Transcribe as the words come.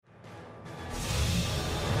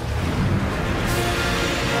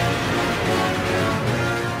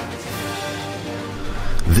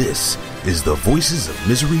This is the Voices of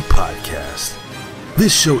Misery podcast.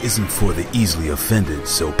 This show isn't for the easily offended,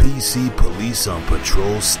 so PC police on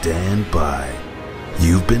patrol stand by.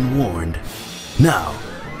 You've been warned. Now,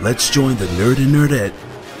 let's join the nerd and nerdette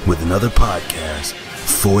with another podcast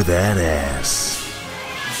for that ass.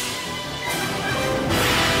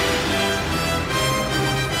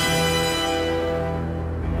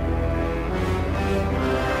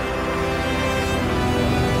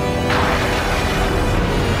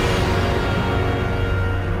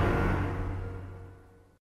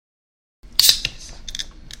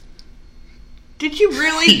 Did you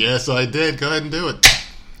really? Yes, I did. Go ahead and do it.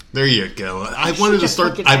 There you go. I wanted to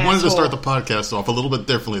start the podcast off a little bit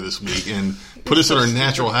differently this week and put us in our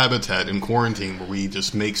natural habitat in quarantine, where we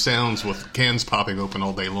just make sounds with cans popping open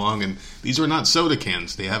all day long. And these are not soda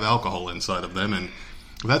cans; they have alcohol inside of them, and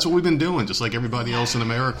that's what we've been doing, just like everybody else in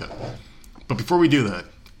America. But before we do that,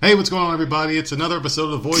 hey, what's going on, everybody? It's another episode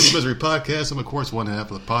of the Voice of Misery podcast. I'm, of course, one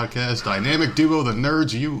half of the podcast. Dynamic duo, the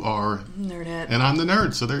nerds. You are Nerdette. And I'm the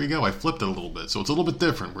nerd, so there you go. I flipped it a little bit. So it's a little bit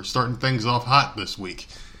different. We're starting things off hot this week.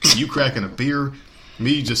 You cracking a beer,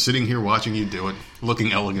 me just sitting here watching you do it,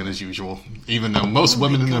 looking elegant as usual. Even though most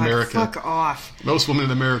women in America... Fuck off. Most women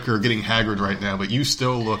in America are getting haggard right now, but you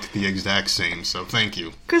still look the exact same, so thank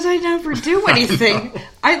you. Because I never do anything.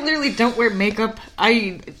 I literally don't wear makeup.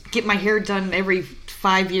 I get my hair done every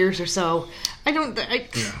 5 years or so.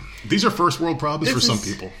 Yeah. These are first world problems for some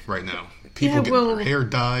people right now. People get their hair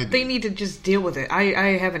dyed. They need to just deal with it.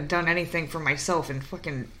 I haven't done anything for myself in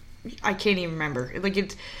fucking... I can't even remember.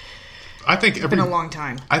 It's been a long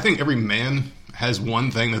time. I think every man has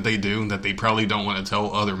one thing that they do that they probably don't want to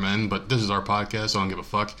tell other men, but this is our podcast, so I don't give a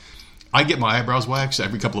fuck. I get my eyebrows waxed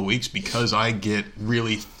every couple of weeks because I get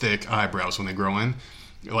really thick eyebrows when they grow in.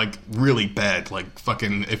 Like, really bad. Like,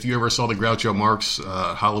 fucking, if you ever saw the Groucho Marx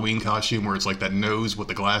Halloween costume where it's like that nose with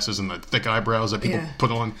the glasses and the thick eyebrows that people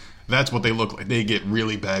put on, that's what they look like. They get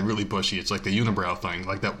really bad, really bushy. It's like the unibrow thing,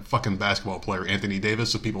 like that fucking basketball player, Anthony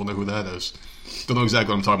Davis, if people know who that is. Don't know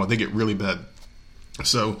exactly what I'm talking about. They get really bad.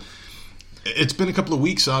 So, it's been a couple of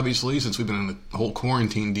weeks, obviously, since we've been in the whole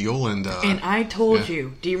quarantine deal. And I told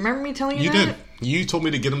you. Do you remember me telling you that? You did. You told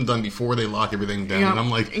me to get them done before they lock everything down. Yeah. And I'm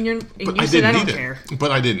like, but I didn't need it.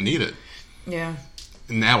 But I didn't need it. Yeah.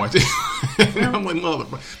 Now I do. I'm like,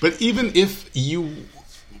 motherfucker. But even if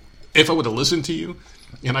I would have listened to you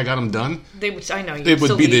and I got them done, it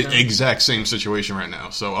would be the exact same situation right now.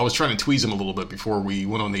 So I was trying to tweeze them a little bit before we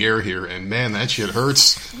went on the air here, and man, that shit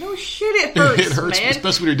hurts. No shit, it hurts. It hurts, man.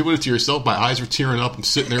 Especially when you're doing it to yourself. My eyes are tearing up. I'm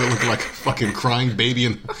sitting there looking like a fucking crying baby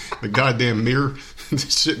in the goddamn mirror.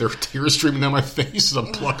 Just sitting there, tears streaming down my face as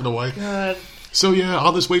I'm plucking away. God. So yeah,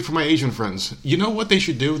 I'll just wait for my Asian friends. You know what they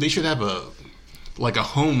should do? They should have a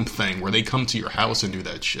home thing where they come to your house and do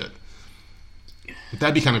that shit.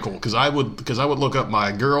 That'd be kind of cool, because I would look up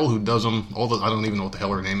my girl who does them. I don't even know what the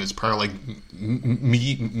hell her name is. Probably like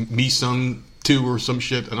Me Sung 2 or some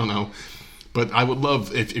shit. I don't know. But I would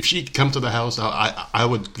love if she could come to the house. I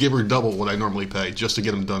would give her double what I normally pay just to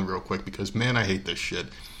get them done real quick, because man, I hate this shit.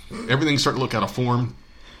 Everything's starting to look out of form.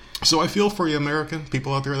 So I feel for you, American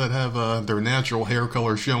people out there that have their natural hair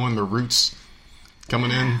color showing, their roots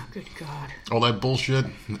coming in. Good God. All that bullshit.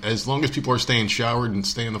 As long as people are staying showered and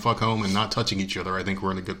staying the fuck home and not touching each other, I think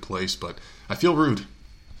we're in a good place. But I feel rude.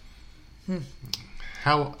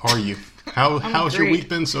 How are you? How's your week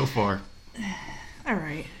been so far? All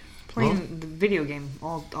right. Playing the video game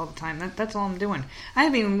all the time. That's all I'm doing. I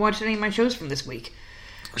haven't even watched any of my shows from this week.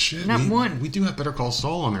 Shit, Not one. We do have Better Call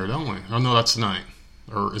Saul on there, don't we? Oh no, that's tonight.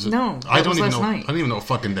 Or is it? No, I don't even know. Night. I don't even know what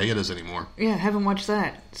fucking day it is anymore. Yeah, I haven't watched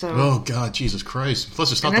that. So. Oh God, Jesus Christ!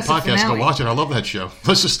 Let's just stop the podcast and go watch it. I love that show.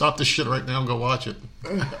 Let's just stop this shit right now and go watch it.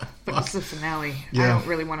 But it's the finale. Yeah. I don't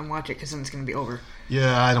really want to watch it because then it's going to be over.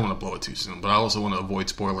 Yeah, I don't want to blow it too soon, but I also want to avoid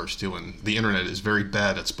spoilers too. And the internet is very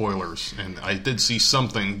bad at spoilers. And I did see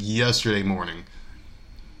something yesterday morning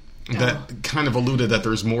that kind of alluded that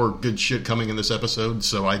there's more good shit coming in this episode,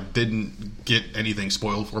 so I didn't get anything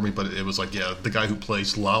spoiled for me, but it was like, yeah, the guy who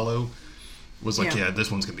plays Lalo was like, yeah, this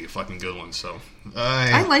one's going to be a fucking good one, so...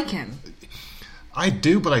 I like him. I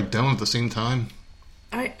do, but I don't at the same time.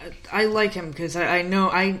 I like him because I know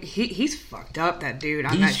he's fucked up, that dude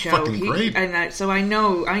on that show. He's fucking great. So I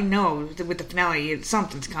know that with the finale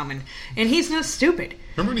something's coming, and he's not stupid.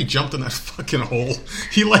 Remember when he jumped in that fucking hole?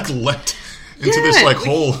 He leapt into this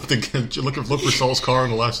hole to look for Saul's car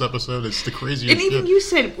in the last episode. It's the craziest shit. And even you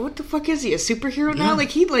said, what the fuck is he, a superhero now?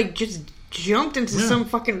 Like, he just jumped into some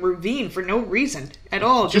fucking ravine for no reason at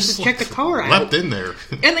all, just to check the car out. Leapt in there.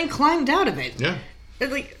 And then climbed out of it. Yeah.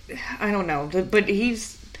 Like, I don't know, but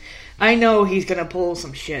I know he's gonna pull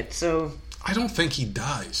some shit, so... I don't think he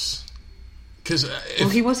dies. Because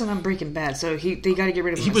he wasn't on Breaking Bad, so they got to get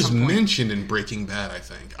rid of him. He at was some point. mentioned in Breaking Bad.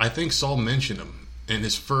 I think Saul mentioned him in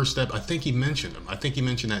his first step. I think he mentioned him. I think he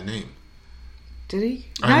mentioned that name. Did he?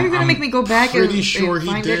 Now you're going to make me go back and pretty sure and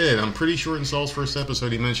he find did. It. I'm pretty sure in Saul's first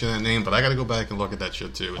episode he mentioned that name, but I got to go back and look at that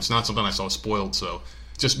shit too. It's not something I saw spoiled, so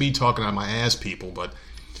just me talking on my ass, people. But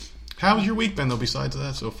how's your week been though? Besides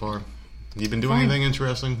that, so far, you been doing anything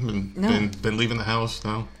interesting? Been leaving the house?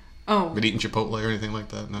 No. Oh. Been eating Chipotle or anything like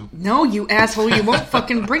that? No. No, you asshole! You won't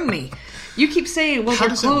fucking bring me. You keep saying, "Well, how they're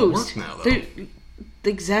does closed." That work now, though? The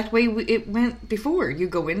exact way it went before. You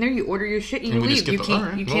go in there, you order your shit, you leave. You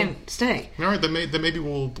can't stay. All right, then maybe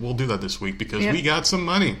we'll do that this week because we got some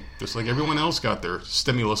money, just like everyone else got their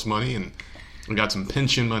stimulus money, and we got some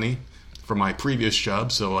pension money from my previous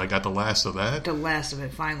job. So I got the last of that. The last of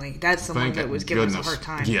it, finally. That's the one that was giving us a hard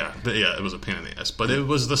time. Yeah, it was a pain in the ass, but it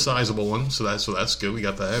was the sizable one. So that's good. We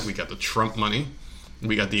got that. We got the Trump money.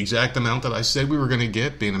 We got the exact amount that I said we were going to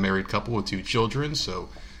get, being a married couple with 2 children. So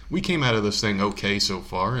we came out of this thing okay so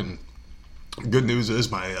far, and good news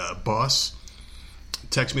is my boss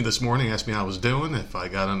texted me this morning, asked me how I was doing, if I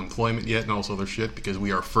got unemployment yet, and all this other shit, because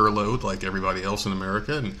we are furloughed like everybody else in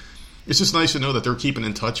America, and it's just nice to know that they're keeping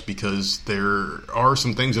in touch because there are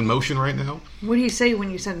some things in motion right now. What did he say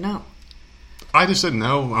when you said no? I just said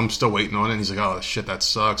no, I'm still waiting on it, and he's like, oh shit, that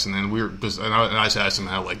sucks, and then I just asked him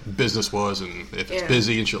how like business was, and if it's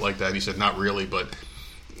busy and shit like that. He said not really, but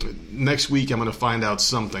next week I'm going to find out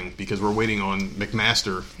something because we're waiting on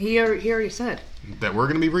McMaster. He already said that we're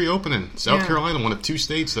going to be reopening. South Carolina, one of 2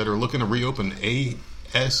 states that are looking to reopen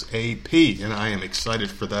ASAP, and I am excited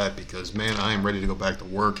for that because, man, I am ready to go back to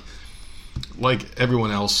work. Like everyone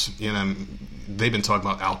else, they've been talking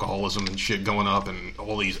about alcoholism and shit going up and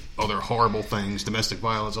all these other horrible things, domestic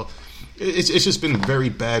violence. It's just been very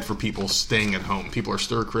bad for people staying at home. People are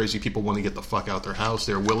stir crazy. People want to get the fuck out their house.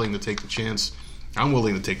 They're willing to take the chance. I'm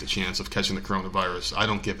willing to take the chance of catching the coronavirus. I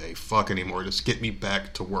don't give a fuck anymore. Just get me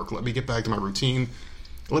back to work. Let me get back to my routine.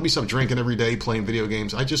 Let me stop drinking every day, playing video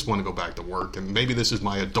games. I just want to go back to work. And maybe this is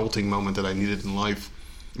my adulting moment that I needed in life,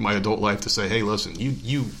 my adult life, to say, hey, listen,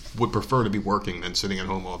 you would prefer to be working than sitting at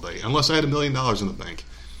home all day. Unless I had $1 million in the bank.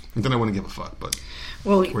 And then I wouldn't give a fuck. But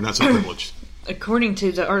we're not so privileged. According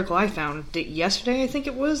to the article I found yesterday, I think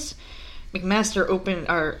it was, McMaster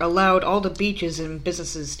allowed all the beaches and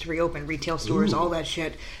businesses to reopen, retail stores, all that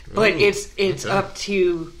shit. But it's up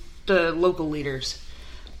to the local leaders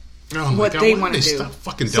what they want to do. Stop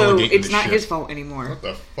fucking so delegating it's not his fault anymore. What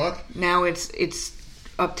the fuck? Now it's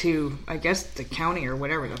up to, I guess, the county or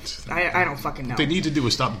whatever. I don't fucking know. What they need to do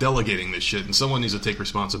is stop delegating this shit, and someone needs to take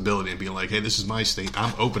responsibility and be like, hey, this is my state.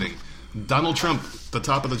 I'm opening. Donald Trump, the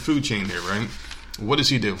top of the food chain here, right? What does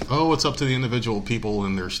he do? Oh, it's up to the individual people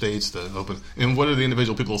in their states to open. And what are the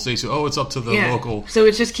individual people in states do? Oh, it's up to the local. So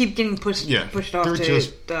it's just keep getting pushed off to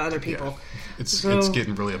the other people. Yeah. It's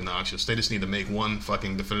getting really obnoxious. They just need to make one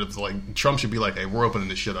fucking definitive. Like Trump should be like, "Hey, we're opening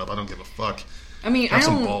this shit up. I don't give a fuck." I mean, Have I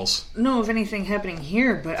some don't balls. know of anything happening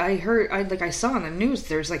here, but I saw on the news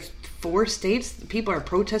there's like 4 states people are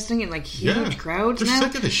protesting in like huge crowds they're now. They're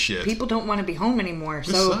sick of this shit. People don't want to be home anymore.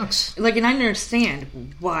 This sucks. Like, and I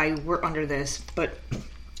understand why we're under this, but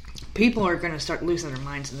people are going to start losing their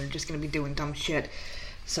minds and they're just going to be doing dumb shit.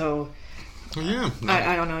 So,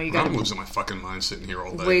 I don't know. You got to losing my fucking mind sitting here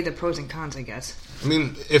all day. Weigh the pros and cons, I guess. I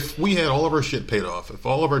mean, if we had all of our shit paid off, if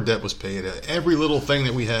all of our debt was paid, every little thing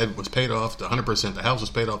that we had was paid off, the 100%, the house was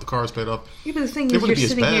paid off, the car was paid off. Yeah, but the thing is, you're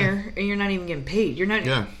sitting here and you're not even getting paid. You're not.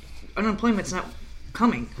 Yeah. Unemployment's not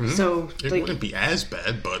coming, so it wouldn't be as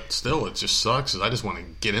bad, but still, it just sucks. I just want to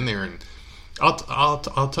get in there and.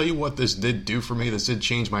 I'll tell you what this did do for me. This did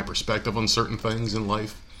change my perspective on certain things in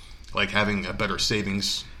life, like having a better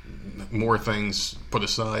savings, more things put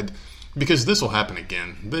aside, because this will happen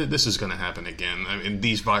again. This is going to happen again. I mean,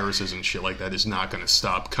 these viruses and shit like that is not going to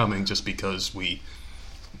stop coming just because we,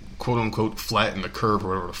 quote unquote, flatten the curve or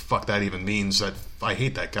whatever the fuck that even means. That I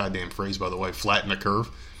hate that goddamn phrase, by the way. Flatten the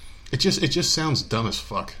curve. It just sounds dumb as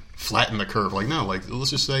fuck. Flatten the curve. Like no, like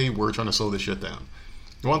let's just say we're trying to slow this shit down.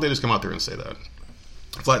 Why don't they just come out there and say that?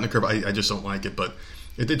 Flatten the curve, I just don't like it, but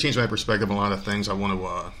it did change my perspective on a lot of things. I want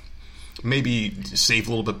to maybe save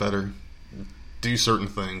a little bit better, do certain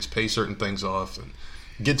things, pay certain things off, and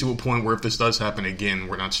get to a point where if this does happen again,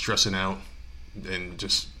 we're not stressing out and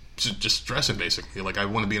just stressing, basically. Like, I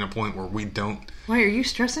want to be in a point where we don't... Why, are you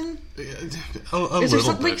stressing? A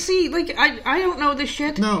little bit. Like, see, like, I don't know this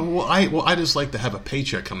shit. No, well, I just like to have a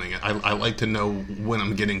paycheck coming in. I like to know when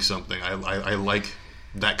I'm getting something. I like...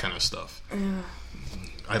 that kind of stuff.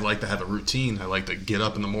 I like to have a routine. I like to get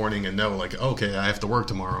up in the morning and know, like, okay, I have to work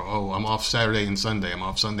tomorrow. Oh, I'm off Saturday and Sunday. I'm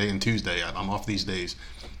off Sunday and Tuesday. I'm off these days.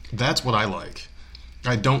 That's what I like.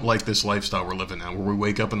 I don't like this lifestyle we're living now, where we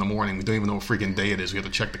wake up in the morning, we don't even know what freaking day it is. We have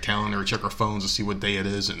to check the calendar, check our phones to see what day it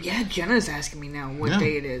is. And yeah, Jenna's asking me now what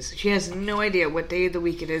day it is. She has no idea what day of the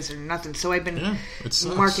week it is or nothing. So I've been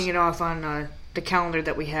marking it off on the calendar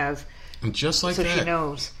that we have. And just like so that, she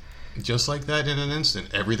knows. Just like that, in an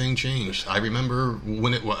instant, everything changed. I remember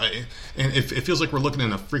when it was, and it feels like we're looking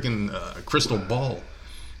in a freaking crystal ball.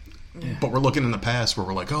 Yeah. But we're looking in the past where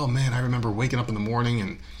we're like, oh man, I remember waking up in the morning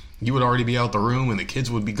and you would already be out the room and the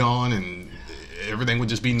kids would be gone and everything would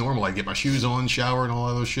just be normal. I'd get my shoes on, shower and all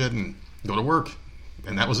that other shit and go to work.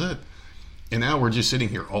 And that was it. And now we're just sitting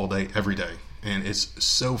here all day, every day. And it's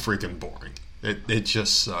so freaking boring. It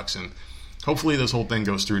just sucks. And hopefully this whole thing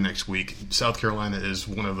goes through next week. South Carolina is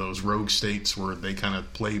one of those rogue states where they kind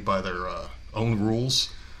of play by their own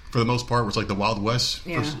rules for the most part, where it's like the Wild West.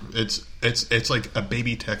 Yeah. It's like a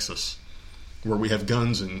baby Texas where we have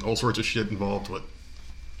guns and all sorts of shit involved with.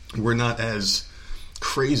 We're not as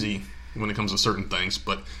crazy when it comes to certain things,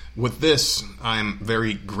 but with this, I'm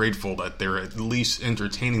very grateful that they're at least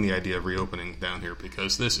entertaining the idea of reopening down here,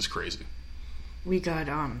 because this is crazy. We got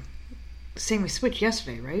Sammy Switch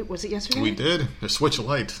yesterday, right? Was it yesterday? We did. A Switch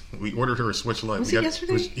Lite. We ordered her a Switch Lite. Was it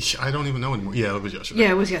yesterday? I don't even know anymore. Yeah, it was yesterday.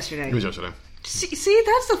 Yeah, it was yesterday. It was yesterday. See,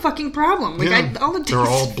 that's the fucking problem. Like, they're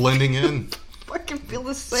all blending in. Fucking feel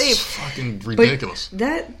the same. It's fucking ridiculous. But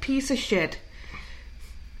that piece of shit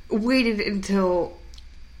waited until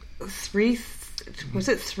 3. Was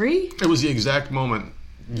it 3? It was the exact moment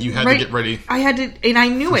you had to get ready. I had to, and I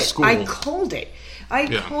knew it. School. I called it.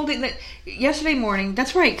 Called it that yesterday morning.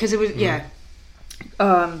 That's right, because it was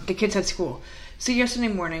the kids had school. So yesterday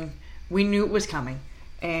morning, we knew it was coming,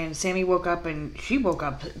 and Sammy woke up, and she woke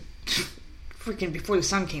up freaking before the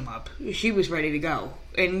sun came up. She was ready to go,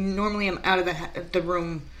 and normally I'm out of the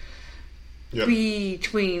room. Yep.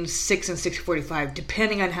 Between 6 and 6:45,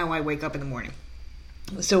 depending on how I wake up in the morning.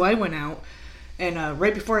 So I went out, and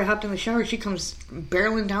right before I hopped in the shower, she comes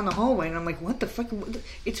barreling down the hallway, and I'm like, what the fuck?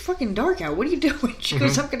 It's fucking dark out. What are you doing? She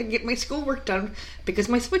goes, I'm going to get my schoolwork done because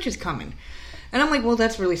my Switch is coming. And I'm like, well,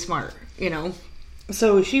 that's really smart, you know?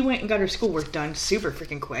 So she went and got her schoolwork done super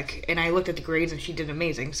freaking quick, and I looked at the grades, and she did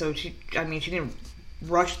amazing. So she didn't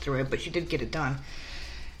rush through it, but she did get it done.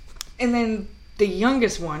 And then the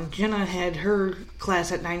youngest one, Jenna, had her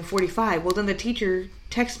class at 9:45. Well, then the teacher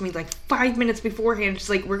texted me like 5 minutes beforehand. She's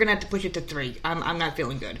like, we're going to have to push it to 3. I'm not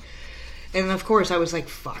feeling good. And of course, I was like,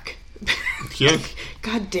 fuck. Yeah.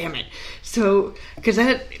 God damn it. So, because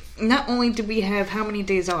not only did we have how many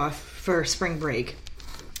days off for spring break,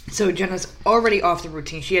 so Jenna's already off the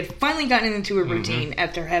routine. She had finally gotten into a routine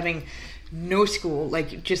after having no school,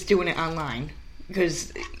 like just doing it online.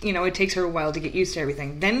 Because, it takes her a while to get used to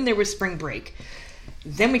everything. Then there was spring break.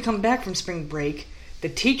 Then we come back from spring break. The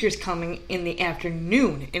teacher's coming in the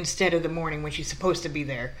afternoon instead of the morning when she's supposed to be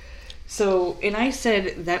there. So, and I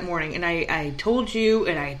said that morning, and I told you,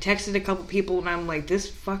 and I texted a couple people, and I'm like, this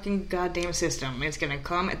fucking goddamn system is going to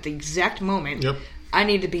come at the exact moment. Yep. I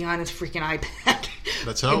need to be on this freaking iPad.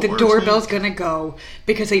 That's how it works. The doorbell's going to go,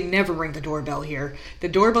 because they never ring the doorbell here. The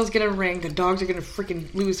doorbell's going to ring. The dogs are going to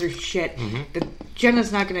freaking lose their shit.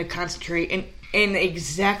 Jenna's not going to concentrate. And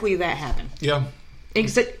exactly that happened. Yeah.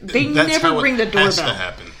 They never ring the doorbell. That's how it has to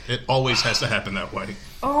happen. It always has to happen that way.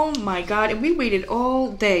 Oh my god. And we waited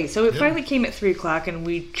all day. So it finally came at 3 o'clock, and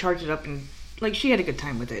we charged it up, and she had a good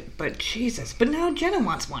time with it. But Jesus. But now Jenna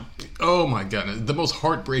wants one. Oh my god. The most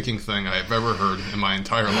heartbreaking thing I've ever heard in my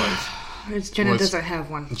entire life. Jenna doesn't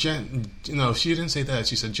have one. No, she didn't say that.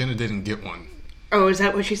 She said Jenna didn't get one. Oh, is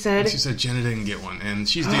that what she said? She said Jenna didn't get one. And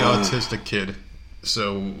she's the autistic kid.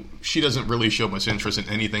 So she doesn't really show much interest in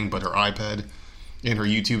anything but her iPad and her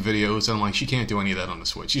YouTube videos. And I'm like, she can't do any of that on the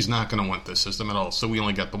Switch. She's not going to want this system at all. So we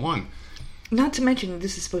only got the one. Not to mention,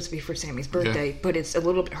 this is supposed to be for Sammy's birthday, but it's a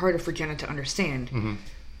little bit harder for Jenna to understand.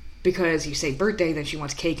 Because you say birthday, then she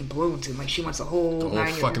wants cake and balloons, and she wants the whole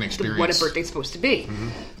fucking experience. What a birthday's supposed to be,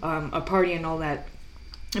 a party and all that,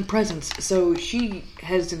 and presents. So she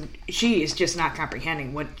is just not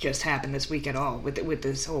comprehending what just happened this week at all with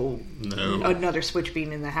this whole another Switch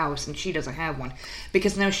being in the house, and she doesn't have one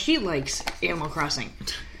because now she likes Animal Crossing.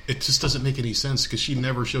 It just doesn't make any sense because she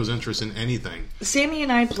never shows interest in anything. Sammy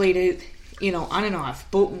and I played it, on and off,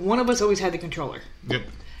 but one of us always had the controller. Yep.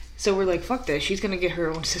 So we're like, fuck this. She's going to get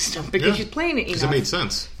her own system because she's playing it, Because it made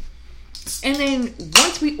sense. And then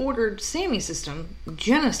once we ordered Sammy's system,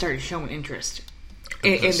 Jenna started showing interest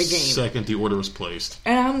in the game. The second the order was placed.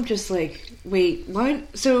 And I'm just like, wait,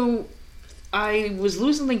 what? So I was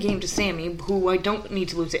losing the game to Sammy, who I don't need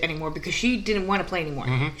to lose it anymore because she didn't want to play anymore.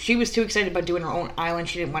 Mm-hmm. She was too excited about doing her own island.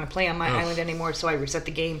 She didn't want to play on my island anymore, so I reset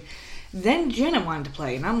the game. Then Jenna wanted to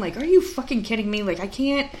play, and I'm like, are you fucking kidding me? Like, I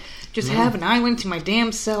can't just have an island to my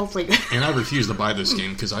damn self. Like, and I refuse to buy this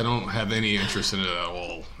game because I don't have any interest in it at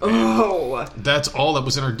all. Oh. That's all that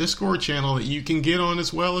was in our Discord channel that you can get on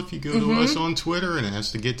as well if you go to us on Twitter and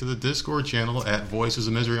ask to get to the Discord channel at Voices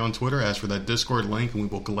of Misery on Twitter. Ask for that Discord link, and we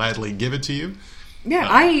will gladly give it to you.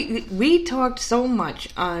 Yeah, we talked so much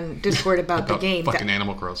on Discord about the game. Fucking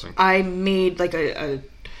Animal Crossing. I made like a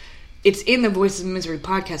it's in the Voices of Misery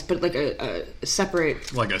podcast, but like a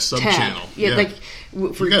separate, like a sub channel. Yeah, like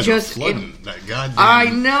for you guys just are flooding that goddamn I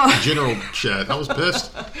know general chat. I was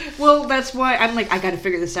pissed. Well, that's why I'm like, I got to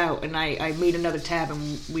figure this out, and I made another tab,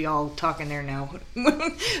 and we all talk in there now.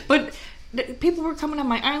 But people were coming on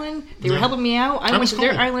my island. They were helping me out. I went to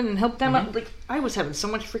their island and helped them out. Like, I was having so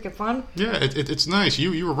much freaking fun. Yeah, it's nice.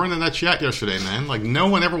 You were running that chat yesterday, man. Like, no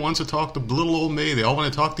one ever wants to talk to little old me. They all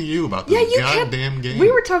want to talk to you about the goddamn game. We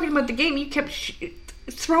were talking about the game. You kept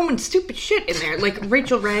throwing stupid shit in there. Like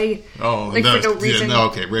Rachel Ray. Oh, like, for no reason. Yeah, no,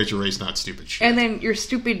 okay. Rachel Ray's not stupid shit. And then your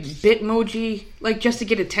stupid Bitmoji, like, just to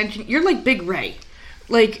get attention. You're like Big Ray.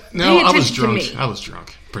 Like, no, pay I was attention drunk. to me. I was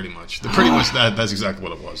drunk. Pretty much. That's exactly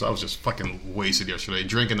what it was. I was just fucking wasted yesterday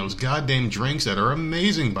drinking those goddamn drinks that are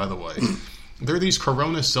amazing, by the way. They're these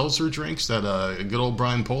Corona seltzer drinks that good old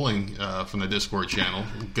Brian Poling from the Discord channel,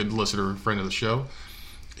 good listener, friend of the show,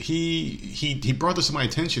 he brought this to my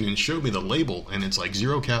attention and showed me the label, and it's like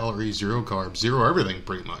 0 calories, 0 carbs, 0 everything,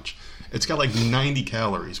 pretty much. It's got like 90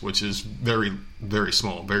 calories, which is very, very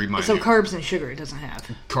small, very minute. So carbs and sugar it doesn't have.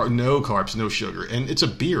 No carbs, no sugar. And it's a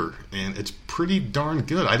beer, and it's pretty darn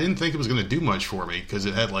good. I didn't think it was going to do much for me because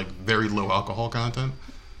it had like very low alcohol content.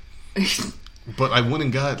 But I went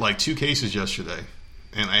and got like 2 cases yesterday,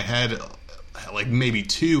 and I had like maybe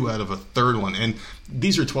 2 out of a third one. And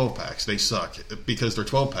these are 12 packs. They suck because they're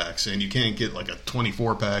 12 packs, and you can't get like a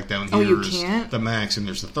 24 pack down here. Oh, you can't? The max, and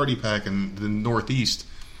there's the 30 pack in the Northeast.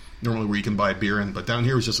 Normally where you can buy beer in, but down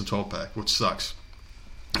here it's just a 12-pack, which sucks.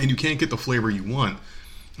 And you can't get the flavor you want.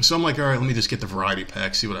 So I'm like, all right, let me just get the variety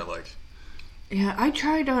pack, see what I like. Yeah, I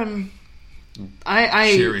tried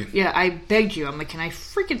Sherry. Yeah, I begged you. I'm like, can I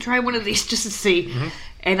freaking try one of these just to see? Mm-hmm.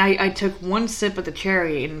 And I took 1 sip of the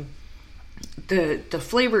cherry, and the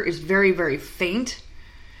flavor is very, very faint.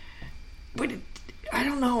 But I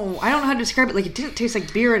don't know how to describe it. Like, it didn't taste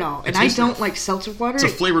like beer at all. And I don't like seltzer water. It's a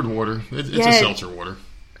flavored water. It's a seltzer water.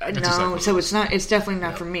 No, so it's not. It's definitely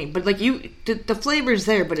not for me. But like the flavor's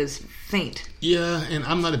there, but it's faint. Yeah, and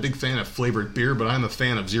I'm not a big fan of flavored beer, but I'm a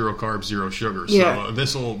fan of 0 carbs, 0 sugar. So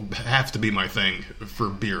this will have to be my thing for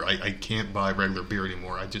beer. I can't buy regular beer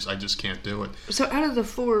anymore. I just can't do it. So out of the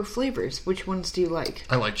 4 flavors, which ones do you like?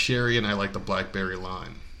 I like cherry, and I like the blackberry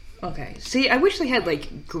lime. Okay. See, I wish they had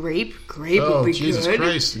like grape. Grape would be Jesus good.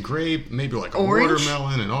 Christ, grape, maybe like a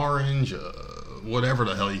watermelon, an orange. Whatever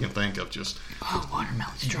the hell you can think of, just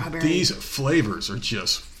watermelon, strawberry. These flavors are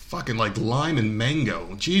just fucking like lime and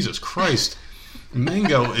mango. Jesus Christ,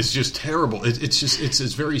 mango is just terrible.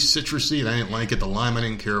 It's very citrusy, and I didn't like it. The lime I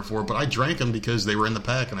didn't care for, but I drank them because they were in the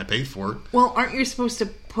pack and I paid for it. Well, aren't you supposed to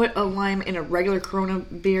put a lime in a regular Corona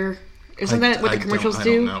beer? Isn't that what the commercials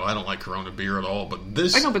do? I don't know. I don't like Corona beer at all, but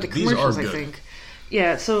this. I know, but the commercials, I think.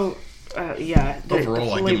 Yeah. So,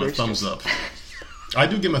 overall, I give them a thumbs up. I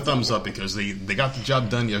do give them a thumbs up because they got the job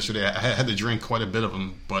done yesterday. I had to drink quite a bit of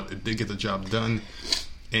them, but it did get the job done.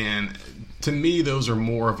 And to me, those are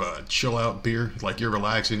more of a chill-out beer. Like, you're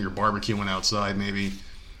relaxing, you're barbecuing outside, maybe.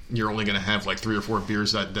 You're only going to have like 3 or 4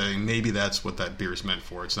 beers that day. Maybe that's what that beer is meant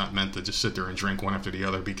for. It's not meant to just sit there and drink one after the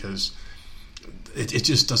other because it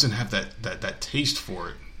just doesn't have that taste for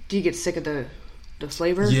it. Do you get sick of the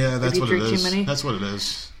flavor? Yeah, that's what it is. Too many? That's what it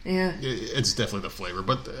is. Yeah. It's definitely the flavor.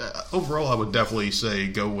 But overall, I would definitely say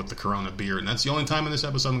go with the Corona beer. And that's the only time in this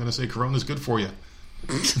episode I'm going to say Corona's good for you.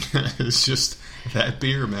 It's just that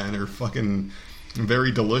beer, man. They're fucking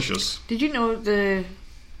very delicious. Did you know the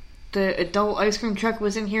adult ice cream truck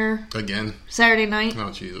was in here? Again? Saturday night?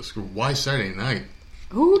 Oh, Jesus. Why Saturday night?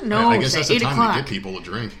 Who knows? I guess that's the time o'clock. to get people to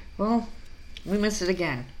drink. Well, we missed it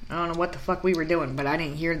again. I don't know what the fuck we were doing, but I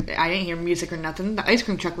didn't hear music or nothing. The ice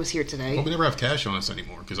cream truck was here today. Well, we never have cash on us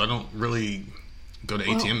anymore because I don't really go to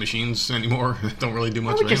ATM machines anymore. Don't really do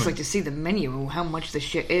much. I would just like to see the menu, how much the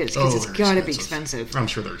shit is, because it's got to be expensive. I'm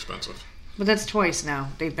sure they're expensive. But that's twice now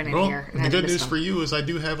they've been in here. And the good news for you is I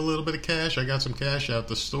do have a little bit of cash. I got some cash out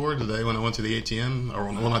the store today when I went to the ATM, or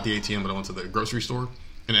well, not the ATM, but I went to the grocery store.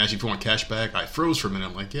 And asked if you want cash back. I froze for a minute.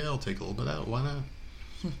 I'm like, yeah, I'll take a little bit out. Why not?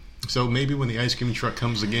 So maybe when the ice cream truck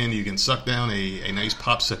comes again, you can suck down a nice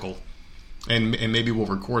popsicle And maybe we'll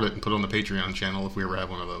record it and put it on the Patreon channel if we ever have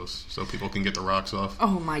one of those, so people can get the rocks off.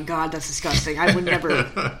 Oh my god, that's disgusting. I would never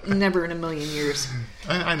in a million years.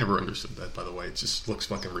 I never understood that, by the way. It just looks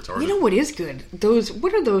fucking retarded. You know what is good?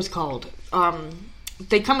 What are those called?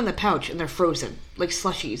 They come in the pouch and they're frozen, like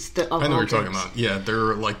slushies. I know what you're talking about. Yeah,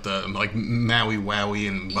 they're like Maui Wowie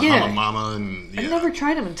and Bahama Mama. And I never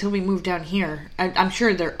tried them until we moved down here. I'm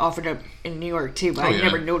sure they're offered up in New York too, but I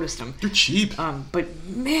never noticed them. They're cheap. But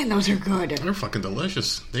man, those are good. They're fucking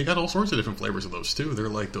delicious. They got all sorts of different flavors of those too. They're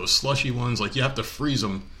like those slushy ones. Like you have to freeze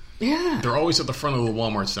them. Yeah. They're always at the front of the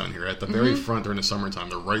Walmarts down here. At the very front during the summertime.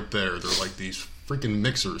 They're right there. They're like these freaking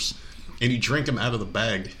mixers. And you drink them out of the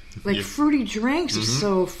bag. Like fruity drinks are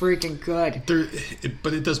so freaking good.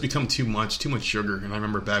 But it does become too much sugar. And I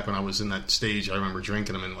remember back when I was in that stage, I remember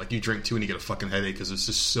drinking them. And like you drink two and you get a fucking headache because it's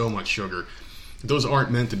just so much sugar. Those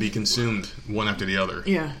aren't meant to be consumed one after the other.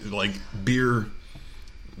 Yeah. Like beer,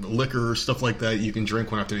 liquor, stuff like that, you can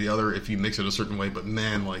drink one after the other if you mix it a certain way. But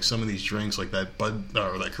man, like some of these drinks, like that Bud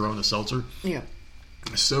or that Corona Seltzer,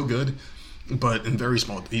 so good. But in very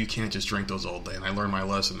small, you can't just drink those all day. And I learned my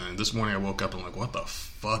lesson. And this morning I woke up and I'm like, what the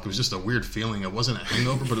fuck? It was just a weird feeling. It wasn't a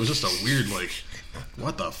hangover, but it was just a weird, like,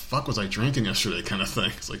 what the fuck was I drinking yesterday kind of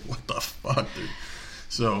thing. It's like, what the fuck, dude?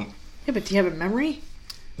 So. Yeah, but do you have a memory?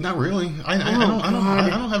 Not really. I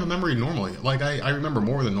don't have a memory normally. Like, I remember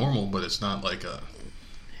more than normal, but it's not like a.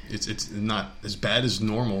 It's not as bad as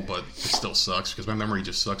normal, but it still sucks because my memory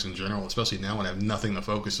just sucks in general, especially now when I have nothing to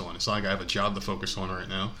focus on. It's not like I have a job to focus on right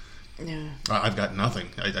now. Yeah. I've got nothing.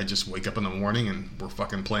 I just wake up in the morning and we're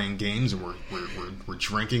fucking playing games and we're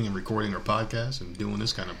drinking and recording our podcast and doing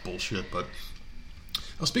this kind of bullshit. But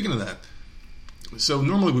speaking of that, so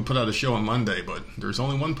normally we put out a show on Monday, but there's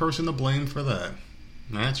only one person to blame for that.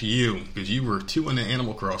 And that's you, because you were too into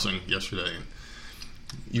Animal Crossing yesterday.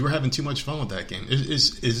 You were having too much fun with that game.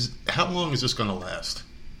 How long is this going to last?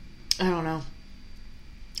 I don't know.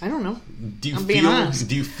 Do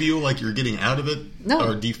you feel like you're getting out of it? No.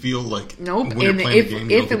 Or do you feel like nope? when you're playing the game,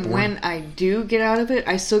 you don't get bored? When I do get out of it,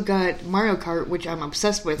 I still got Mario Kart, which I'm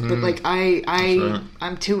obsessed with. But like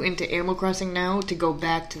I'm too into Animal Crossing now to go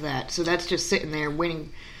back to that. So that's just sitting there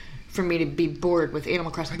waiting for me to be bored with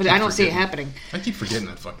Animal Crossing. But I don't see it happening. I keep forgetting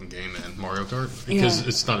that fucking game, man, Mario Kart, because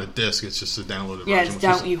it's not a disc; it's just a downloaded version. Yeah, it's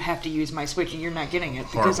down. You have to use my Switch, and you're not getting it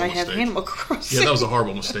because I have Animal Crossing. Yeah, that was a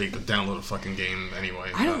horrible mistake to download a fucking game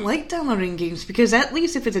anyway. I don't like downloading games because at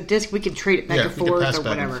least if it's a disc, we can trade it back and forth we can pass or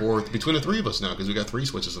back whatever. And forth between the three of us now because we got 3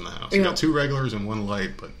 Switches in the house. We got 2 regulars and 1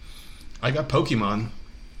 light. But I got Pokemon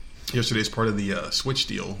yesterday as part of the Switch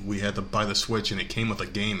deal. We had to buy the Switch, and it came with a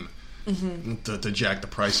game. To jack the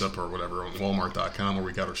price up or whatever on Walmart.com where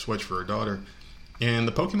we got our Switch for our daughter. And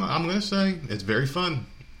the Pokemon, I'm going to say, it's very fun.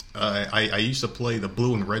 I used to play the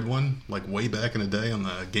blue and red one like way back in the day on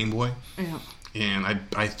the Game Boy. Yeah. And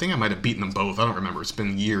I think I might have beaten them both. I don't remember. It's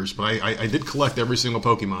been years. But I did collect every single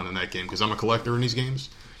Pokemon in that game because I'm a collector in these games.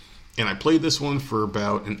 And I played this one for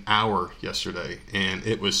about an hour yesterday. And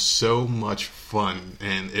it was so much fun.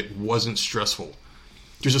 And it wasn't stressful.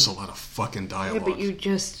 There's just a lot of fucking dialogue. Yeah, but you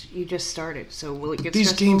just started, so will it get these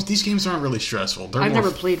stressful? These games aren't really stressful. I've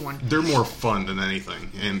never played one. They're more fun than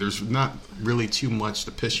anything, and there's not really too much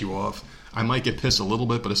to piss you off. I might get pissed a little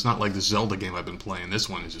bit, but it's not like the Zelda game I've been playing. This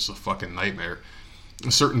one is just a fucking nightmare.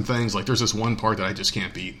 Certain things, like there's this one part that I just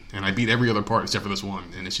can't beat, and I beat every other part except for this one,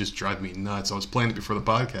 and it's just driving me nuts. I was playing it before the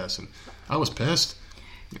podcast, and I was pissed.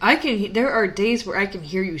 There are days where I can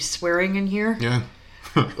hear you swearing in here. Yeah.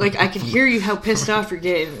 Like I can hear you how pissed off you're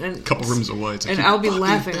getting, and a couple rooms away, and I'll be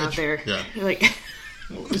laughing out there. Yeah, like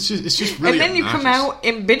it's just really. And then you obnoxious. come out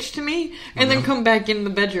and bitch to me, and then come back in the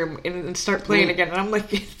bedroom and start playing again. And I'm like,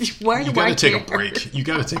 why do I? You gotta take a break. You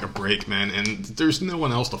gotta take a break, man. And there's no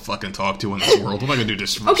one else to fucking talk to in this world. What am I gonna do?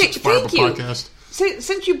 Just fire up a podcast?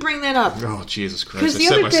 Since you bring that up, oh Jesus Christ! I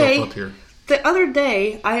set myself up here. The other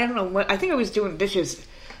day, I don't know what. I think I was doing dishes.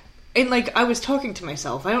 And, like, I was talking to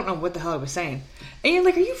myself. I don't know what the hell I was saying. And you're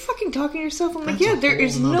like, are you fucking talking to yourself? I'm like, yeah, there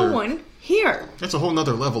is no one here. That's a whole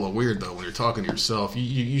nother level of weird, though, when you're talking to yourself.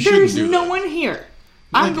 You shouldn't do that. There's no one here.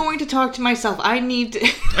 I'm going to talk to myself. I need to...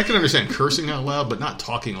 I can understand cursing out loud, but not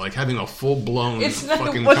talking, like having a full-blown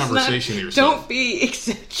fucking conversation to yourself. Don't be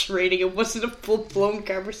exaggerating. It wasn't a full-blown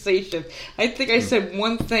conversation. I think I said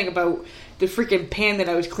one thing about the freaking pan that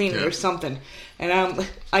I was cleaning or something. And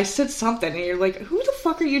I said something, and you're like, who the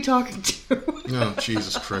fuck are you talking to? Oh,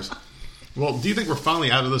 Jesus Christ. Well, do you think we're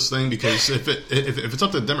finally out of this thing? Because if it's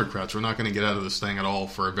up to the Democrats, we're not going to get out of this thing at all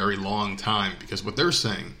for a very long time. Because what they're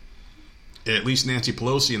saying, at least Nancy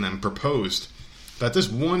Pelosi and them proposed, that this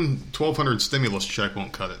one $1,200 stimulus check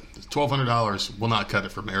won't cut it. $1,200 will not cut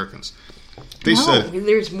it for Americans. They said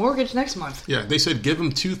there's mortgage next month. Yeah, they said give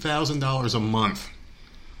them $2,000 a month,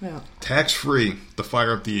 tax free, to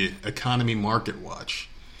fire up the Economy Market Watch.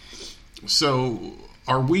 So,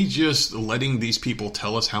 are we just letting these people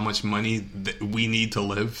tell us how much money that we need to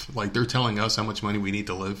live? Like they're telling us how much money we need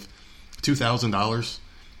to live? $2,000.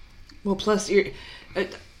 Well, plus you're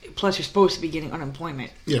supposed to be getting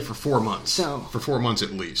unemployment. Yeah, for 4 months. So for 4 months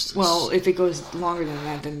at least. Well, if it goes longer than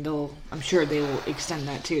that, then I'm sure they will extend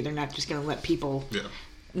that too. They're not just going to let people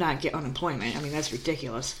not get unemployment. I mean, that's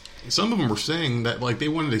ridiculous. Some of them were saying that like they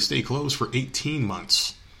wanted to stay closed for 18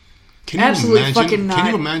 months. Absolutely fucking not. Can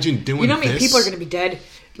you imagine doing this? You know how many people are going to be dead?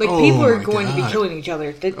 Like, people are going to be killing each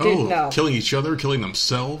other. No. Killing each other, killing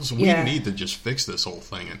themselves. We need to just fix this whole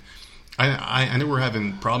thing. And I know we're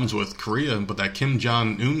having problems with Korea, but that Kim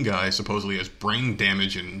Jong-un guy supposedly has brain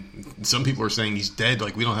damage, and some people are saying he's dead.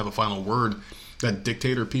 Like, we don't have a final word. That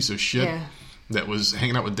dictator piece of shit that was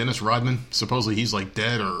hanging out with Dennis Rodman, supposedly he's, like,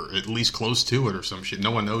 dead or at least close to it or some shit.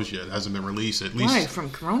 No one knows yet. It hasn't been released. At least. Why? From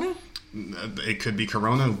Corona? It could be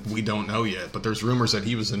Corona. We don't know yet. But there's rumors that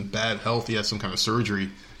he was in bad health. He had some kind of surgery,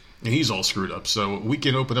 and he's all screwed up. So we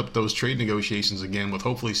can open up those trade negotiations again with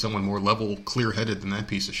hopefully someone more level, clear-headed than that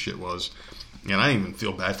piece of shit was. And I even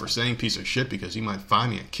feel bad for saying piece of shit because he might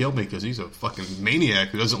find me and kill me because he's a fucking maniac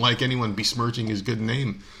who doesn't like anyone besmirching his good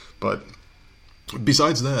name. But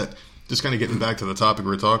besides that, just kind of getting back to the topic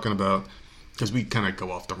we were talking about, because we kind of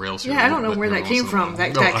go off the rails here. Yeah, I don't know where that came from,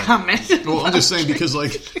 that comment. Well, I'm just saying because,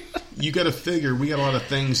 like, you got to figure we got a lot of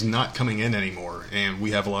things not coming in anymore, and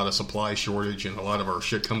we have a lot of supply shortage, and a lot of our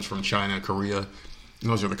shit comes from China, Korea, and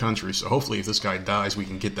those are the countries. So hopefully if this guy dies, we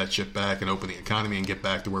can get that shit back and open the economy and get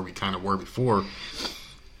back to where we kind of were before.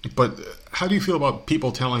 But how do you feel about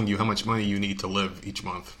people telling you how much money you need to live each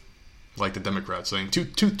month? Like the Democrats saying,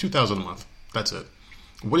 $2,000 a month. That's it.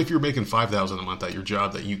 What if you're making $5,000 a month at your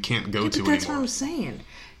job that you can't go to anymore? That's what I'm saying.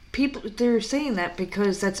 People, they're saying that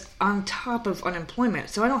because that's on top of unemployment.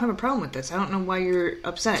 So I don't have a problem with this. I don't know why you're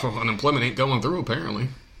upset. Well, unemployment ain't going through, apparently.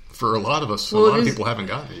 For a lot of us. Well, a lot of people haven't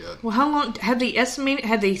gotten it yet. Well, how long have they estimated?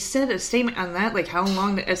 Have they said a statement on that? Like how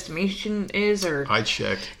long the estimation is? Or I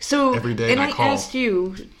check every day, and I call. Asked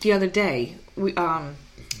you the other day. We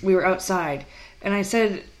were outside, and I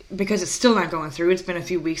said, because it's still not going through. It's been a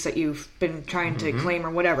few weeks that you've been trying to claim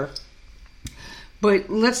or whatever.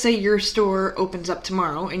 But let's say your store opens up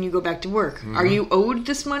tomorrow and you go back to work. Mm-hmm. Are you owed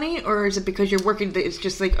this money, or is it because you're working? It's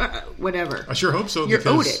just like whatever. I sure hope so. You're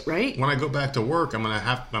owed it, right? When I go back to work, I'm gonna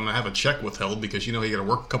have a check withheld because you got to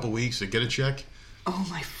work a couple weeks to get a check. Oh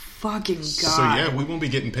my fucking god! So yeah, we won't be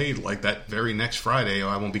getting paid like that very next Friday.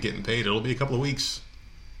 I won't be getting paid. It'll be a couple of weeks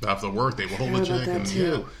after work. They will hold the check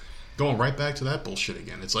and going right back to that bullshit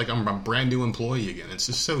again. It's like I'm a brand new employee again. It's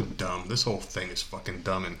just so dumb. This whole thing is fucking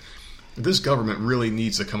dumb, and this government really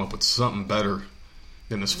needs to come up with something better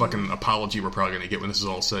than this fucking apology we're probably going to get when this is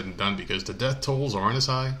all said and done, because the death tolls aren't as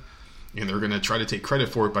high, and they're going to try to take credit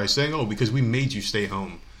for it by saying, oh, because we made you stay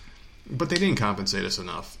home. But they didn't compensate us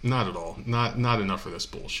enough. Not at all. Not enough for this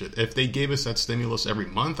bullshit. If they gave us that stimulus every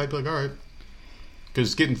month, I'd be like, all right.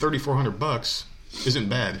 Because getting $3,400 isn't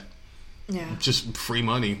bad. Yeah. Just free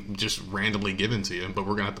money, just randomly given to you, but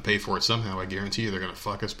we're going to have to pay for it somehow. I guarantee you they're going to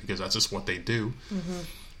fuck us because that's just what they do. Mm-hmm.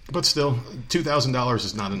 But still, $2,000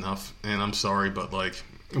 is not enough, and I'm sorry, but like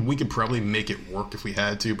we could probably make it work if we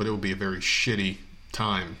had to, but it would be a very shitty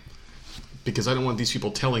time because I don't want these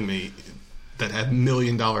people telling me that have $1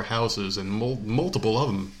 million houses and multiple of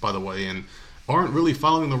them, by the way, and aren't really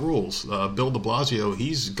following the rules. Bill de Blasio,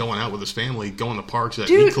 he's going out with his family, going to parks that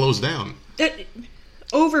he closed down.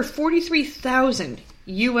 Over 43,000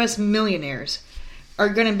 U.S. millionaires are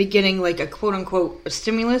going to be getting like a quote-unquote a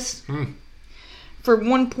stimulus. For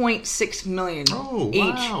 $1.6 million each.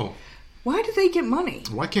 Wow. Why do they get money?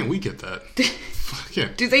 Why can't we get that? Fuck yeah.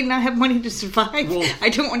 Do they not have money to survive? Well, I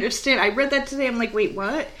don't understand. I read that today. I'm like, wait,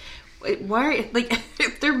 what? Why? Like,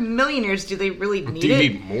 if they're millionaires, do they really need it? Do you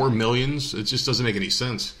need more millions? It just doesn't make any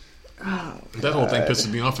sense. Oh, that whole thing pisses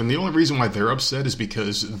me off. And the only reason why they're upset is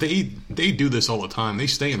because they do this all the time. They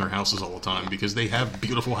stay in their houses all the time because they have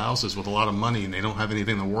beautiful houses with a lot of money and they don't have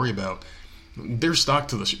anything to worry about. They're stocked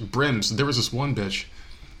to the brims. There was this one bitch.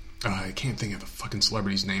 I can't think of the fucking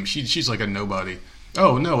celebrity's name. She's like a nobody.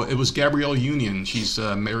 Oh, no, it was Gabrielle Union. She's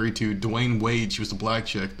married to Dwayne Wade. She was the black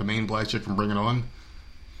chick, the main black chick from Bring It On.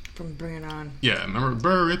 From Bring It On. Yeah, remember,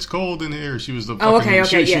 Burr, it's cold in here. She was the yes.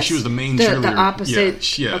 She was the main cheerleader. The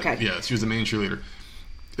opposite. Yeah, she was the main cheerleader.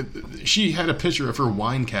 She had a picture of her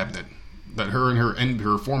wine cabinet that her and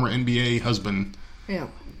her former NBA husband Yeah.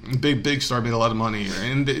 Big Star made a lot of money,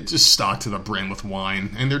 and they just stocked to the brim with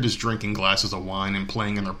wine, and they're just drinking glasses of wine and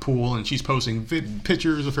playing in their pool, and she's posting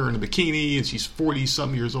pictures of her in a bikini, and she's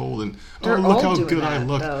 40-something years old, and look how good I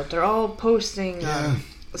look. Though. They're all posting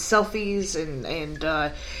selfies, and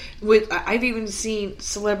with I've even seen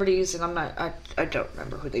celebrities, and I don't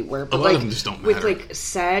remember who they were, but a lot of them just don't matter. With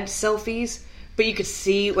sad selfies. But you could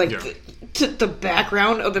see the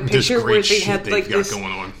background of the picture where they had this going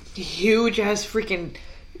on. Huge ass freaking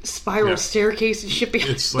spiral staircase and shit.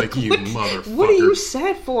 It's like you motherfucker. What are you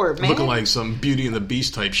sad for, man? Looking like some Beauty and the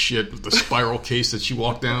Beast type shit with the spiral case that you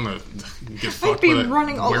walk down to get fucked. I'd be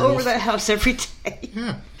running all over that house every day.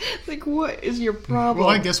 Yeah. Like, what is your problem? Well,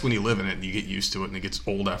 I guess when you live in it, you get used to it, and it gets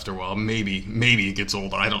old after a while. Maybe it gets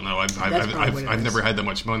old. I don't know. I've never had that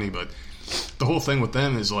much money, but the whole thing with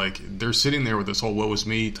them is like they're sitting there with this whole woe is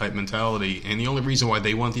me type mentality, and the only reason why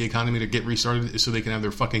they want the economy to get restarted is so they can have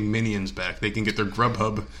their fucking minions back. They can get their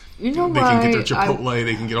Grubhub, they can get their Chipotle,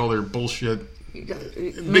 they can get all their bullshit. They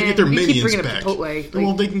get their minions back.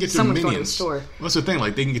 Well, they can get their minions. Well, that's the thing.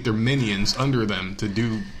 Like they can get their minions under them to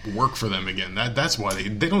do work for them again. That's why they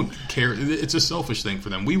don't care. It's a selfish thing for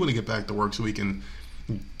them. We want to get back to work so we can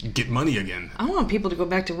get money again. I want people to go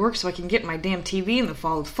back to work so I can get my damn TV in the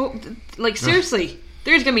fall. Like, seriously,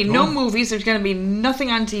 there's going to be no movies. There's going to be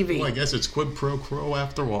nothing on TV. Well, I guess it's quid pro quo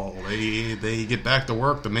after all. They get back to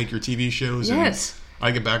work to make your TV shows. Yes. And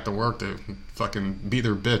I get back to work to fucking be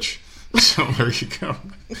their bitch. So there you go.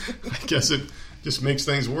 I guess it just makes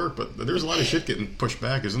things work. But there's a lot of shit getting pushed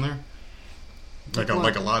back, isn't there?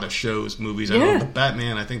 Like a lot of shows, movies. I know the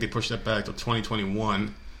Batman, I think they pushed that back to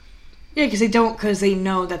 2021. Yeah, because they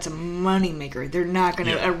know that's a moneymaker. They're not going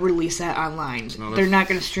to release that online. No, they're not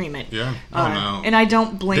going to stream it. Yeah, no. And I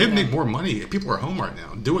don't blame them. They make more money. People are home right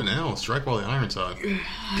now. Do it now. Strike while the iron's hot.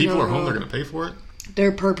 People are home. They're going to pay for it.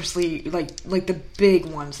 They're purposely like the big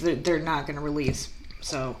ones. They're not going to release.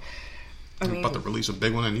 So, I'm about to release a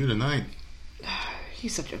big one on you tonight.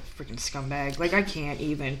 He's such a freaking scumbag. Like I can't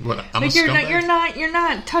even. What? I'm a scumbag? You're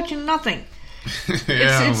not touching nothing.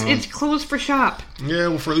 It's closed for shop. Yeah,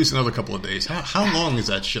 well, for at least another couple of days. How long does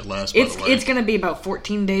that shit last? By the way? It's going to be about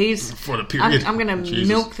 14 days for the period. I'm going to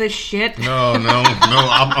milk this shit. No.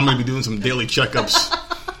 I'm going to be doing some daily checkups.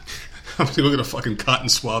 I'm going to go get a fucking cotton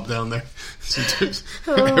swab down there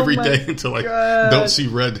every day until I don't see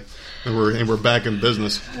red, and we're back in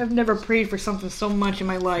business. I've never prayed for something so much in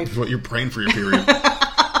my life. What, you're praying for your period?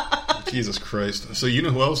 Jesus Christ! So you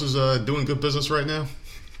know who else is doing good business right now?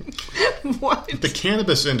 What? The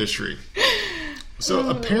cannabis industry. So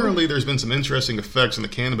apparently there's been some interesting effects in the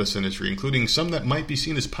cannabis industry, including some that might be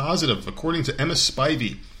seen as positive, according to Emma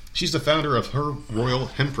Spivey. She's the founder of Her Royal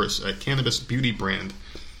Hempress, a cannabis beauty brand.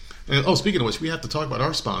 And, speaking of which, we have to talk about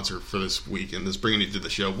our sponsor for this week and this bringing you to the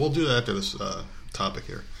show. We'll do that after this topic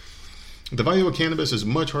here. The value of cannabis is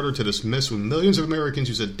much harder to dismiss when millions of Americans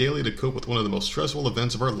use it daily to cope with one of the most stressful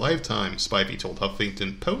events of our lifetime, Spivey told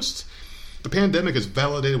Huffington Post. The pandemic has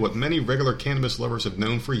validated what many regular cannabis lovers have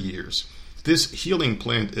known for years. This healing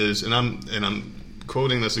plant is, and I'm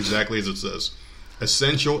quoting this exactly as it says,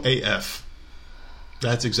 essential AF.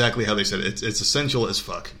 That's exactly how they said it. It's essential as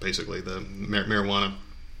fuck, basically, the marijuana.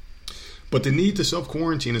 But the need to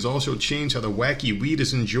self-quarantine has also changed how the wacky weed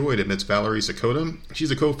is enjoyed, admits Valerie Sakota. She's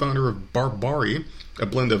a co-founder of Barbari, a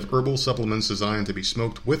blend of herbal supplements designed to be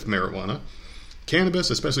smoked with marijuana. Cannabis,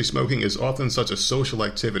 especially smoking, is often such a social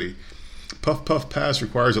activity. Puff Puff Pass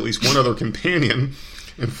requires at least one other companion,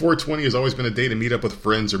 and 420 has always been a day to meet up with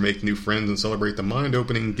friends or make new friends and celebrate the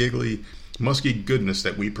mind-opening, giggly, musky goodness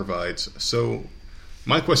that weed provides. So,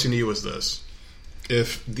 my question to you is this.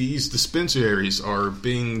 If these dispensaries are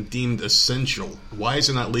being deemed essential, why is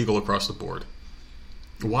it not legal across the board?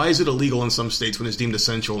 Why is it illegal in some states when it's deemed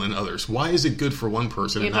essential in others? Why is it good for one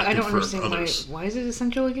person and not good for others? Why is it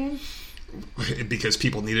essential again? Because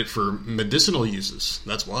people need it for medicinal uses.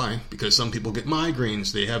 That's why. Because some people get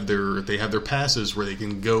migraines. They have their passes where they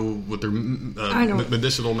can go with their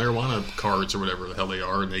medicinal marijuana cards or whatever the hell they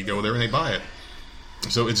are, and they go there and they buy it.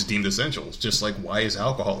 So it's deemed essential. It's just like, why is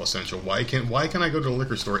alcohol essential? Why can I go to the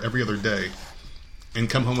liquor store every other day and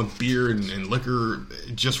come home with beer and liquor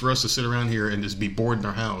just for us to sit around here and just be bored in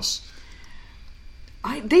our house?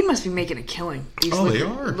 They must be making a killing. They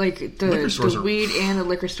are. Like the weed and the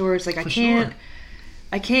liquor stores. Like I can't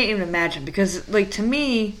even imagine, because like to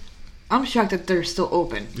me, I'm shocked that they're still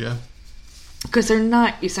open. Yeah. Because they're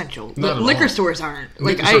not essential. Liquor stores aren't.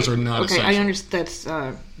 Liquor stores are not essential. Okay, I understand that's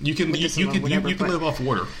you can live off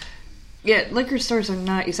water. Yeah, liquor stores are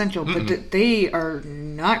not essential, but they are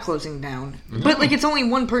not closing down. No. But like it's only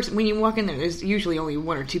one person when you walk in there. There's usually only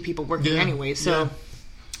one or two people working anyway. So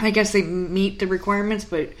I guess they meet the requirements,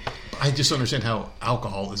 but I just don't understand how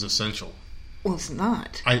alcohol is essential. Well, it's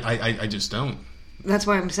not. I just don't. That's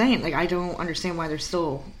why I'm saying, like, I don't understand why they're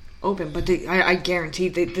still open, but I guarantee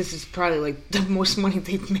this is probably, like, the most money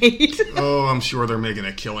they've made. Oh, I'm sure they're making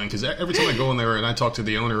a killing, because every time I go in there, and I talk to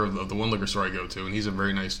the owner of the one liquor store I go to, and he's a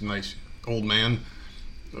very nice old man,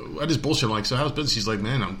 I just bullshit him, like, so how's business? He's like,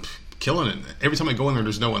 man, I'm killing it. Every time I go in there,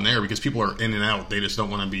 there's no one there because people are in and out. They just don't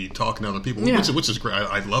want to be talking to other people, which is great.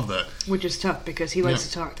 I love that. Which is tough because he likes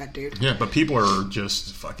to talk, that dude. Yeah, but people are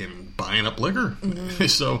just fucking buying up liquor. Mm-hmm.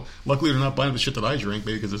 So luckily they're not buying up the shit that I drink,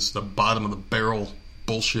 maybe because it's the bottom of the barrel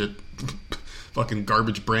bullshit fucking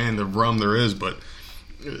garbage brand of rum there is. But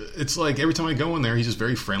it's like every time I go in there, he's just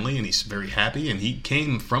very friendly and he's very happy. And he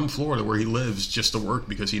came from Florida where he lives just to work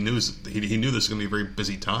because he knew this was going to be a very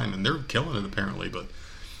busy time, and they're killing it apparently. But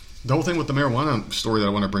the whole thing with the marijuana story that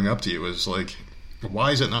I want to bring up to you is, like,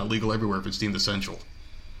 why is it not legal everywhere if it's deemed essential?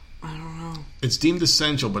 I don't know. It's deemed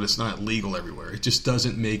essential, but it's not legal everywhere. It just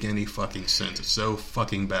doesn't make any fucking sense. It's so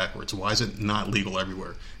fucking backwards. Why is it not legal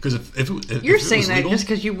everywhere? Because if you're it saying was that legal, just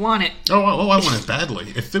because you want it. Oh, I want it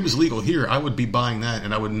badly. If it was legal here, I would be buying that,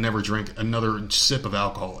 and I would never drink another sip of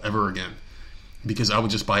alcohol ever again. Because I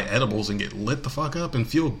would just buy edibles and get lit the fuck up and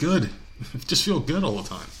feel good. Just feel good all the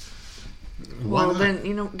time. Well, then,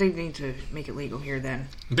 they need to make it legal here then.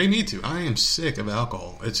 They need to. I am sick of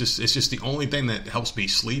alcohol. It's just the only thing that helps me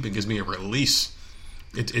sleep and gives me a release.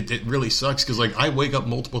 It really sucks because, like, I wake up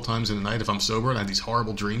multiple times in the night if I'm sober and I have these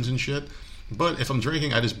horrible dreams and shit. But if I'm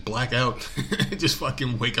drinking, I just black out. Just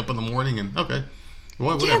fucking wake up in the morning and, okay,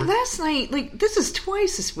 whatever. Yeah, last night, like, this is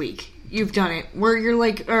twice this week you've done it, where you're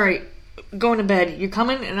like, all right, going to bed, you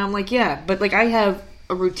coming? And I'm like, yeah. But, like, I have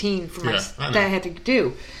a routine for that I have to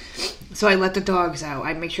do. So I let the dogs out.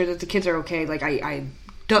 I make sure that the kids are okay. Like, I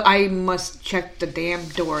must check the damn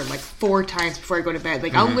door like 4 times before I go to bed.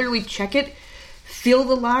 Like, I'll literally check it, feel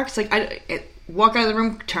the locks. Like, walk out of the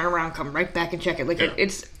room, turn around, come right back and check it. Like,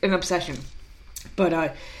 it's an obsession.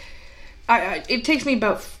 But it takes me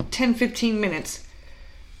about 10-15 minutes.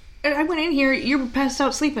 And I went in here, you're passed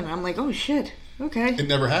out sleeping. I'm like, oh shit, okay. It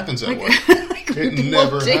never happens that way. It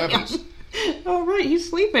never happens. All right, he's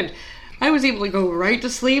sleeping. I was able to go right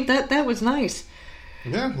to sleep. That was nice.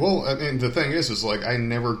 Yeah, well, I mean, the thing is like, I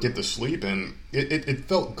never get to sleep, and it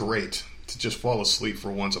felt great to just fall asleep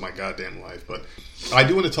for once in my goddamn life. But I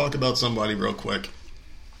do want to talk about somebody real quick.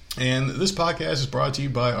 And this podcast is brought to you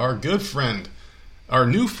by our good friend, our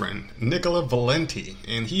new friend, Nicola Valenti.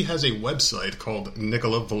 And he has a website called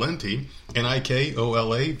Nicola Valenti,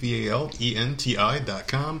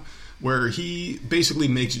 NICOLAVALENTI.com, where he basically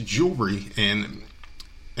makes jewelry and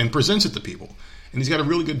presents it to people. And he's got a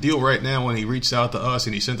really good deal right now when he reached out to us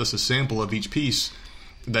and he sent us a sample of each piece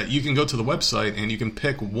that you can go to the website and you can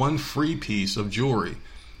pick one free piece of jewelry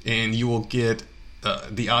and you will get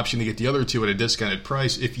the option to get the other 2 at a discounted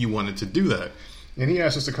price if you wanted to do that. And he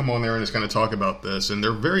asked us to come on there and just kind of talk about this, and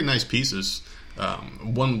they're very nice pieces.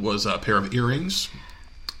 One was a pair of earrings,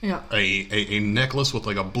 a necklace with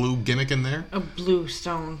like a blue gimmick in there, a blue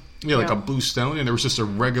stone, like a blue stone, and there was just a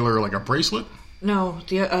regular like a bracelet. No,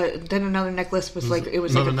 then another necklace was like, it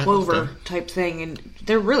was like a clover type thing, and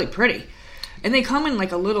they're really pretty. And they come in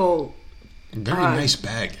like a little... Very nice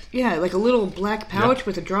bag. Yeah, like a little black pouch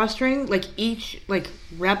with a drawstring, like each like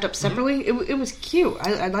wrapped up separately. It was cute.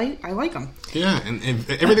 I like them. Yeah, and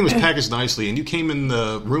everything was packaged nicely. And you came in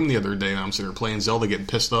the room the other day, and I'm sitting there playing Zelda, getting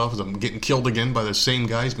pissed off because I'm getting killed again by the same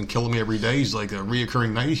guy. He's been killing me every day. He's like a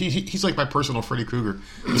reoccurring night. He's like my personal Freddy Krueger.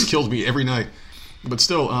 He kills me every night. But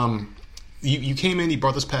still, you came in, you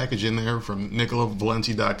brought this package in there from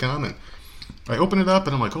NicolaValenti.com, and I opened it up,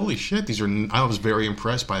 and I'm like, holy shit, I was very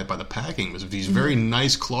impressed by the packing. It was these very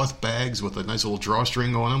nice cloth bags with a nice little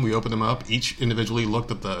drawstring on them. We opened them up, each individually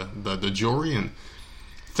looked at the jewelry, and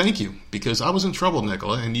thank you, because I was in trouble,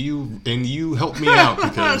 Nicola, and you helped me out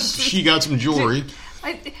because she got some jewelry.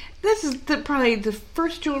 This is probably the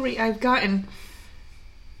first jewelry I've gotten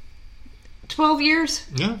 12 years?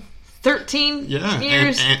 Yeah. 13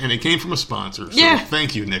 years. And it came from a sponsor. So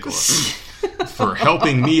thank you, Nicola, for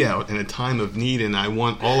helping me out in a time of need. And I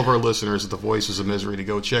want all of our listeners at the Voices of Misery to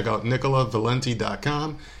go check out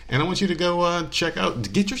NicolaValenti.com. And I want you to go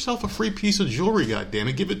get yourself a free piece of jewelry,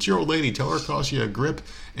 goddammit. Give it to your old lady. Tell her it costs you a grip.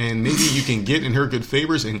 And maybe you can get in her good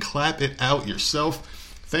favors and clap it out yourself.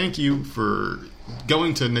 Thank you for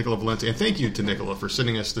going to Nicola Valenti. And thank you to Nicola for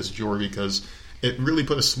sending us this jewelry, because it really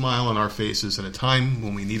put a smile on our faces at a time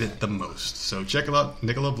when we need it the most. So check it out,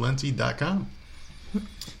 NicolaValenti.com.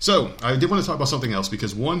 So I did want to talk about something else,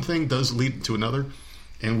 because one thing does lead to another.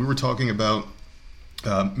 And we were talking about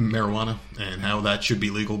marijuana and how that should be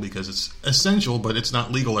legal because it's essential, but it's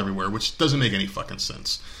not legal everywhere, which doesn't make any fucking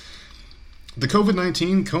sense. The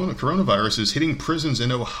COVID-19 coronavirus is hitting prisons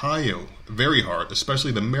in Ohio very hard,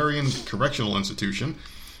 especially the Marion Correctional Institution,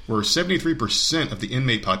 where 73% of the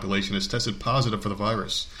inmate population has tested positive for the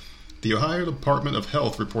virus. The Ohio Department of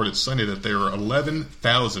Health reported Sunday that there are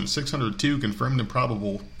 11,602 confirmed and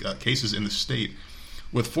probable cases in the state,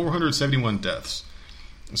 with 471 deaths.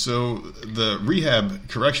 So the rehab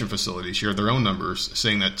correction facility shared their own numbers,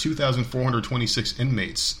 saying that 2,426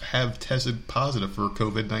 inmates have tested positive for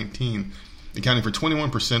COVID-19, accounting for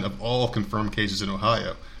 21% of all confirmed cases in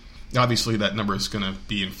Ohio. Obviously, that number is going to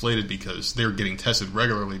be inflated because they're getting tested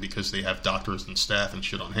regularly because they have doctors and staff and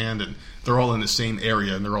shit on hand, and they're all in the same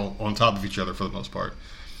area, and they're all on top of each other for the most part.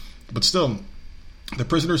 But still, the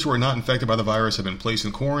prisoners who are not infected by the virus have been placed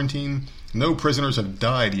in quarantine. No prisoners have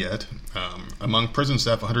died yet. Among prison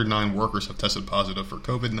staff, 109 workers have tested positive for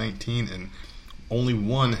COVID-19, and only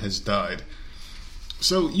one has died.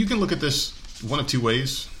 So you can look at this one of two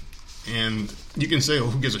ways. And you can say, oh,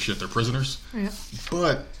 who gives a shit? They're prisoners. Yeah.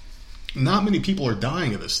 But not many people are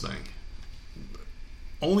dying of this thing.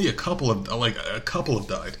 Only a couple have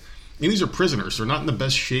died. And these are prisoners. They're not in the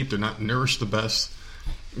best shape. They're not nourished the best.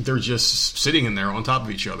 They're just sitting in there on top of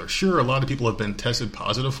each other. Sure, a lot of people have been tested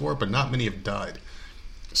positive for it, but not many have died.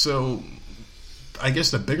 So I guess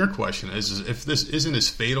the bigger question is if this isn't as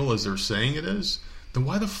fatal as they're saying it is, then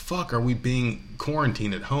why the fuck are we being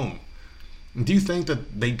quarantined at home? Do you think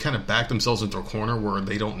that they kind of back themselves into a corner where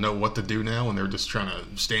they don't know what to do now and they're just trying to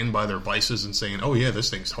stand by their vices and saying, oh yeah, this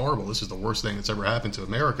thing's horrible, this is the worst thing that's ever happened to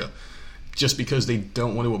America, just because they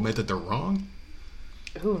don't want to admit that they're wrong?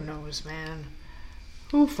 Who knows, man?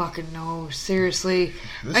 Who fucking knows? Seriously.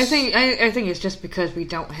 I think it's just because we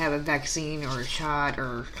don't have a vaccine or a shot,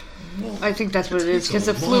 or I think that's what it is, because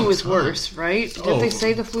the flu is worse, right? Did they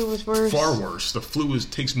say the flu was worse? Far worse. The flu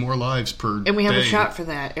takes more lives per day. And we have a shot for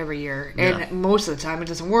that every year. And most of the time it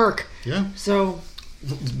doesn't work. Yeah. So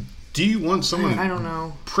do you want someone I don't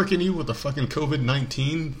know, pricking you with the fucking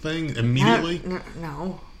COVID-19 thing immediately?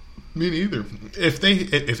 No. Me neither. If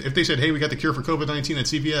they said, hey, we got the cure for COVID-19 at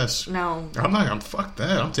CVS, no, fuck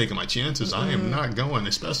that. I'm taking my chances. I am not going,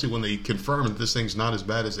 especially when they confirm that this thing's not as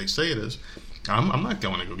bad as they say it is. I'm not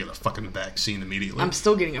going to go get a fucking vaccine immediately. I'm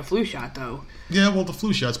still getting a flu shot, though. Yeah, well, the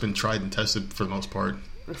flu shot's been tried and tested for the most part.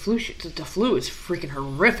 The flu is freaking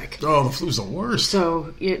horrific. Oh, the flu's the worst.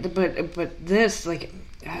 So, yeah, but this, like,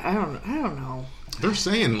 I don't know. They're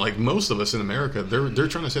saying, like, most of us in America, they're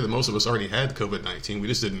trying to say that most of us already had COVID-19. We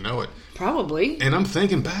just didn't know it. Probably. And I'm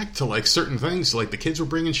thinking back to, like, certain things. Like, the kids were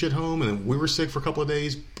bringing shit home, and then we were sick for a couple of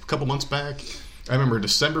days, a couple months back. I remember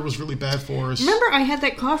December was really bad for us. Remember, I had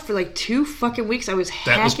that cough for, like, 2 fucking weeks. I was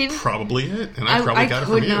hacking. That was probably it. And I probably got it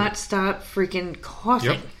from you. I could not stop freaking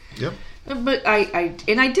coughing. Yep. But I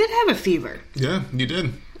did have a fever. Yeah, you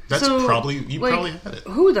did. That's probably probably had it.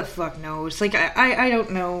 Who the fuck knows? Like, I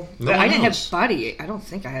don't know. I didn't have body ache. I don't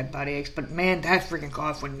think I had body aches, but man, that freaking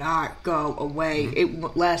cough would not go away. Mm-hmm.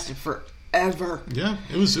 It lasted forever. Yeah,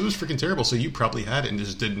 it was freaking terrible. So you probably had it and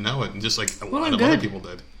just didn't know it, and just like a lot of other people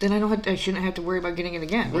did. Then I shouldn't have to worry about getting it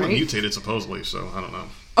again. Well, right? It mutated supposedly, so I don't know.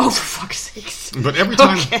 Oh, for fuck's sakes! But every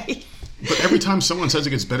time. Okay. But every time someone says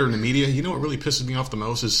it gets better in the media, you know what really pisses me off the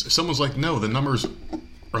most is someone's like, no, the numbers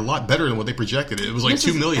are a lot better than what they projected. It was like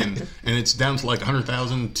 2 million, and it's down to like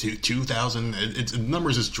 100,000 to 2,000. The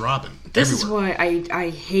numbers is dropping. This everywhere. Is why I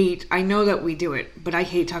hate. I know that we do it, but I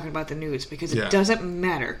hate talking about the news because it doesn't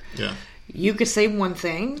matter. Yeah, you could say one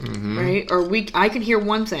thing, right? Or I can hear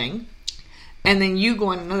one thing, and then you go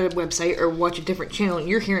on another website or watch a different channel, and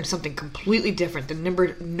you're hearing something completely different. The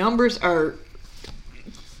numbers are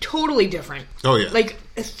totally different. Oh yeah, like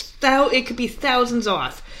it could be thousands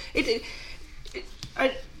off.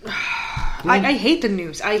 I hate the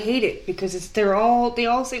news. I hate it because they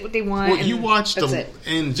all say what they want. Well, you watch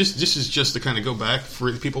and this is just to kind of go back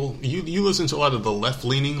for people. You listen to a lot of the left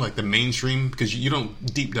leaning, like the mainstream, because you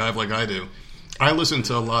don't deep dive like I do. I listen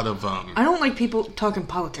to a lot of. I don't like people talking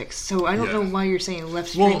politics, so I don't know why you're saying left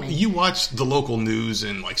streaming. Well, you watch the local news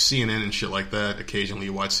and like CNN and shit like that. Occasionally,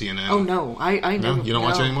 you watch CNN. Oh no, I know. No? You don't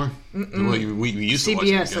watch it anymore. Well, we used to watch it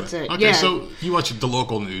together. CBS, that's it. Okay, yeah. So you watch the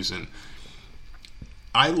local news, and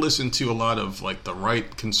I listen to a lot of like the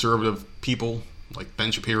right conservative people, like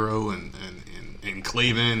Ben Shapiro and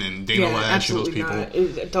Clavin and Dana Lash and those people.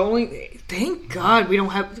 Thank God we don't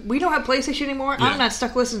have PlayStation anymore. Yeah. I'm not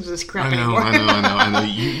stuck listening to this crap anymore. I know.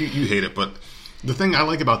 You hate it, but the thing I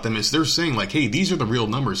like about them is they're saying like, hey, these are the real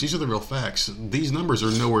numbers. These are the real facts. These numbers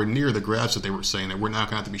are nowhere near the graphs that they were saying that we're not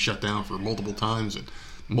going to have to be shut down for multiple times and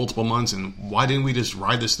multiple months. And why didn't we just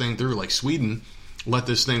ride this thing through like Sweden? let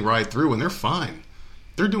this thing ride through, and they're fine.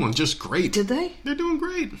 They're doing just great. Did they? They're doing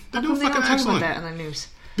great. They're doing How come they fucking don't talk excellent. about that in the news?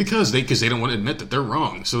 Because they don't want to admit that they're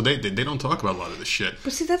wrong, so they don't talk about a lot of this shit.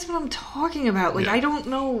 But see, that's what I'm talking about. Like, Yeah. I don't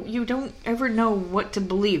know. You don't ever know what to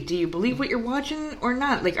believe. Do you believe what you're watching or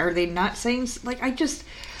not? Like, are they not saying? Like,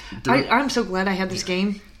 I'm so glad I had this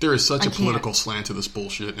game. There is such a can't. political slant to this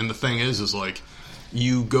bullshit, and the thing is like,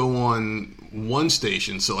 you go on one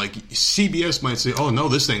station, so like CBS might say, "Oh no,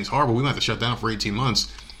 this thing's horrible. We might have to shut down for 18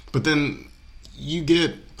 months," but then you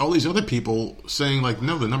get all these other people saying like,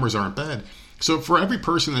 "No, the numbers aren't bad." So for every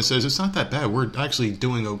person that says it's not that bad, we're actually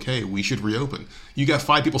doing okay, we should reopen, you got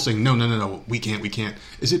 5 people saying, no, we can't.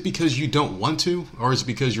 Is it because you don't want to, or is it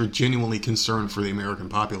because you're genuinely concerned for the American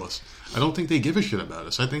populace? I don't think they give a shit about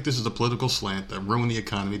us. I think this is a political slant that ruined the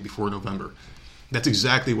economy before November. That's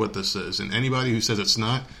exactly what this is. And anybody who says it's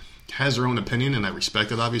not has their own opinion, and I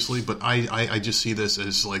respect it, obviously, but I just see this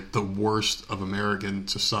as like the worst of American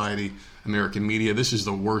society, American media. This is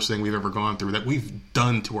the worst thing we've ever gone through, that we've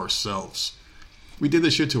done to ourselves. We did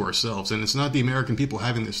this shit to ourselves, and it's not the American people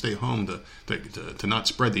having to stay home to not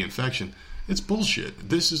spread the infection. It's bullshit.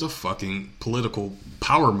 This is a fucking political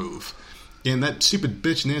power move. And that stupid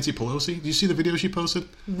bitch Nancy Pelosi, do you see the video she posted?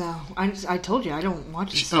 No, I told you I don't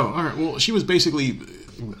watch this. Oh, all right. Well, she was basically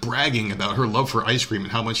bragging about her love for ice cream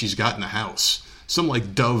and how much she's got in the house. Some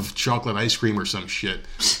like Dove chocolate ice cream or some shit.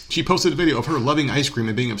 She posted a video of her loving ice cream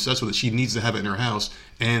and being obsessed with it. She needs to have it in her house.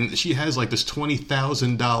 And she has like this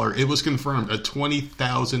 $20,000, it was confirmed, a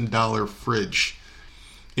 $20,000 fridge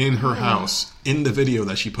in her house in the video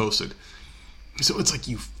that she posted. So it's like,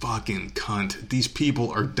 you fucking cunt. These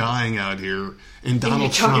people are dying out here. And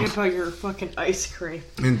Donald Trump... You're talking about your fucking ice cream.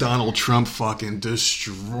 And Donald Trump fucking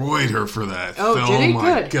destroyed her for that. Oh, did he? My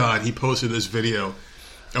Good. God. He posted this video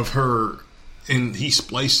of her... And he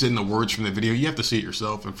spliced in the words from the video. You have to see it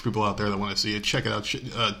yourself. And for people out there that want to see it, check it out.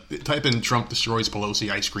 Type in Trump destroys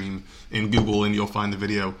Pelosi ice cream in Google and you'll find the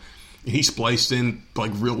video. He spliced in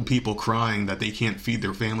like real people crying that they can't feed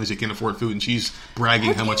their families, they can't afford food, and she's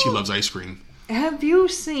bragging how much she loves ice cream. Have you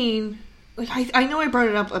seen... Like, I know I brought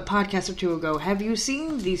it up a podcast or two ago. Have you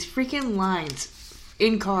seen these freaking lines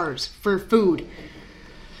in cars for food?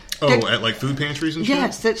 At like food pantries and shit?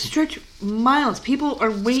 Yes, that stretch miles. People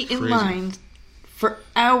are waiting in lines for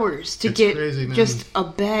hours to get just a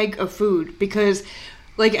bag of food because,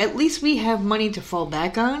 like, at least we have money to fall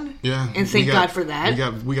back on. Yeah, and thank God for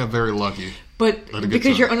that. We got very lucky. But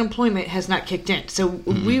because your unemployment has not kicked in, so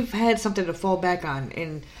we've had something to fall back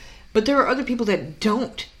on. But there are other people that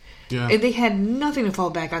don't. Yeah. And they had nothing to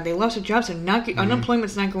fall back on. They lost their jobs. And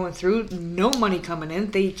unemployment's not going through. No money coming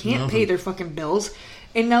in. They can't pay their fucking bills.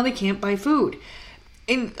 And now they can't buy food.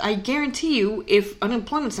 And I guarantee you, if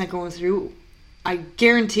unemployment's not going through, I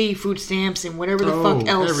guarantee food stamps and whatever the fuck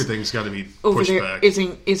else everything's got to be pushed over there back.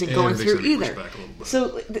 isn't going through either. Back a little bit.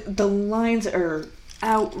 So the lines are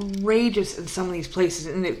outrageous in some of these places,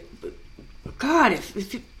 and God,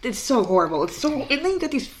 it's so horrible. It's so, and then you got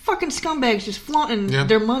these fucking scumbags just flaunting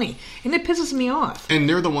their money, and it pisses me off. And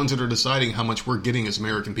they're the ones that are deciding how much we're getting as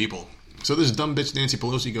American people. So this dumb bitch Nancy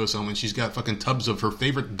Pelosi goes home and she's got fucking tubs of her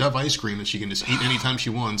favorite Dove ice cream that she can just eat anytime she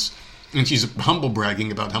wants. And she's humble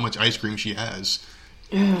bragging about how much ice cream she has.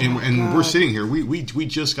 And we're sitting here. We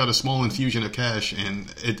just got a small infusion of cash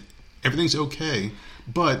and everything's okay.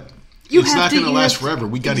 But it's not going to last forever.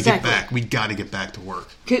 We got to get back. We got to get back to work.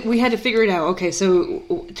 We had to figure it out. Okay, so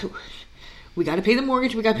we got to pay the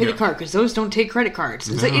mortgage. We got to pay the car because those don't take credit cards.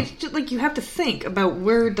 It's just like you have to think about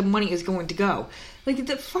where the money is going to go. Like,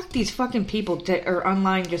 fuck these fucking people that are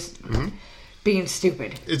online just being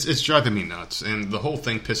stupid. It's driving me nuts, and the whole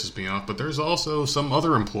thing pisses me off. But there's also some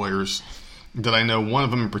other employers that I know. One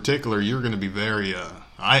of them in particular, you're going to be very...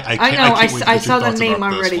 I saw the name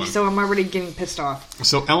already, so I'm already getting pissed off.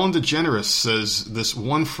 So Ellen DeGeneres says this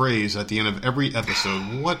one phrase at the end of every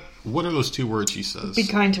episode. What are those 2 words she says? Be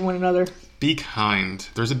kind to one another. Be kind.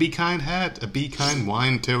 There's a Be Kind hat, a Be Kind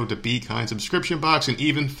wine tote, a Be Kind subscription box, and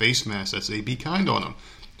even face masks that say Be Kind on them.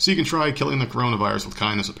 So you can try killing the coronavirus with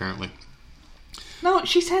kindness, apparently. No,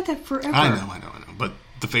 she's had that forever. I know. But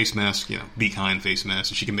the face mask, Be Kind face mask,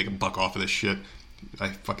 and she can make a buck off of this shit. I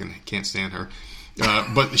fucking can't stand her.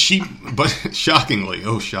 But shockingly,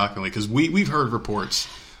 because we've heard reports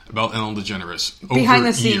about Ellen DeGeneres behind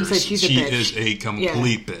over the scenes years. that she's a bitch. She is a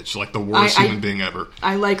complete bitch, like the worst human being ever.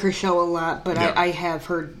 I like her show a lot, but I have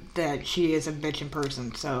heard that she is a bitch in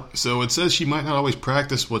person. So it says she might not always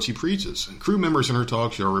practice what she preaches. And crew members in her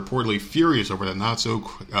talk show are reportedly furious over the not so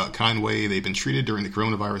kind way they've been treated during the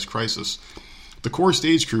coronavirus crisis. The core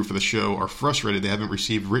stage crew for the show are frustrated they haven't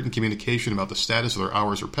received written communication about the status of their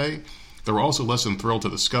hours or pay. They were also less than thrilled to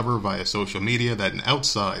discover via social media that an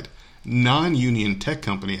outside, non-union tech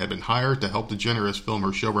company had been hired to help DeGeneres film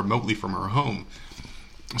her show remotely from her home.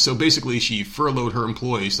 So basically, she furloughed her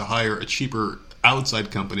employees to hire a cheaper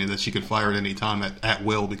outside company that she could fire at any time at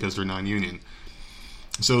will because they're non-union.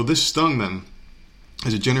 So this stung them,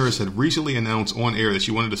 as DeGeneres had recently announced on air that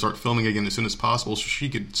she wanted to start filming again as soon as possible so she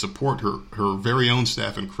could support her very own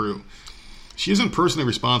staff and crew. She isn't personally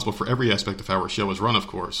responsible for every aspect of how her show is run, of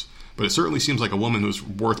course, but it certainly seems like a woman who's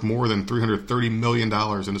worth more than $330 million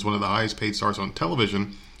and is one of the highest paid stars on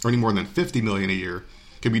television, earning more than $50 million a year,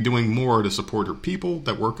 could be doing more to support her people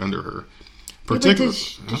that work under her.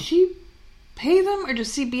 Does she pay them, or does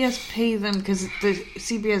CBS pay them because the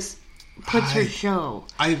CBS puts her show?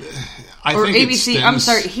 I or think ABC. I'm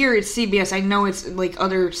sorry. Here it's CBS. I know it's like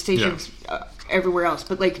other stations everywhere else,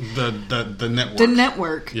 but like the network. The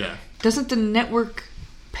network. Yeah. Doesn't the network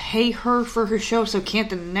pay her for her show? So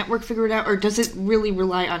can't the network figure it out, or does it really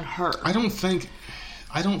rely on her? I don't think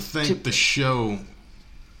the show.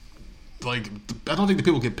 Like, I don't think the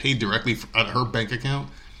people get paid directly out of her bank account.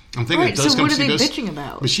 I'm thinking it does so come. What are they bitching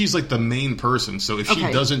about? But she's like the main person, so if she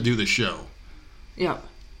doesn't do the show,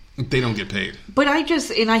 they don't get paid. But I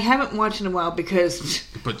haven't watched in a while because.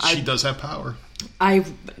 But she does have power.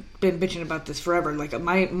 I've been bitching about this forever. Like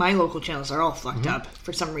my local channels are all fucked up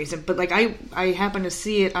for some reason. But like I happened to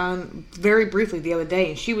see it on very briefly the other day,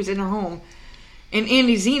 and she was in her home. And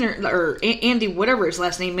Andy Zener, or Andy, whatever his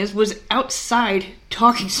last name is, was outside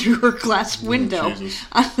talking through her glass window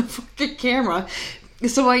on the fucking camera.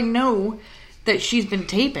 So I know that she's been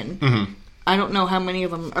taping. Mm-hmm. I don't know how many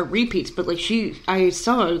of them are repeats, but like I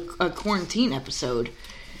saw a quarantine episode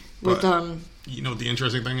with You know what the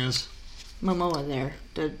interesting thing is? Momoa there,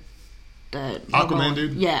 the Aquaman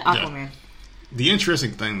dude. Yeah, Aquaman. Yeah. The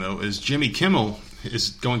interesting thing though is Jimmy Kimmel is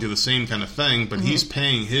going through the same kind of thing, but he's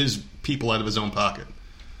paying his people out of his own pocket.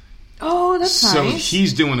 Oh, that's nice. So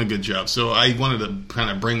he's doing a good job. So I wanted to kind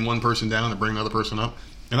of bring one person down and bring another person up.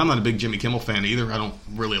 And I'm not a big Jimmy Kimmel fan either. I don't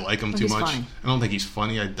really like him too much. Funny. I don't think he's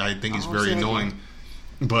funny. I think he's very annoying.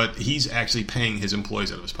 But he's actually paying his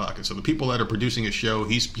employees out of his pocket. So the people that are producing his show,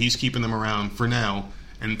 he's keeping them around for now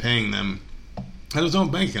and paying them out of his own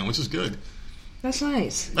bank account, which is good. That's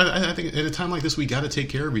nice. I think at a time like this, we got to take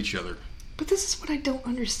care of each other. But this is what I don't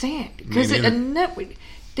understand. Because a network,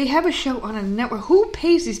 they have a show on a network. Who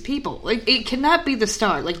pays these people? Like, it cannot be the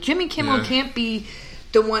star. Like, Jimmy Kimmel can't be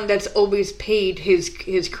the one that's always paid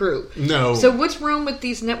his crew. No. So what's wrong with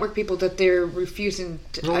these network people that they're refusing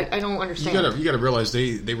to... Well, I don't understand. You got to realize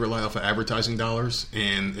they rely off of advertising dollars,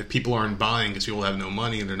 and if people aren't buying because people have no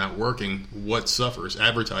money and they're not working, what suffers?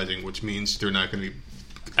 Advertising, which means they're not going to be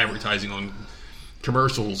advertising on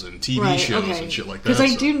commercials and TV shows and shit like that. Because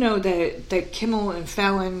I do know that Kimmel and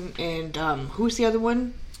Fallon and who's the other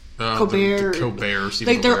one? Colbert.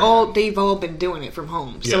 Like they've all been doing it from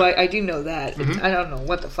home. So I do know that. Mm-hmm. I don't know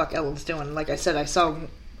what the fuck Ellen's doing. Like I said,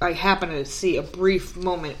 I happened to see a brief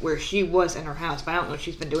moment where she was in her house, but I don't know if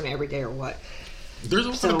she's been doing it every day or what. There's a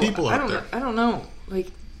lot of people out there. I don't know. Like,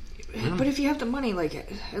 but if you have the money, like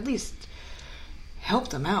at least help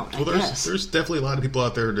them out. I guess there's definitely a lot of people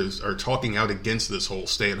out there that are talking out against this whole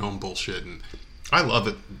stay-at-home bullshit, and I love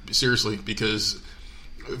it seriously because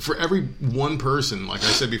for every one person, like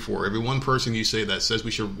I said before, every one person you say that says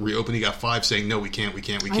we should reopen, you got 5 saying no, we can't.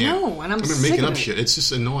 I know, and I'm sick making of up shit. It's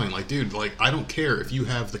just annoying. Like, dude, like I don't care if you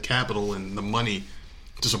have the capital and the money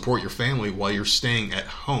to support your family while you're staying at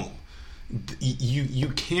home. You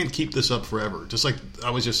can't keep this up forever. Just like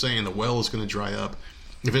I was just saying, the well is going to dry up.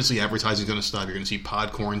 Eventually, advertising is going to stop. You're going to see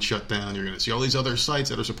Podcorn shut down. You're going to see all these other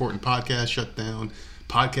sites that are supporting podcasts shut down.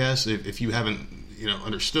 Podcasts, if you haven't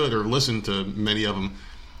understood or listened to many of them,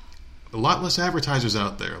 a lot less advertisers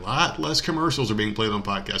out there. A lot less commercials are being played on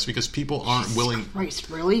podcasts because people aren't willing. Christ,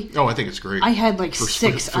 really? Oh, I think it's great. I had like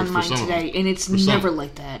 6 on mine today, and it's never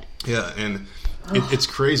like that. Yeah, and it's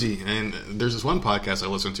crazy. And there's this one podcast I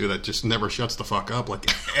listen to that just never shuts the fuck up. Like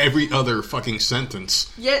every other fucking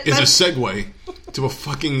sentence is a segue to a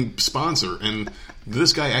fucking sponsor. And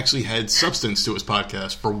this guy actually had substance to his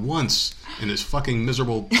podcast for once in his fucking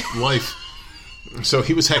miserable life. So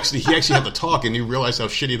he actually had to talk, and you realize how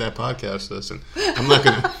shitty that podcast is. And I'm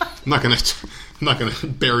not gonna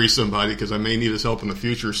bury somebody because I may need his help in the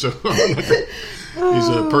future. So he's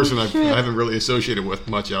a person I haven't really associated with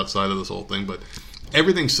much outside of this whole thing. But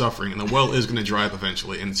everything's suffering, and the well is going to dry up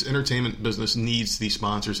eventually. And its entertainment business needs these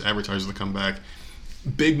sponsors, advertisers to come back.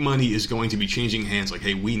 big money is going to be changing hands. Like,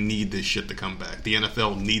 hey, we need this shit to come back. The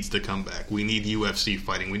NFL needs to come back. We need UFC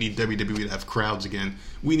fighting. We need WWE to have crowds again.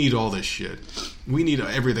 We need all this shit. We need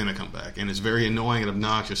everything to come back. And it's very annoying and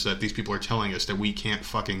obnoxious that these people are telling us that we can't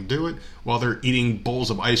fucking do it while they're eating bowls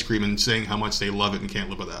of ice cream and saying how much they love it and can't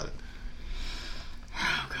live without it.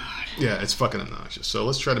 Oh, God. Yeah, it's fucking obnoxious. So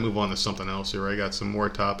let's try to move on to something else here. I got some more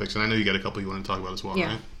topics, and I know you got a couple you want to talk about as well,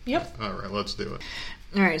 right? Yep. All right, let's do it.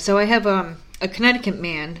 All right, so I have a Connecticut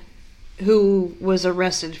man who was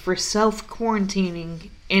arrested for self-quarantining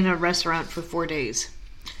in a restaurant for 4 days.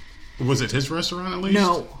 Was it his restaurant, at least?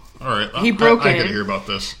 No. All right, He broke in. I gotta hear about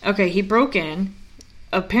this. Okay, he broke in.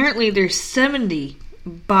 Apparently, there's 70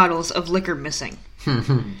 bottles of liquor missing.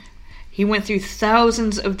 He went through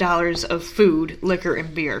thousands of dollars of food, liquor,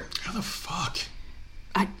 and beer. How the fuck?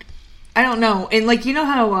 I don't know. And, like, you know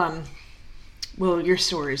how... well, your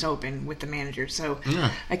store is open with the manager, so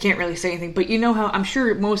yeah. I can't really say anything. But you know how I'm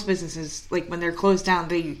sure most businesses, like when they're closed down,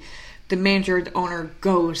 the manager, the owner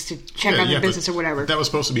goes to check on the business or whatever. That was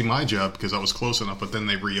supposed to be my job because I was close enough, but then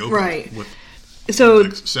they reopened right. with so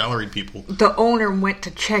salaried people. The owner went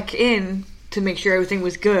to check in to make sure everything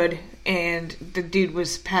was good, and the dude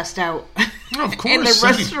was passed out. Oh, of course, in the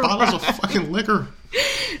 70 restaurant. bottles of fucking liquor.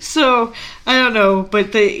 So I don't know,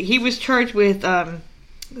 but he was charged with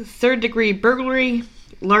third-degree burglary,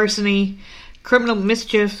 larceny, criminal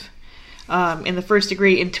mischief in the first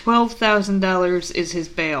degree, and $12,000 is his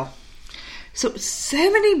bail. So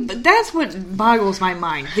 70, that's what boggles my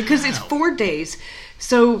mind, because it's 4 days.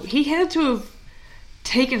 So he had to have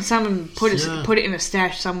taken some and put it in a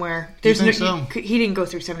stash somewhere. There's you think so? He didn't go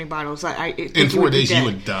through 70 bottles. In 4 days, he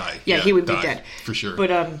would die. Yeah, he would be dead. For sure.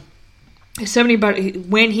 But 70 bottles,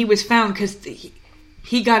 when he was found, because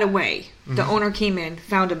he got away. The owner came in,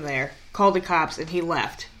 found him there, called the cops, and he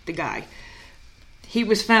left, the guy. He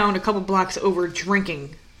was found a couple blocks over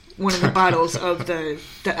drinking one of the bottles of the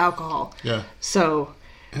alcohol. Yeah. So,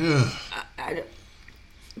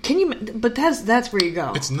 can you? But that's where you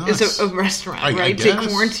go. It's nuts. It's a restaurant, right? I guess. To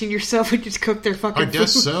quarantine yourself and just cook their fucking food. I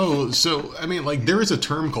guess so. So, I mean, like, there is a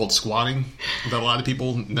term called squatting that a lot of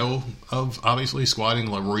people know of, obviously. Squatting,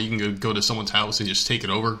 like, where you can go to someone's house and just take it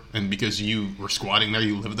over. And because you were squatting there,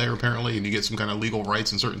 you live there, apparently, and you get some kind of legal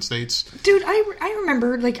rights in certain states. Dude, I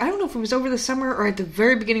remember, like, I don't know if it was over the summer or at the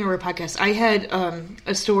very beginning of our podcast, I had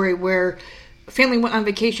a story where a family went on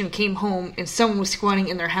vacation, came home, and someone was squatting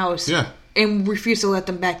in their house. Yeah. And refused to let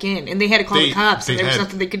them back in. And they had to call the cops, and there was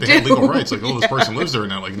nothing they could do. They had legal rights. Like, oh, this person lives there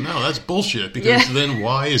now. Like, no, that's bullshit. Because then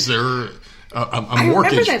why is there a mortgage? I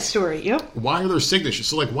remember that story, yep. Why are there signatures?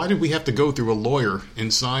 So, like, why did we have to go through a lawyer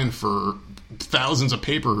and sign for thousands of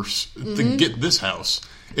papers to get this house?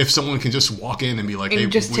 If someone can just walk in and be like, and hey,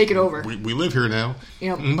 just take it over. We live here now.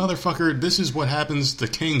 Yep. Motherfucker, this is what happens to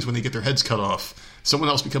kings when they get their heads cut off. Someone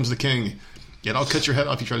else becomes the king. Yet I'll cut your head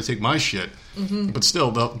off if you try to take my shit. But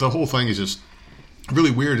still, the whole thing is just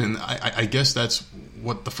really weird, and I guess that's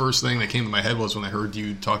what the first thing that came to my head was when I heard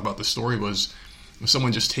you talk about this story was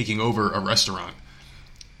someone just taking over a restaurant.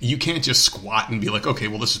 You can't just squat and be like, okay,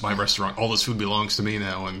 well, this is my restaurant. All this food belongs to me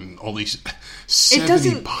now, and all these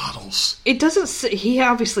 70 bottles. It doesn't. He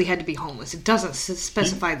obviously had to be homeless. It doesn't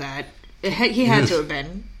specify that. He had to have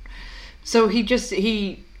been. So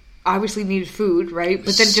he obviously needed food, right?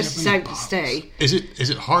 But then just decided to stay. Is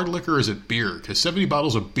it hard liquor or is it beer? Because 70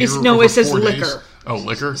 bottles of beer it says 4 days? liquor. Oh,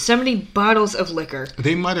 liquor? 70 bottles of liquor.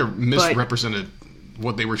 They might have misrepresented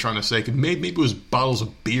what they were trying to say. Maybe it was bottles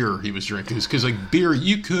of beer he was drinking. Because, like, beer,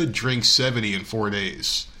 you could drink 70 in 4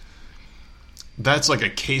 days. That's like a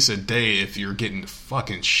case a day if you're getting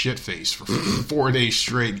fucking shit-faced for 4 days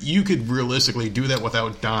straight. You could realistically do that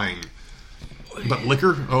without dying. But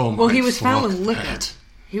liquor? Oh, my Well, he was found with liquor. That.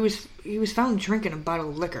 He was found drinking a bottle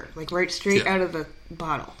of liquor, like right straight out of the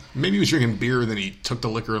bottle. Maybe he was drinking beer, then he took the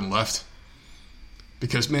liquor and left.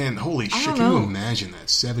 Because, man, holy shit, can you imagine that?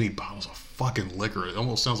 70 bottles of fucking liquor. It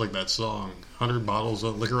almost sounds like that song, 100 bottles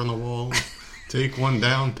of liquor on the wall. Take one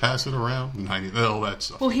down, pass it around. 90, all that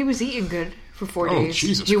stuff. Well, he was eating good for 4 days. Oh,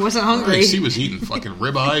 Jesus He wasn't hungry. Christ. He was eating fucking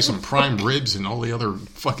ribeye, some prime ribs, and all the other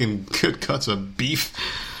fucking good cuts of beef.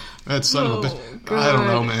 That son of a bitch. God. I don't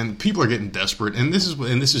know, man. People are getting desperate, and this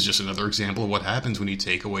is just another example of what happens when you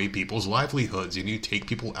take away people's livelihoods and you take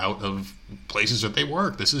people out of places that they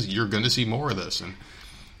work. You're going to see more of this, and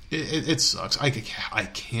it sucks. I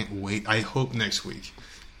can't wait. I hope next week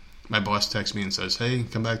my boss texts me and says, "Hey,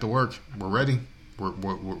 come back to work. We're ready.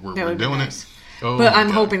 We're doing it." Oh, but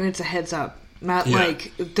I'm hoping it's a heads up. not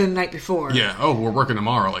like the night before. Yeah. Oh, we're working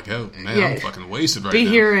tomorrow. Like, oh man, I'm fucking wasted right now. Be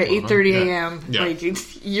here at 8:30 a.m. Yeah. Like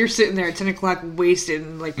you're sitting there at 10 o'clock wasted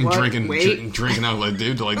and like what? Drinking out like,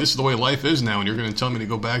 dude. Like, this is the way life is now, and you're going to tell me to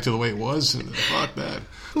go back to the way it was? Fuck that.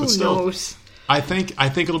 Who knows? I think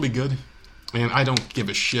it'll be good. And I don't give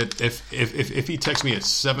a shit if he texts me at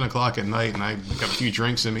 7 o'clock at night and I got a few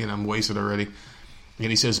drinks in me and I'm wasted already, and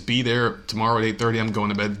he says be there tomorrow at 8:30. I'm going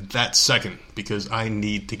to bed that second because I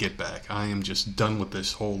need to get back. I am just done with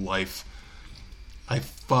this whole life. I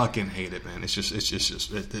fucking hate it, man.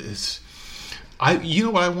 You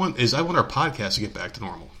know what I want is I want our podcast to get back to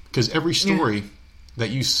normal, because every story that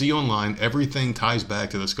you see online, everything ties back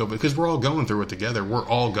to the scope, because we're all going through it together. We're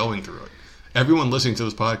all going through it. Everyone listening to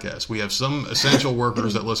this podcast, we have some essential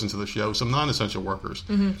workers that listen to the show, some non-essential workers.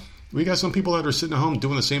 Mm-hmm. We got some people that are sitting at home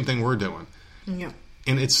doing the same thing we're doing. Yeah.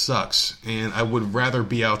 And it sucks. And I would rather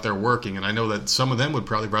be out there working. And I know that some of them would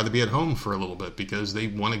probably rather be at home for a little bit because they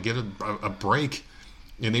want to get a break.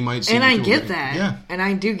 And they might see. And I get that. Yeah. And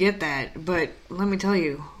I do get that. But let me tell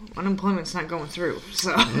you, unemployment's not going through. So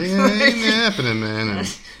yeah, it ain't happening, man.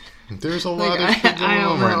 And there's a lot of shit going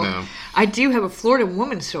on right now. I do have a Florida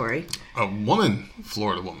woman story. A woman?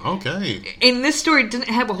 Florida woman. Okay. And this story didn't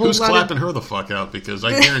have a whole Who's lot clapping her the fuck out? Because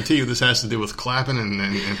I guarantee you this has to do with clapping and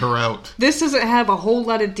her out. This doesn't have a whole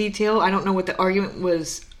lot of detail. I don't know what the argument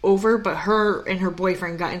was over, but her and her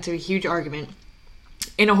boyfriend got into a huge argument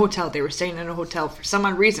in a hotel. They were staying in a hotel for some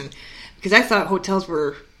odd reason. Because I thought hotels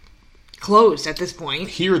were closed at this point.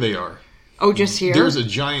 Here they are. Oh, just here? There's a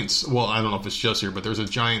giant... Well, I don't know if it's just here, but there's a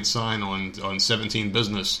giant sign on 17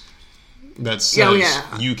 Business that says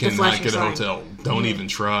you cannot get a hotel. Don't even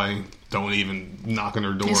try. Don't even knock on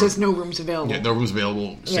their door. It says no rooms available. Yeah, no rooms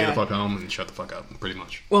available. Stay the fuck home and shut the fuck up, pretty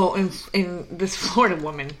much. Well, and this Florida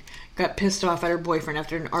woman got pissed off at her boyfriend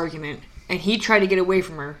after an argument, and he tried to get away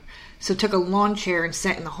from her, so took a lawn chair and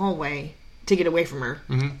sat in the hallway to get away from her.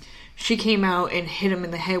 Mm-hmm. She came out and hit him in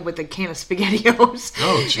the head with a can of SpaghettiOs.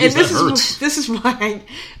 Oh, jeez, that hurts. This is why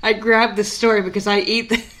I grabbed this story, because I eat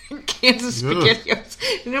the cans of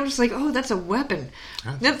SpaghettiOs. And I'm just like, oh, that's a weapon.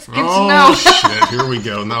 Shit, here we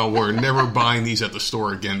go. No, we're never buying these at the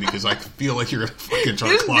store again, because I feel like you're going to fucking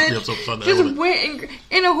try to clock me up upside the head. Just went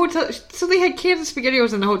in a hotel. So they had cans of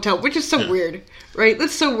SpaghettiOs in the hotel, which is so weird, right?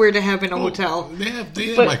 That's so weird to have in a hotel. They have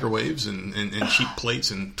microwaves and cheap plates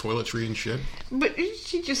and toiletry and shit. But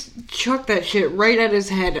she just chucked that shit right at his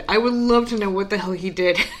head. I would love to know what the hell he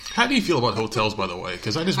did. How do you feel about hotels, by the way?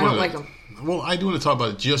 Because I don't like them. Well, I do want to talk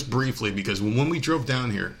about it just briefly, because when we drove down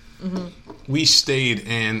here, we stayed,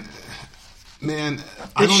 and man,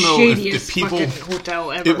 I don't know if people.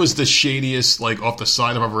 Hotel ever. It was the shadiest, like off the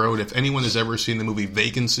side of a road. If anyone has ever seen the movie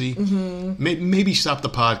Vacancy, maybe stop the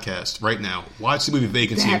podcast right now. Watch the movie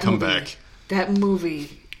Vacancy and come back. That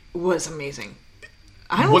movie was amazing.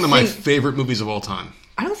 One of my favorite movies of all time.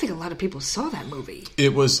 I don't think a lot of people saw that movie.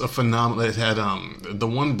 It was a phenomenal. It had the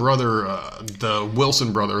one brother, the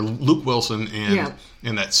Wilson brother, Luke Wilson,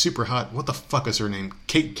 and that super hot. What the fuck is her name?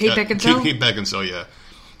 Kate Beckinsale. Kate Beckinsale. Yeah,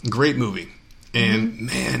 great movie. And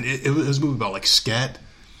man, it was a movie about like scat,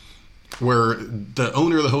 where the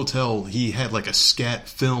owner of the hotel, he had like a scat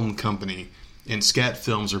film company. And scat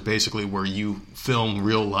films are basically where you film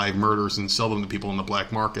real live murders and sell them to people in the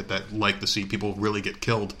black market that like to see people really get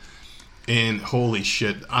killed. And holy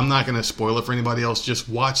shit, I'm not going to spoil it for anybody else. Just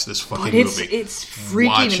watch this fucking movie. It's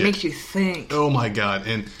freaking. It makes you think. Oh my god!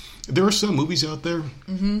 And there are some movies out there,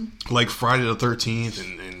 like Friday the 13th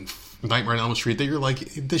and Nightmare on Elm Street, that you're like,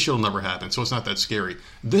 this shit'll never happen, so it's not that scary.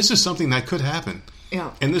 This is something that could happen.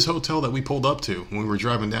 Yeah. And this hotel that we pulled up to when we were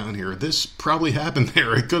driving down here, this probably happened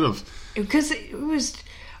there. It could have. Because it was.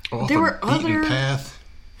 There were other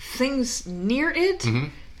things near it.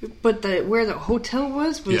 But where the hotel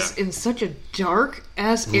was in such a dark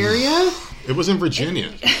ass area. It was in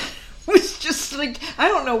Virginia. It was just like, I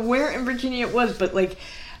don't know where in Virginia it was, but like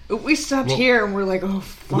we stopped here and we're like, oh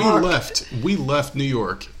fuck. We left New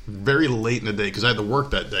York very late in the day because I had to work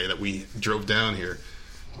that day that we drove down here.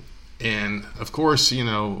 And of course, you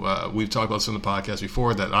know, we've talked about this in the podcast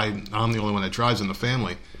before that I'm the only one that drives in the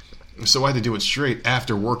family. So I had to do it straight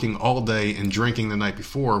after working all day and drinking the night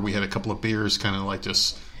before. We had a couple of beers, kind of like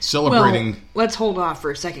just celebrating. Well, let's hold off for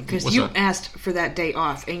a second, because you asked for that day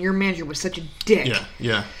off, and your manager was such a dick.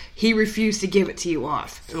 Yeah. He refused to give it to you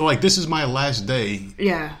off. Like, this is my last day.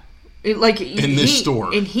 Yeah. In this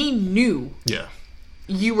store. And he knew. Yeah.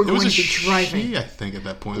 You were going to be driving. She, I think, at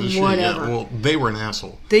that point. Whatever. Yeah. Well, they were an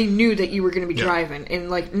asshole. They knew that you were going to be driving. And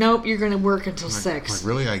like, nope, you're going to work until 6. Like,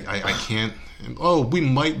 really? I can't. Oh, we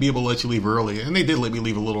might be able to let you leave early. And they did let me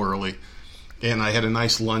leave a little early. And I had a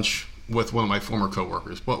nice lunch with one of my former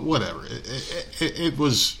coworkers, but whatever. It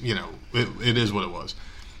was, it is what it was.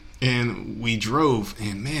 And we drove,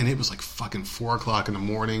 and man, it was like fucking 4 o'clock in the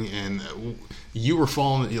morning, and you were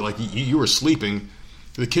falling, like you were sleeping.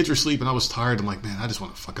 The kids were sleeping. I was tired. I'm like, man, I just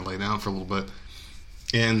want to fucking lay down for a little bit.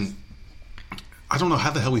 And I don't know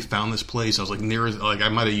how the hell we found this place. I was like, I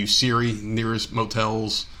might have used Siri, nearest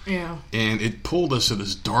motels. Yeah. And it pulled us to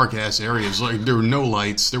this dark ass area. It was like there were no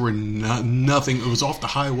lights. There were nothing. It was off the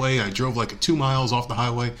highway. I drove like 2 miles off the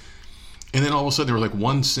highway. And then all of a sudden there was like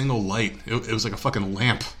one single light. It was like a fucking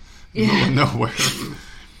lamp in the middle of nowhere.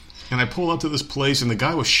 And I pulled up to this place, and the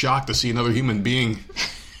guy was shocked to see another human being.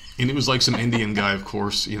 And it was like some Indian guy, of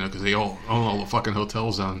course, because they all own all the fucking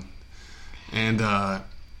hotels down. And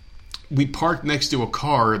we parked next to a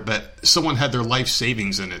car that someone had their life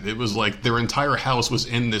savings in it. It was like their entire house was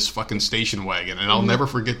in this fucking station wagon. And I'll never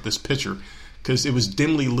forget this picture because it was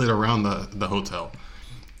dimly lit around the hotel.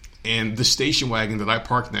 And the station wagon that I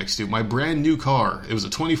parked next to, my brand new car, it was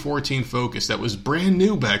a 2014 Focus that was brand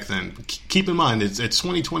new back then. Keep in mind, it's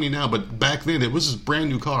 2020 now, but back then it was a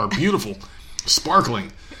brand new car. Beautiful.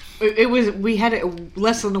 Sparkling. We had it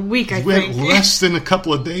less than a week, I think. Less than a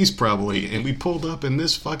couple of days, probably. And we pulled up, and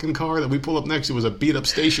this fucking car that we pulled up next to was a beat-up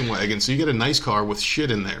station wagon. So you get a nice car with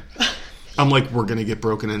shit in there. I'm like, we're going to get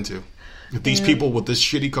broken into. If these people with this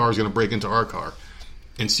shitty car is going to break into our car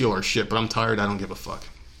and steal our shit. But I'm tired. I don't give a fuck.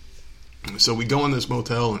 So we go in this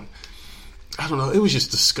motel, and I don't know. It was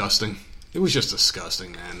just disgusting. It was just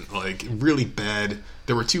disgusting, man. Like, really bad.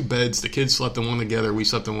 There were 2 beds. The kids slept in one together. We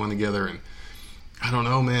slept in one together, and I don't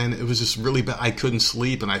know, man. It was just really bad. I couldn't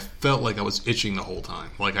sleep, and I felt like I was itching the whole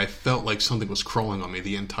time. Like, I felt like something was crawling on me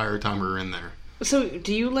the entire time we were in there. So,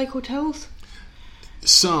 do you like hotels?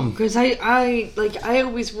 Some. Because I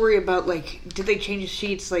always worry about, like, did they change the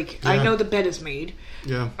sheets? Like, I know the bed is made.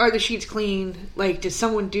 Yeah. Are the sheets clean? Like, did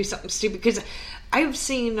someone do something stupid? Because I've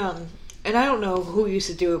seen, and I don't know who used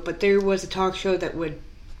to do it, but there was a talk show that would,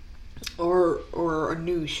 or a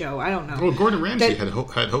news show, I don't know. Well, Gordon Ramsay had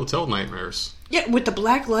hotel nightmares. Yeah, with the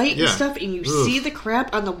black light and stuff, and you see the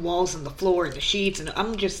crap on the walls and the floor and the sheets, and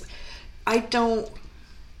I don't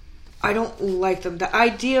like them. The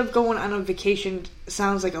idea of going on a vacation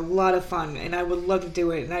sounds like a lot of fun, and I would love to do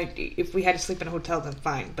it. And if we had to sleep in a hotel, then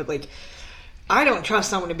fine. But like, I don't trust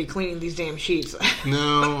someone to be cleaning these damn sheets.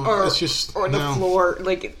 No, or the floor,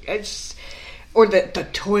 like or the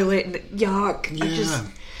toilet and the yuck. Yeah.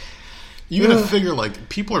 You got to figure, like,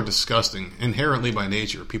 people are disgusting. Inherently by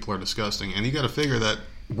nature, people are disgusting. And you got to figure that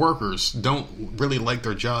workers don't really like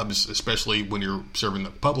their jobs, especially when you're serving the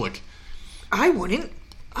public. I wouldn't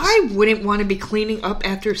want to be cleaning up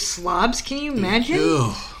after slobs. Can you imagine?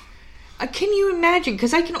 Ugh. Can you imagine?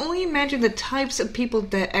 Because I can only imagine the types of people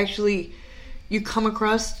that actually you come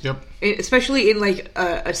across. Yep. Especially in, like,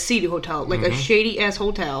 a seedy hotel. Like, a shady-ass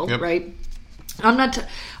hotel, right?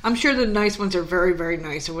 I'm sure the nice ones are very, very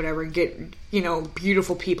nice or whatever, and get,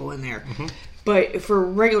 beautiful people in there. Mm-hmm. But for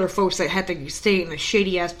regular folks that have to stay in a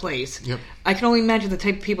shady-ass place, I can only imagine the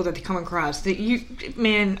type of people that they come across. I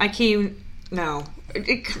can't even, no.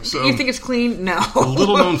 So, you think it's clean? No. A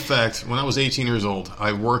little-known fact, when I was 18 years old,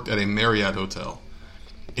 I worked at a Marriott hotel.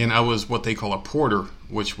 And I was what they call a porter,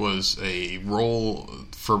 which was a role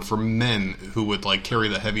for men who would, like, carry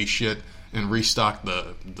the heavy shit and restock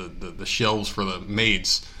the shelves for the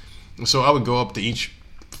maids. So I would go up to each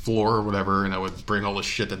floor or whatever, and I would bring all the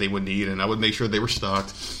shit that they would need, and I would make sure they were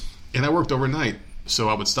stocked. And I worked overnight, so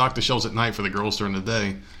I would stock the shelves at night for the girls during the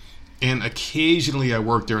day. And occasionally I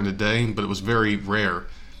worked during the day, but it was very rare.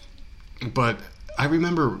 But I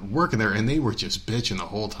remember working there, and they were just bitching the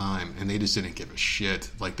whole time, and they just didn't give a shit.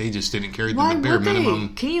 Like, they just didn't care. Why the bare would they?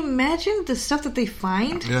 minimum. Can you imagine the stuff that they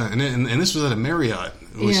find? Yeah, and this was at a Marriott,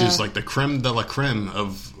 which is like the creme de la creme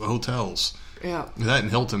of hotels. Yeah, that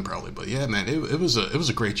and Hilton probably, but yeah, man, it was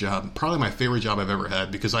a great job. Probably my favorite job I've ever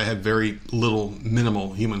had because I had very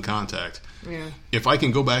minimal human contact. Yeah. If I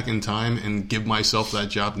can go back in time and give myself that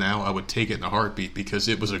job now, I would take it in a heartbeat because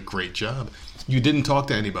it was a great job. You didn't talk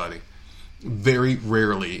to anybody. Very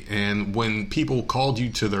rarely. And when people called you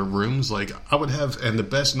to their rooms, like I would have, and the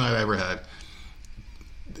best night I ever had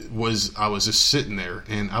was I was just sitting there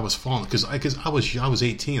and I was falling because I was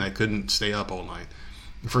 18. I couldn't stay up all night.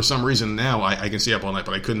 For some reason now I can stay up all night,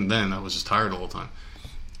 but I couldn't then. I was just tired all the time.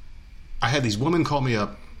 I had these women call me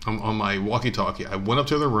up on my walkie-talkie. I went up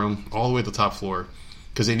to their room all the way to the top floor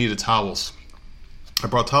because they needed towels. I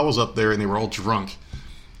brought towels up there and they were all drunk.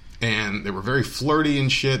 And they were very flirty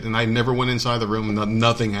and shit, and I never went inside the room and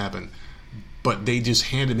nothing happened. But they just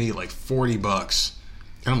handed me like $40.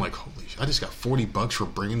 And I'm like, holy shit, I just got $40 for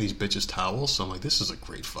bringing these bitches towels. So I'm like, this is a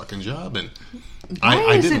great fucking job. And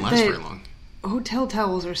I didn't last very long. Hotel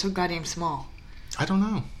towels are so goddamn small. I don't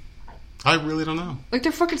know. I really don't know. Like,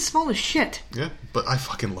 they're fucking small as shit. Yeah, but I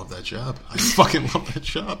fucking love that job. I fucking love that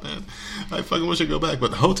job, man. I fucking wish I'd go back.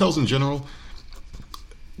 But hotels in general,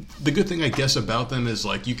 the good thing, I guess, about them is,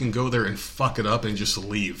 like, you can go there and fuck it up and just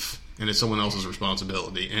leave. And it's someone else's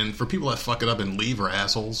responsibility. And for people that fuck it up and leave are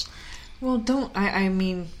assholes. Well, I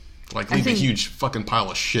mean... Like, leave a huge fucking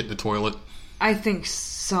pile of shit in the toilet. I think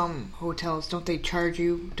some hotels, don't they charge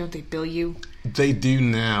you? Don't they bill you? They do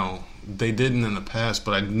now. They didn't in the past,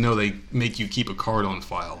 but I know they make you keep a card on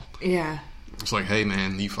file. Yeah. It's like, hey,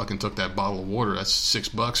 man, you fucking took that bottle of water. That's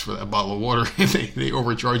 $6 for that bottle of water. they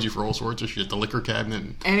overcharge you for all sorts of shit. The liquor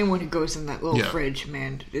cabinet. Anyone who goes in that little fridge,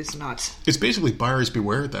 man, is nuts. It's basically buyer's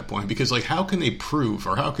beware at that point. Because, like, how can they prove,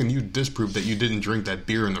 or how can you disprove that you didn't drink that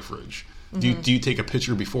beer in the fridge? Mm-hmm. Do you take a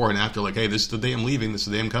picture before and after, like, hey, this is the day I'm leaving, this is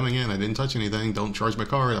the day I'm coming in, I didn't touch anything, don't charge my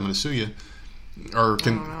card, I'm going to sue you. Or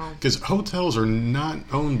because hotels are not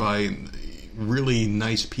owned by really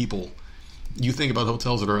nice people. You think about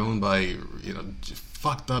hotels that are owned by,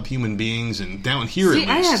 fucked up human beings, and down here at least.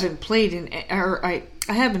 I haven't played in, or I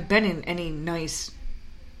haven't been in any nice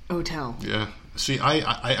hotel. Yeah. See,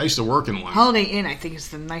 I used to work in one. Holiday Inn, I think, is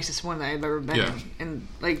the nicest one that I've ever been in. And,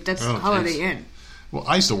 like, that's Holiday Inn. Well,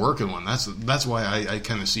 I used to work in one. That's why I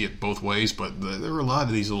kind of see it both ways. But there were a lot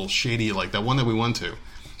of these little shady, like that one that we went to.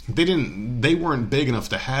 They weren't big enough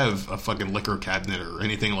to have a fucking liquor cabinet or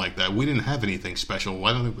anything like that. We didn't have anything special.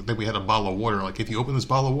 Why don't they think we had a bottle of water? Like, if you open this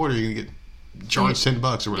bottle of water, you're going to get charged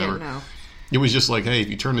 $10 or whatever. Yeah, no. It was just like, hey, if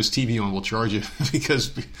you turn this TV on, we'll charge you.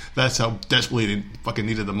 Because that's how desperately they fucking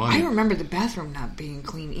needed the money. I remember the bathroom not being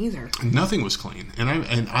clean either. Nothing was clean. And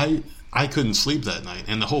I couldn't sleep that night.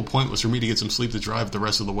 And the whole point was for me to get some sleep to drive the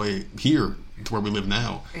rest of the way here to where we live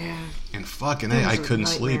now. Yeah. And fucking hey, I couldn't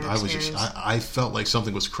sleep. I was just, I felt like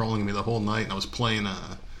something was crawling in me the whole night. And I was playing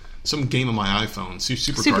some game on my iPhone,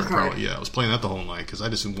 Supercard probably. Yeah, I was playing that the whole night because I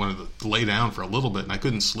just wanted to lay down for a little bit. And I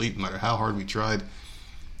couldn't sleep no matter how hard we tried.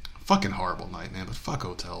 Fucking horrible night, man. But fuck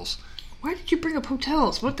hotels. Why did you bring up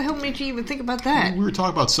hotels? What the hell made you even think about that? We were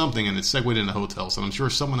talking about something and it segued into hotels, and I'm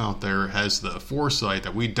sure someone out there has the foresight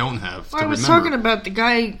that we don't have. I was talking about the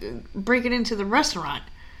guy breaking into the restaurant.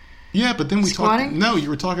 Yeah, but then we talked. No, you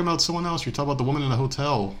were talking about someone else. You were talking about the woman in the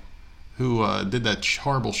hotel who did that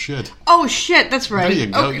horrible shit. Oh shit, that's right. There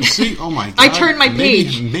you go. Okay. You see? Oh my god. I turned my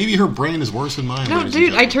page. Maybe her brain is worse than mine. No,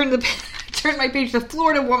 dude, I turned my page. The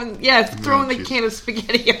Florida woman, throwing the can of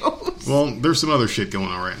SpaghettiOs. Well, there's some other shit going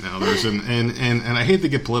on right now. There's and I hate to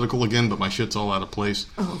get political again, but my shit's all out of place.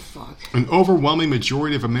 Oh fuck. An overwhelming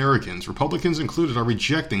majority of Americans, Republicans included, are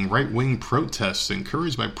rejecting right-wing protests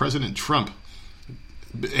encouraged by President Trump.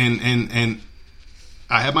 And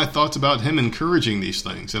I have my thoughts about him encouraging these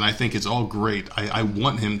things, and I think it's all great. I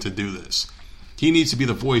want him to do this. He needs to be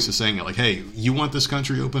the voice of saying, like, hey, you want this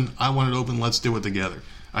country open? I want it open. Let's do it together.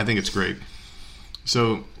 I think it's great.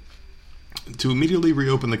 So, to immediately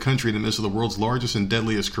reopen the country in the midst of the world's largest and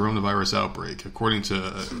deadliest coronavirus outbreak, according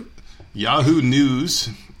to Yahoo News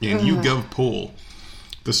and YouGov poll,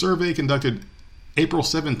 the survey conducted April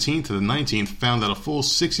 17th to the 19th found that a full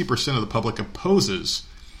 60% of the public opposes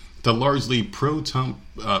the largely pro-Trump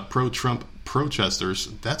protesters.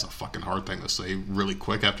 That's a fucking hard thing to say really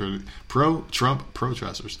quick after pro-Trump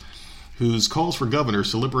protesters, whose calls for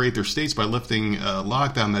governors to liberate their states by lifting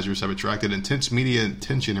lockdown measures have attracted intense media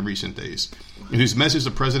attention in recent days, and whose message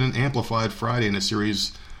the president amplified Friday in a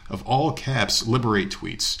series of all-caps liberate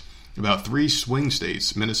tweets about 3 swing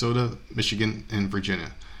states, Minnesota, Michigan, and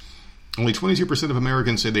Virginia. Only 22% of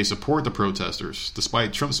Americans say they support the protesters.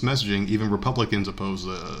 Despite Trump's messaging, even Republicans oppose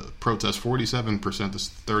the protest 47% to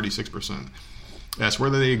 36%. Asked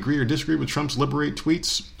whether they agree or disagree with Trump's liberate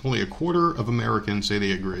tweets, only a quarter of Americans say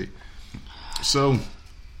they agree. So,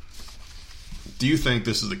 do you think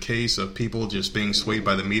this is a case of people just being swayed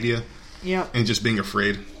by the media? Yep. And just being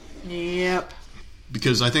afraid? Yep.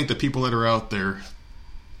 Because I think the people that are out there,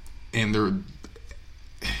 and they're...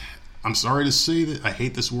 I'm sorry to say that I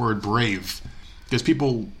hate this word, brave,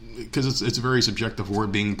 because it's a very subjective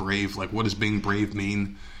word, being brave. Like, what does being brave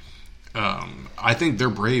mean? I think they're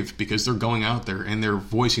brave because they're going out there and they're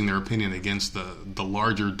voicing their opinion against the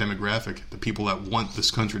larger demographic, the people that want this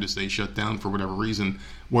country to stay shut down for whatever reason,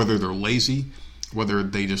 whether they're lazy, whether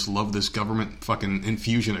they just love this government fucking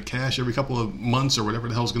infusion of cash every couple of months or whatever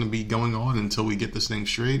the hell's going to be going on until we get this thing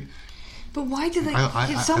straight. But why do they...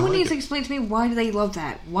 someone needs to explain to me, why do they love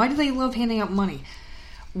that? Why do they love handing out money?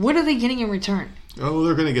 What are they getting in return? Oh,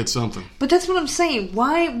 they're going to get something. But that's what I'm saying.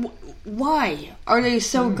 Why are they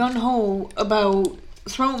so gung-ho about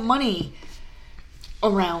throw money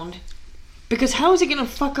around. Because how is it going to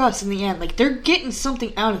fuck us in the end? Like, they're getting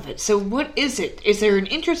something out of it. So what is it? Is there an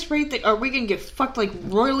interest rate that... Are we going to get fucked, like,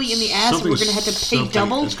 royally in the ass and we're going to have to pay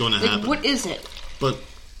double? Is going to happen. What is it? But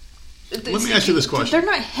let me ask you this question. They're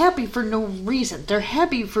not happy for no reason. They're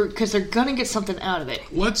happy because they're going to get something out of it.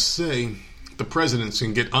 Let's say the presidents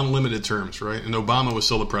can get unlimited terms, right? And Obama was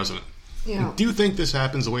still the president. Yeah. Do you think this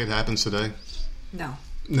happens the way it happens today? No.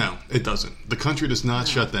 No, it doesn't. The country does not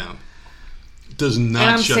shut down. Does not shut down.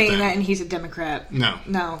 And I'm saying that, and he's a Democrat.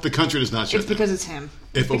 No. The country does not shut down. It's because it's him.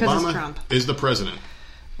 If because Obama Trump. is the president,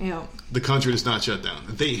 the country does not shut down.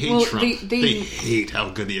 They hate Trump. They hate how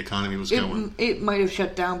good the economy was going. It might have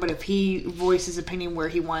shut down, but if he voiced his opinion where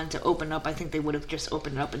he wanted to open up, I think they would have just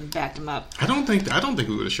opened it up and backed him up. I don't think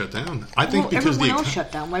we would have shut down. I think because everyone else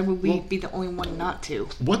shut down. Why would we be the only one not to?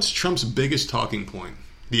 What's Trump's biggest talking point?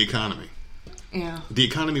 The economy. Yeah. The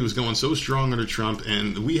economy was going so strong under Trump,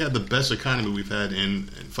 and we had the best economy we've had in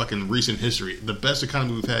fucking recent history. The best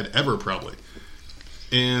economy we've had ever, probably.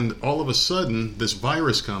 And all of a sudden, this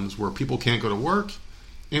virus comes where people can't go to work,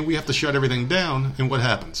 and we have to shut everything down, and what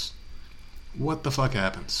happens? What the fuck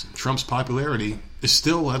happens? Trump's popularity is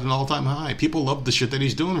still at an all-time high. People love the shit that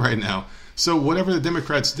he's doing right now. So whatever the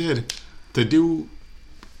Democrats did to do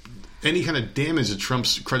any kind of damage to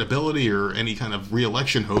Trump's credibility or any kind of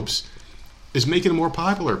re-election hopes is making him more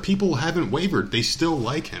popular. People haven't wavered. They still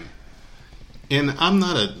like him. And I'm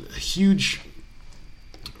not a huge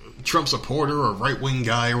Trump supporter or right-wing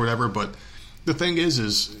guy or whatever, but the thing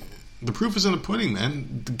is the proof is in the pudding,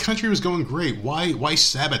 man. The country was going great. Why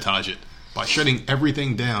sabotage it by shutting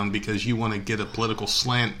everything down because you want to get a political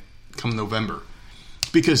slant come November?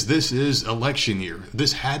 Because this is election year.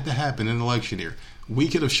 This had to happen in election year. We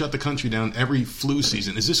could have shut the country down every flu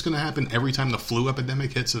season. Is this going to happen every time the flu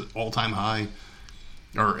epidemic hits an all-time high?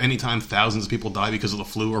 Or anytime thousands of people die because of the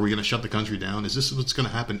flu, are we going to shut the country down? Is this what's going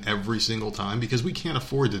to happen every single time? Because we can't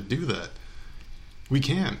afford to do that. We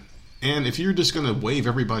can. And if you're just going to waive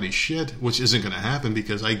everybody's shit, which isn't going to happen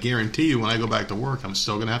because I guarantee you when I go back to work, I'm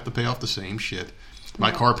still going to have to pay off the same shit.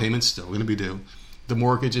 My car payment's still going to be due. The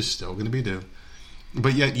mortgage is still going to be due.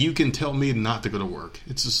 But yet you can tell me not to go to work.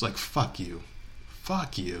 It's just like, fuck you.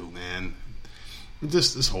 Fuck you, man.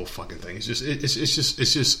 This whole fucking thing is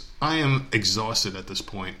just I am exhausted at this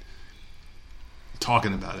point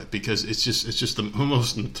talking about it because it's just the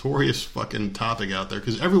most notorious fucking topic out there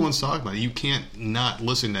because everyone's talking about it. You can't not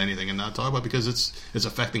listen to anything and not talk about it because it's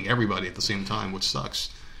affecting everybody at the same time, which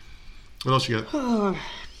sucks. What else you got?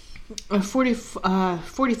 A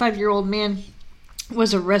 45-year-old man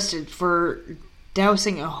was arrested for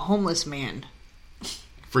dousing a homeless man.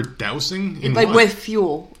 For dousing? In like what? with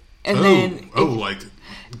fuel. And like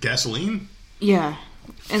gasoline? Yeah.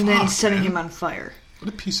 And then setting him on fire.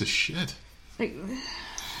 What a piece of shit. Like,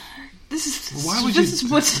 this is Is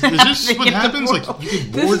what's this what happens? Like, you get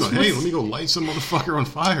bored, like, hey, let me go light some motherfucker on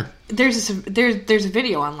fire. There's a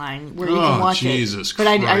video online where you can watch Jesus it. But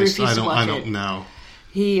I refuse to watch it. I don't know.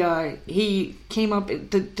 He came up,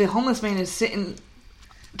 the homeless man is sitting...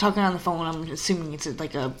 talking on the phone. I'm assuming it's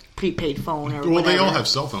like a prepaid phone or whatever. They all have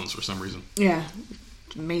cell phones for some reason. Yeah.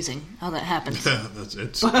 It's amazing how that happens. Yeah,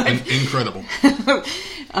 it's incredible.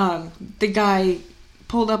 The guy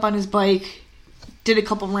pulled up on his bike, did a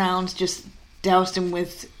couple rounds, just doused him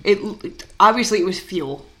with... it. Obviously, it was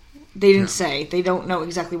fuel. They didn't say. They don't know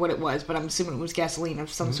exactly what it was, but I'm assuming it was gasoline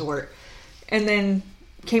of some sort. And then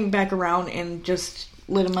came back around and just...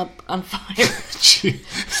 lit him up on fire.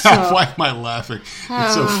 Why am I laughing?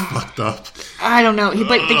 It's so fucked up. I don't know.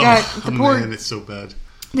 Man, it's so bad.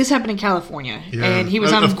 This happened in California, yeah, and he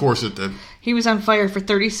was on. Of course, it did. He was on fire for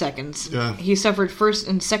 30 seconds. Yeah. He suffered first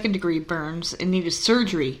and second degree burns and needed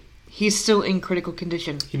surgery. He's still in critical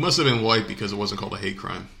condition. He must have been white because it wasn't called a hate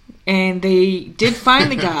crime. And they did find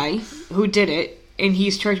the guy who did it, and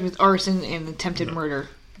he's charged with arson and attempted murder.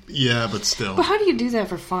 Yeah, but still. But how do you do that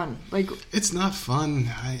for fun? Like, it's not fun.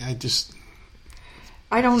 I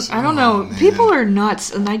don't know. Man. People are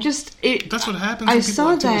nuts, and that's what happens. I when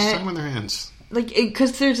saw people have that. too much time on their hands. Like,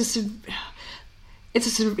 because he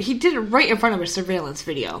did it right in front of a surveillance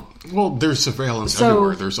video. Well, there's surveillance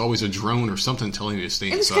everywhere. There's always a drone or something telling you to stay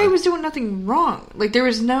inside. And this guy was doing nothing wrong. Like, there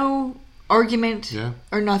was no argument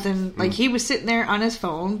or nothing. Like, he was sitting there on his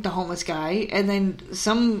phone, the homeless guy, and then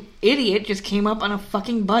some idiot just came up on a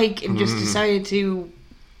fucking bike and just decided to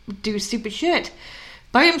do stupid shit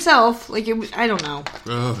by himself. Like, it was, I don't know.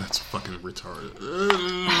 Oh, that's fucking retarded.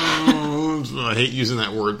 I hate using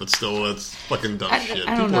that word, but still, that's fucking dumb shit.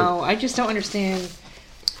 I don't know. I just don't understand.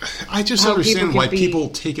 I just understand why people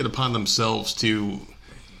take it upon themselves to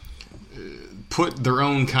put their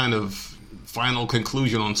own kind of final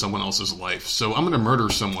conclusion on someone else's life. So I'm going to murder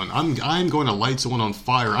someone. I'm going to light someone on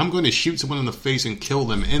fire. I'm going to shoot someone in the face and kill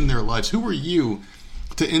them in their lives. Who are you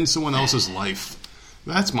to end someone else's life?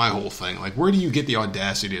 That's my whole thing. Like, where do you get the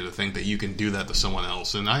audacity to think that you can do that to someone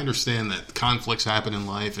else? And I understand that conflicts happen in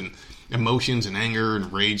life, and emotions and anger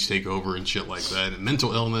and rage take over and shit like that. And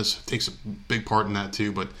mental illness takes a big part in that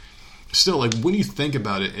too. But still, like, when you think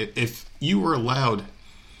about it, if you were allowed,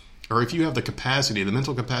 or if you have the capacity, the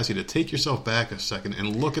mental capacity to take yourself back a second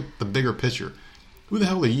and look at the bigger picture, who the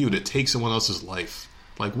hell are you to take someone else's life?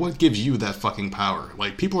 Like, what gives you that fucking power?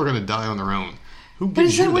 Like, people are going to die on their own. But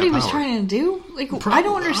is that what he was trying to do? Like, I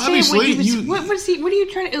don't understand what he was. What was he? What are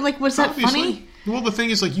you trying to like? Was that funny? Well, the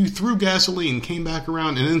thing is, like, you threw gasoline, came back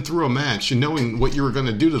around, and then threw a match, and knowing what you were going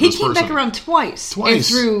to do to this person. He came back around twice and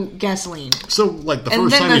threw gasoline. So, like, the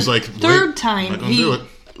first time he's like, third time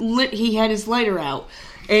he had his lighter out,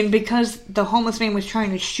 and because the homeless man was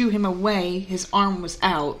trying to shoo him away, his arm was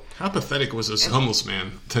out. How pathetic was this homeless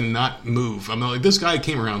man to not move? I mean, like, this guy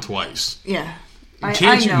came around twice. Yeah.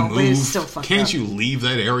 Can't I know, you move? But it's still fucked Can't up. you leave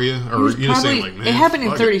that area? Or you're just saying, like, man, it happened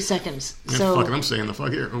in 30 seconds. Man, so fuck it, I'm saying the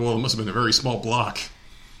fuck here. Well, it must have been a very small block.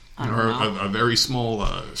 Or a very small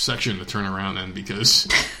section to turn around in, because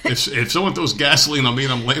if someone throws gasoline on me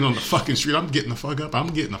and I'm laying on the fucking street, I'm getting the fuck up. I'm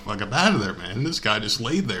getting the fuck up out of there, man. This guy just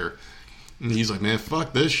laid there. And he's like, man,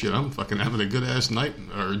 fuck this shit. I'm fucking having a good-ass night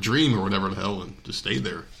or dream or whatever the hell, and just stayed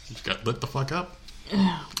there. Just got lit the fuck up.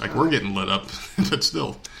 Like, we're getting lit up, but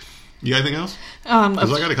still. You got anything else?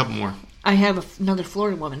 Because I got a couple more. I have another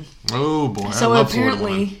Florida woman. Oh, boy. So I love apparently,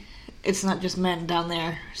 Florida women. It's not just men down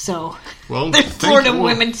there. So well, there's Florida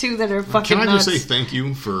women, too, that are fucking nuts. Can I just say thank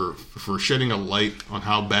you for shedding a light on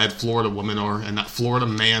how bad Florida women are, and not Florida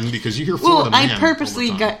man, because you hear Florida man. Well, I purposely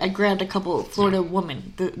grabbed a couple of Florida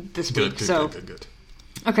women this week. Good.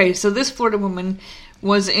 Okay, so this Florida woman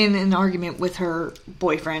was in an argument with her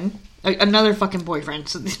boyfriend. Another fucking boyfriend.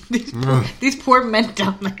 So these poor men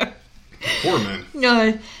down there. Poor men.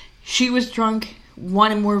 No, she was drunk,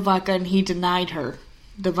 wanted more vodka, and he denied her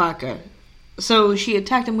the vodka. So she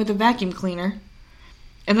attacked him with a vacuum cleaner,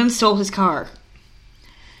 and then stole his car.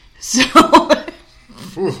 So...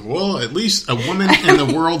 well, at least a woman in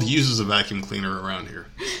the world uses a vacuum cleaner around here.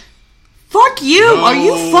 Fuck you! No. Are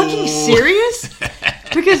you fucking serious?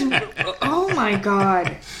 Because, oh my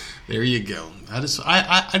god. There you go. I just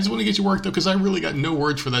want to get you worked up, because I really got no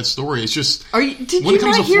words for that story. It's just... Did you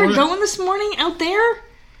not hear it going this morning out there?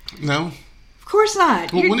 No. Of course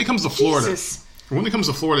not. Well, when it comes to Florida... Jesus. When it comes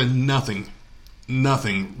to Florida,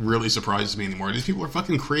 nothing really surprises me anymore. These people are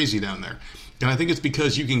fucking crazy down there. And I think it's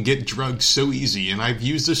because you can get drugs so easy. And I've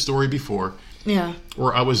used this story before. Yeah.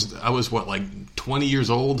 Where I was what, like 20 years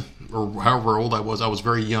old? Or however old I was. I was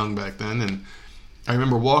very young back then. And I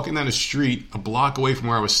remember walking down the street a block away from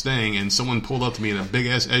where I was staying, and someone pulled up to me in a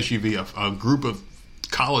big-ass SUV, a group of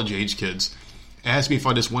college-age kids, asked me if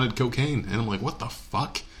I just wanted cocaine. And I'm like, what the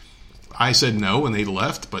fuck? I said no, and they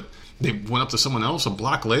left, but they went up to someone else a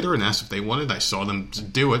block later and asked if they wanted. I saw them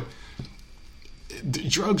do it. The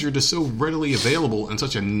drugs are just so readily available in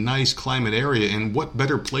such a nice climate area, and what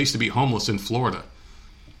better place to be homeless than Florida?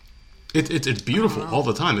 It's beautiful all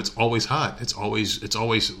the time. It's always hot. It's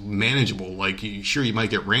always manageable. Like, sure, you might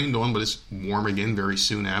get rained on, but it's warm again very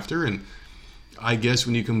soon after. And I guess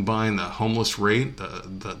when you combine the homeless rate,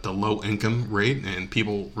 the low income rate, and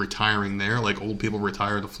people retiring there, like old people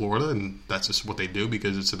retire to Florida, and that's just what they do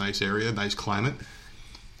because it's a nice area, nice climate,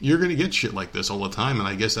 you're going to get shit like this all the time. And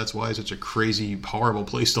I guess that's why it's such a crazy, horrible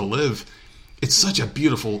place to live. It's such a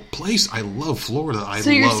beautiful place. I love Florida.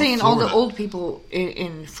 So you're saying Florida. All the old people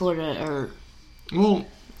in Florida are... Well,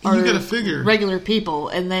 you got to figure... regular people,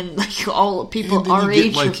 and then like all people our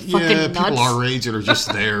age are fucking nuts. People our age that are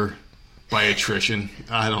just there by attrition.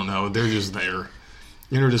 I don't know. They're just there.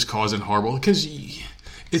 They're just causing horrible... Because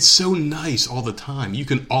it's so nice all the time. You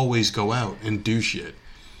can always go out and do shit.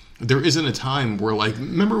 There isn't a time where, like...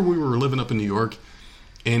 Remember we were living up in New York,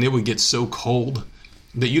 and it would get so cold...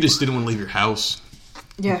 that you just didn't want to leave your house.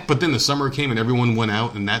 Yeah. But then the summer came and everyone went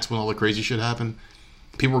out, and that's when all the crazy shit happened.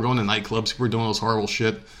 People were going to nightclubs. People were doing all this horrible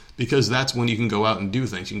shit because that's when you can go out and do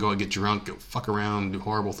things. You can go out and get drunk, go fuck around, do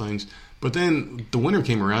horrible things. But then the winter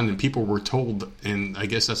came around and people were told, and I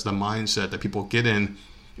guess that's the mindset that people get in.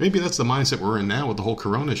 Maybe that's the mindset we're in now with the whole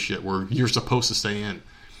corona shit where you're supposed to stay in.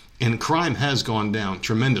 And crime has gone down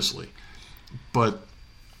tremendously. But...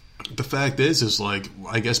 the fact is like,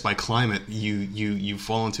 I guess by climate, you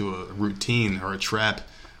fall into a routine or a trap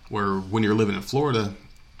where when you're living in Florida,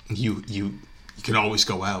 you can always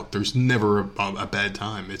go out. There's never a bad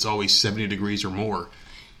time. It's always 70 degrees or more.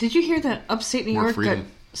 Did you hear that upstate New York got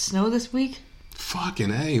snow this week?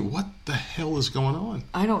 Fucking A, what the hell is going on?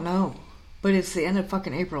 I don't know. But it's the end of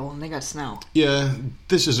fucking April and they got snow. Yeah,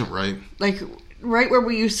 this isn't right. Like, right where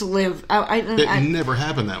we used to live. It never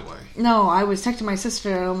happened that way. No, I was texting my sister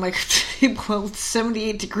and I'm like, well, it's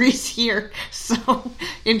 78 degrees here, so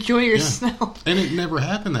enjoy your snow. And it never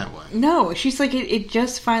happened that way. No, she's like, it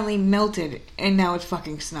just finally melted and now it's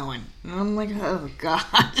fucking snowing. And I'm like, oh, God.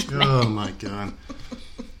 Oh, my God.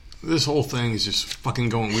 This whole thing is just fucking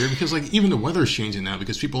going weird because, like, even the weather's changing now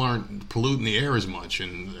because people aren't polluting the air as much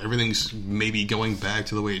and everything's maybe going back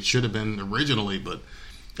to the way it should have been originally. But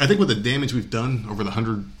I think with the damage we've done over the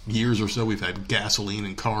 100 years or so, we've had gasoline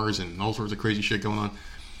and cars and all sorts of crazy shit going on.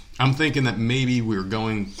 I'm thinking that maybe we're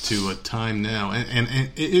going to a time now, and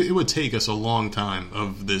it would take us a long time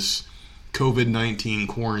of this COVID-19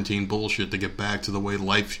 quarantine bullshit to get back to the way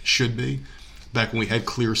life should be. Back when we had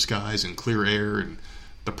clear skies and clear air and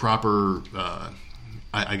the proper,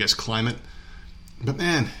 I guess, climate. But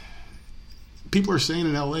man, people are saying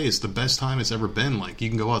in LA it's the best time it's ever been. Like, you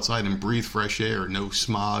can go outside and breathe fresh air, no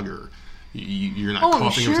smog, or you're not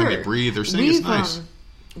coughing every time you breathe. They're saying it's nice.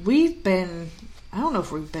 We've been, I don't know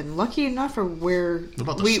if we've been lucky enough or where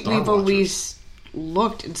we've always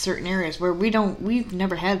looked in certain areas where we've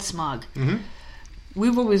never had smog. Mm-hmm.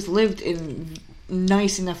 We've always lived in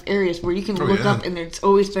nice enough areas where you can look up and it's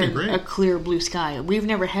always been a clear blue sky. We've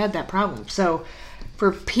never had that problem. So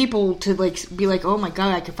for people to like be like, oh my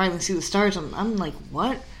God, I can finally see the stars, I'm like,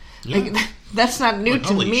 what? Yeah. Like, that's not new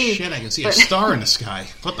to me. Holy shit, I can see a star in the sky.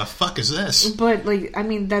 What the fuck is this? But like, I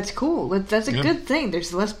mean, that's cool. That's a good thing.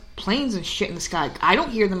 There's less planes and shit in the sky. I don't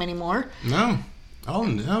hear them anymore. No. Oh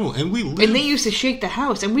no, and we live. And they used to shake the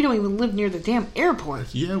house, and we don't even live near the damn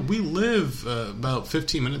airport. Yeah, we live about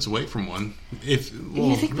 15 minutes away from one. You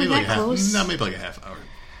think we're that close? No, maybe like a half hour.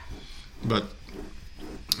 But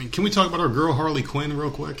can we talk about our girl Harley Quinn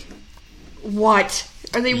real quick? What?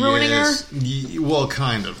 Are they ruining her? Well,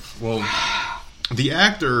 kind of. Well, the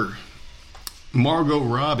actor Margot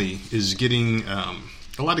Robbie is getting a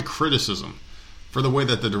lot of criticism for the way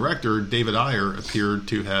that the director David Ayer appeared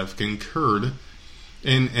to have concurred.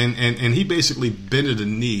 And he basically bended a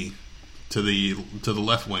knee to the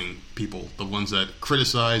left wing people, the ones that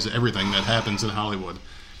criticize everything that happens in Hollywood.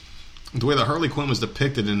 The way that Harley Quinn was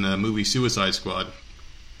depicted in the movie Suicide Squad.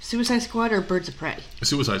 Suicide Squad or Birds of Prey?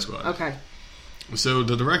 Suicide Squad. Okay. So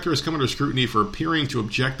the director is coming under scrutiny for appearing to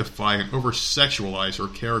objectify and over-sexualize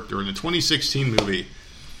her character in the 2016 movie.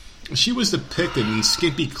 She was depicted in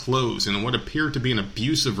skimpy clothes and in what appeared to be an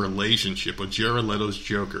abusive relationship with Jared Leto's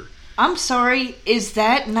Joker. I'm sorry, is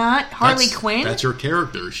that not Harley Quinn? That's her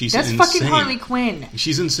character. She's insane. That's fucking Harley Quinn.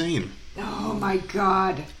 She's insane. Oh my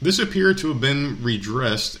God. This appeared to have been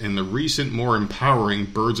redressed in the recent, more empowering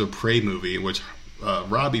Birds of Prey movie, in which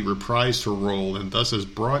Robbie reprised her role and thus has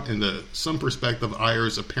brought into some perspective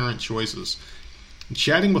Ayer's apparent choices.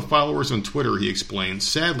 Chatting with followers on Twitter, he explained,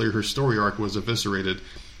 sadly her story arc was eviscerated.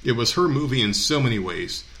 It was her movie in so many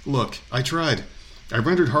ways. Look, I tried. I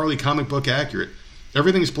rendered Harley comic book accurate.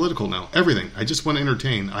 Everything's political now. Everything. I just want to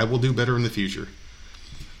entertain. I will do better in the future.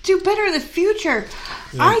 Do better in the future?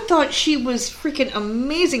 Yeah. I thought she was freaking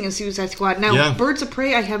amazing in Suicide Squad. Now, Birds of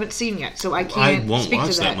Prey I haven't seen yet, so I can't won't speak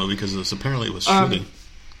watch to that movie because apparently it was shitty.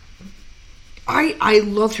 I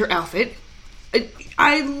loved her outfit.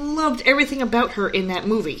 I loved everything about her in that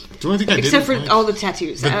movie. The only thing I didn't except for like, all the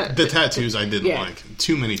tattoos. The tattoos I didn't like.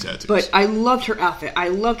 Too many tattoos. But I loved her outfit. I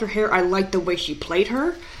loved her hair. I liked the way she played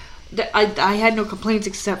her. I had no complaints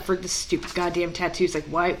except for the stupid goddamn tattoos. Like,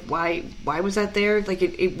 why was that there? Like,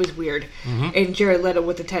 it was weird. Mm-hmm. And Jared Leto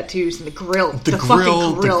with the tattoos and the grill. The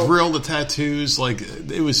grill, the tattoos. Like,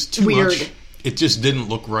 it was too weird. Much. It just didn't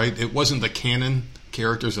look right. It wasn't the canon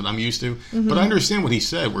characters that I'm used to. Mm-hmm. But I understand what he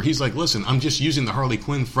said, where he's like, listen, I'm just using the Harley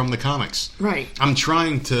Quinn from the comics. Right. I'm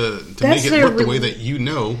trying to make it look the way that you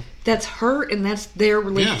know. That's her, and that's their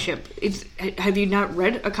relationship. Yeah. Have you not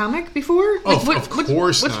read a comic before? Of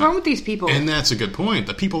course What's wrong with these people? And that's a good point.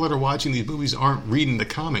 The people that are watching these movies aren't reading the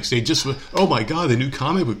comics. They just, oh my God, the new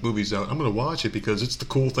comic book movie's out. I'm going to watch it because it's the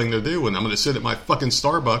cool thing to do, and I'm going to sit at my fucking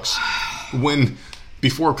Starbucks when...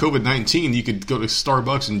 Before COVID-19, you could go to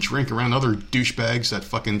Starbucks and drink around other douchebags that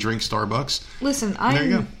fucking drink Starbucks. Listen,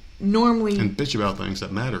 I normally... And bitch about things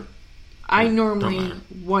that matter. I normally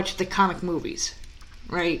watch the comic movies,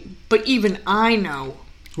 right? But even I know...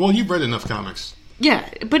 Well, you've read enough comics. Yeah,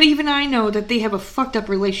 but even I know that they have a fucked up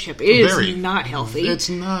relationship. It is not healthy. It's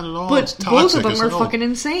not at all. But it's toxic both of them are fucking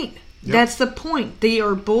insane. Yep. That's the point. They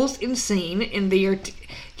are both insane, and they are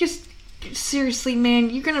just... Seriously,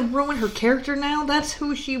 man, you're gonna ruin her character now? That's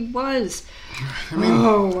who she was. I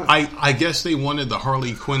mean, I guess they wanted the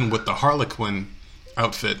Harley Quinn with the Harlequin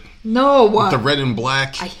outfit No. The red and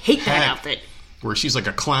black. I hate that outfit. Where she's like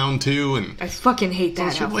a clown too, and I fucking hate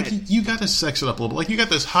that outfit. Like you got to sex it up a little bit. Like you got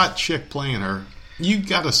this hot chick playing her. You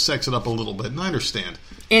got to sex it up a little bit, and I understand.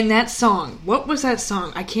 In that song, what was that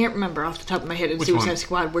song? I can't remember off the top of my head in Suicide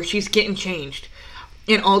Squad, where she's getting changed.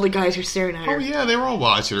 And all the guys are staring at her. Oh, yeah, they were all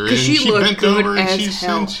watching her. And she looked bent good over, as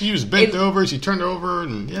hell. She was bent over, she turned over,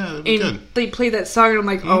 and yeah, it was good. They played that song, and I'm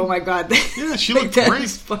like, oh my god. Yeah, she looked great. great.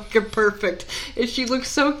 That's fucking perfect. And she looked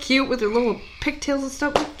so cute with her little pigtails and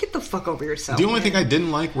stuff. Like, get the fuck over yourself. The only thing I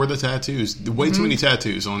didn't like were the tattoos. Way too many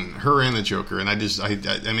tattoos on her and the Joker. And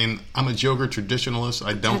I mean, I'm a Joker traditionalist.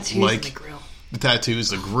 I don't tattoos like the grill. The tattoos,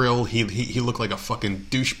 the grill. He looked like a fucking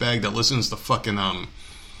douchebag that listens to fucking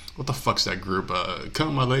what the fuck's that group?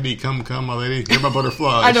 Come my lady, come my lady. You're my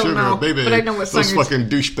butterfly, I don't sugar know, baby. but I know what song those fucking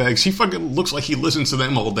douchebags. He fucking looks like he listens to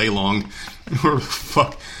them all day long. Or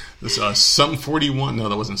fuck this Sum 41. No,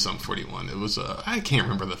 that wasn't Sum 41. It was I can't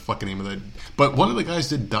remember the fucking name of that. But one of the guys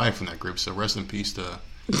did die from that group. So rest in peace to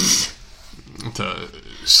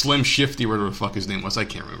Slim Shifty, whatever the fuck his name was. I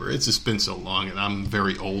can't remember. It's just been so long, and I'm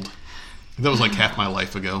very old. That was like half my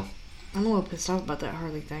life ago. I'm a little pissed off about that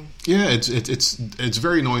Harley thing. Yeah, it's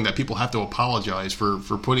very annoying that people have to apologize for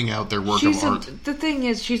putting out their work of art. The thing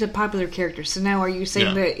is, she's a popular character. So now, are you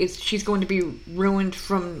saying that she's going to be ruined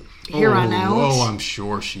from here on out? Oh, I'm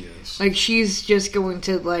sure she is. Like she's just going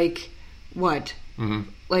to what? Mm-hmm.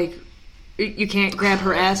 Like you can't grab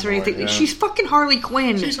her ass or anything. Yeah. She's fucking Harley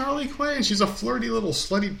Quinn. She's Harley Quinn. She's a flirty little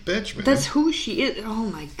slutty bitch, man. That's who she is. Oh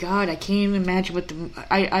my god, I can't even imagine what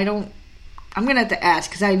I don't. I'm gonna have to ask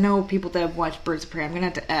because I know people that have watched Birds of Prey. I'm gonna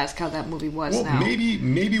have to ask how that movie was. Well, now.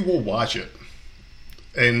 maybe we'll watch it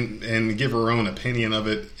and give our own opinion of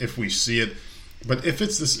it if we see it. But if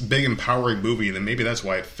it's this big empowering movie, then maybe that's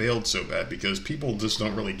why it failed so bad because people just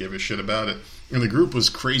don't really give a shit about it. And the group was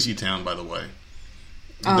Crazy Town, by the way.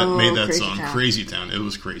 That made that song, Crazy Town. It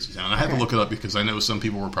was Crazy Town. I had to look it up because I know some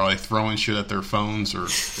people were probably throwing shit at their phones or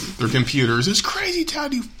their computers. It's Crazy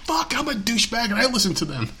Town, you fuck! I'm a douchebag, and I listen to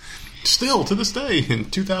them. Still, to this day, in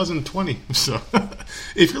 2020. So,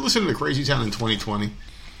 if you're listening to Crazy Town in 2020...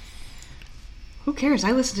 Who cares?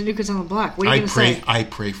 I listen to New Kids on the Block. What are you going to say? I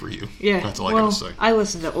pray for you. Yeah. That's all I got to say. I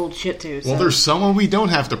listen to old shit, too. So. Well, there's someone we don't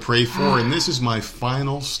have to pray for, and this is my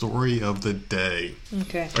final story of the day.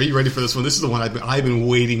 Okay. Are you ready for this one? This is the one I've been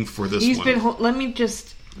waiting for this one. Let me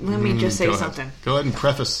just say something. Go ahead and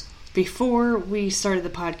preface. Before we started the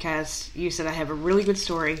podcast, you said I have a really good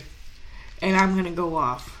story, and I'm going to go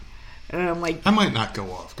off. And I'm like... I might not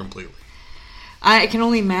go off completely. I can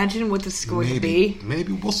only imagine what this is going to be.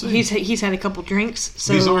 Maybe we'll see. He's had a couple drinks,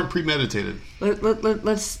 so... These aren't premeditated.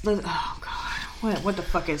 Let's oh, God. What the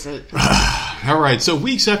fuck is it? All right, so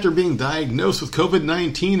weeks after being diagnosed with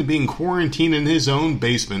COVID-19 and being quarantined in his own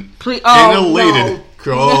basement... and elated...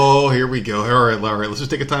 No. Oh, here we go. All right, let's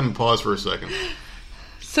just take a time and pause for a second.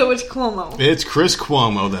 So it's Cuomo. It's Chris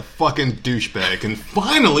Cuomo, that fucking douchebag, can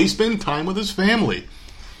finally spend time with his family.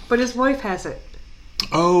 But his wife has it.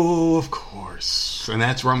 Oh, of course. And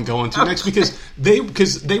that's where I'm going to next because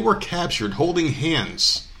they were captured holding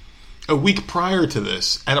hands a week prior to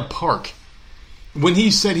this at a park when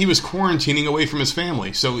he said he was quarantining away from his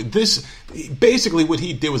family. So this basically what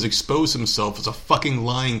he did was expose himself as a fucking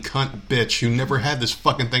lying cunt bitch who never had this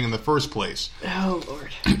fucking thing in the first place. Oh,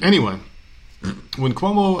 Lord. Anyway, when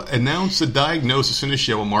Cuomo announced the diagnosis in his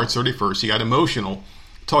show on March 31st, he got emotional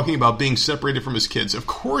talking about being separated from his kids. Of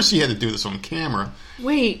course he had to do this on camera.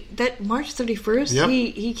 Wait, that March 31st? Yep.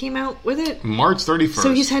 He came out with it? March 31st.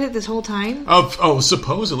 So he's had it this whole time?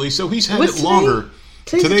 Supposedly. So he's had What's it longer.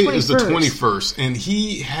 Today is the 21st. And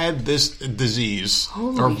he had this disease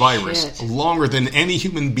or virus shit. Longer than any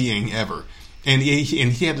human being ever. And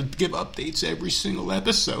he had to give updates every single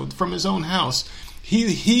episode from his own house.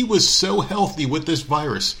 He was so healthy with this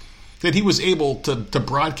virus that he was able to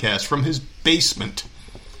broadcast from his basement.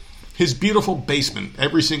 His beautiful basement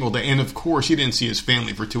every single day. And of course, he didn't see his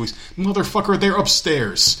family for 2 weeks. Motherfucker, they're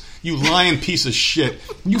upstairs. You lying piece of shit.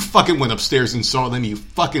 You fucking went upstairs and saw them, you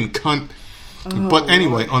fucking cunt. Oh. But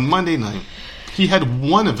anyway, on Monday night, he had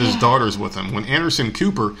one of his daughters with him when Anderson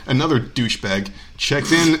Cooper, another douchebag,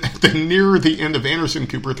 checked in near the end of Anderson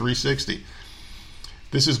Cooper 360.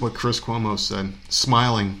 This is what Chris Cuomo said,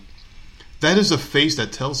 smiling. That is a face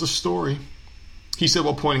that tells a story. He said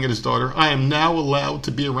while pointing at his daughter, I am now allowed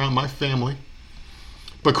to be around my family.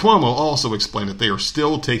 But Cuomo also explained that they are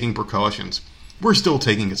still taking precautions. We're still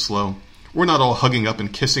taking it slow. We're not all hugging up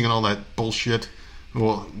and kissing and all that bullshit.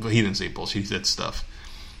 Well, he didn't say bullshit, he said stuff.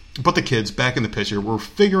 But the kids, back in the picture, were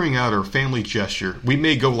figuring out our family gesture. We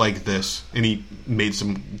may go like this. And he made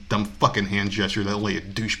some dumb fucking hand gesture that only a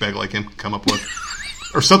douchebag like him could come up with.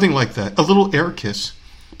 Or something like that. A little air kiss.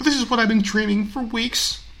 But this is what I've been dreaming for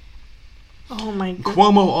weeks. Oh my God.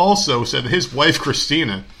 Cuomo also said his wife,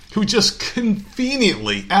 Christina, who just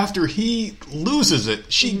conveniently, after he loses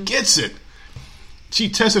it, she gets it. She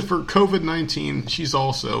tested for COVID-19. She's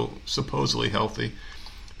also supposedly healthy.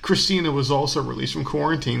 Christina was also released from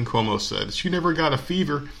quarantine, Cuomo said. She never got a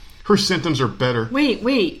fever. Her symptoms are better.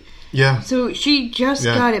 Wait. Yeah. So she just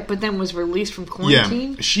got it, but then was released from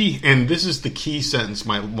quarantine? Yeah. And this is the key sentence,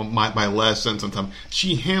 my last sentence on time.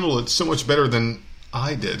 She handled it so much better than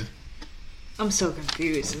I did. I'm so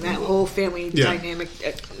confused. And that whole family dynamic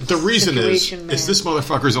the reason is this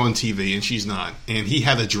motherfucker's on TV and she's not. And he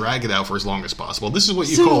had to drag it out for as long as possible. This is what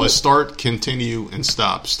you call a start, continue, and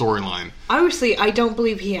stop storyline. Obviously, I don't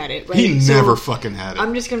believe he had it. Right? He never fucking had it.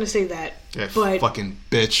 I'm just going to say that. That but fucking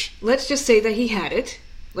bitch. Let's just say that he had it.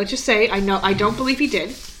 Let's just say, I don't believe he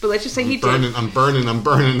did, but let's just say he did. I'm burning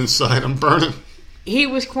inside. I'm burning. He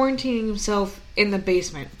was quarantining himself in the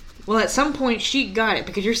basement. Well, at some point, she got it,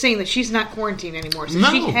 because you're saying that she's not quarantined anymore, so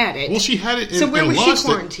she had it. Well, she had it so where and was lost she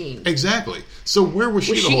quarantined? Exactly. So where was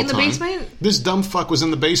she the whole time? Was she in the basement? This dumb fuck was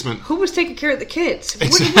in the basement. Who was taking care of the kids?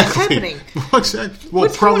 Exactly. What's happening? Exactly. Well,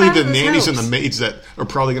 What's probably going on the in this nannies house? and the maids that are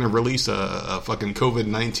probably going to release a fucking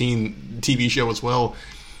COVID-19 TV show as well.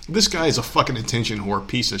 This guy is a fucking attention whore,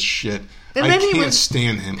 piece of shit. And I can't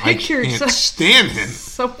stand him. I can't stand him.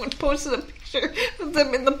 Someone posted a picture of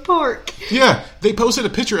them in the park. Yeah, they posted a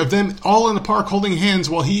picture of them all in the park holding hands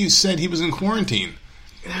while he said he was in quarantine.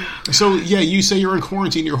 So, yeah, you say you're in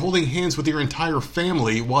quarantine, you're holding hands with your entire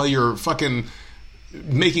family while you're fucking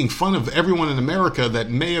making fun of everyone in America that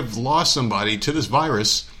may have lost somebody to this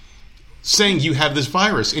virus, saying you have this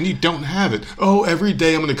virus and you don't have it. Oh, every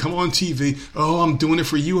day I'm going to come on TV. Oh, I'm doing it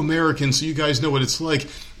for you Americans so you guys know what it's like.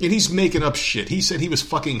 And he's making up shit. He said he was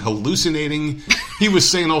fucking hallucinating. He was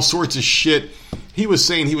saying all sorts of shit. He was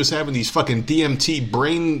saying he was having these fucking DMT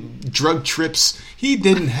brain drug trips. He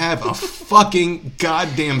didn't have a fucking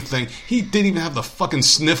goddamn thing. He didn't even have the fucking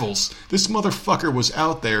sniffles. This motherfucker was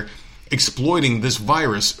out there exploiting this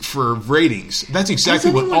virus for ratings. That's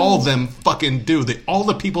exactly what all of them fucking do. All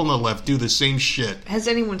the people on the left do the same shit. Has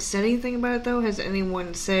anyone said anything about it, though? Has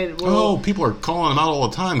anyone said, well... Oh, people are calling them out all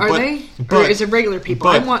the time. Are they? Or is it regular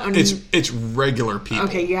people? It's regular people.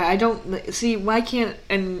 Okay, yeah, I don't... See, why can't...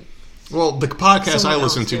 Well, the podcast I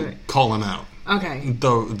listen to call him out. Okay. The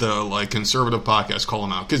like conservative podcast call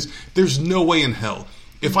him out. Because there's no way in hell.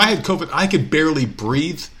 If I had COVID, I could barely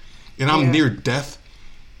breathe, and I'm near death.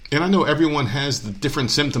 And I know everyone has the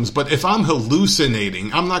different symptoms, but if I'm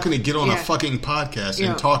hallucinating, I'm not going to get on a fucking podcast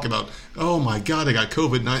and talk about, oh my God, I got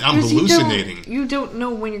COVID-19. I'm hallucinating. You don't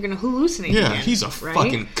know when you're going to hallucinate again, he's a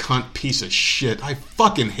fucking cunt piece of shit. I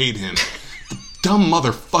fucking hate him. The dumb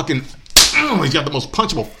motherfucking... Oh, he's got the most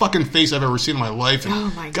punchable fucking face I've ever seen in my life. And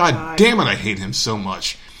oh my God. Damn it, I hate him so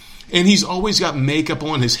much. And he's always got makeup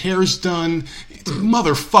on. His hair's done.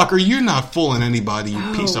 Motherfucker, you're not fooling anybody,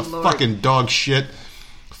 you piece of fucking dog shit.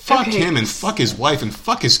 Fuck him and fuck his wife and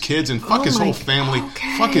fuck his kids and fuck his whole family.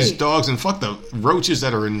 Fuck his dogs and fuck the roaches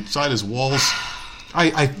that are inside his walls.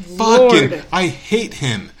 I hate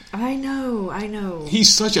him. I know.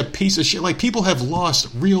 He's such a piece of shit. Like, people have lost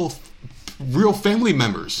real family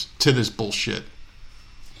members to this bullshit.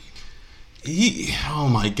 Oh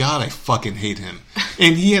my God, I fucking hate him.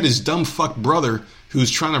 And he had his dumb fuck brother who's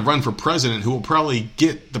trying to run for president, who will probably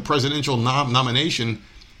get the presidential nomination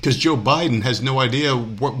because Joe Biden has no idea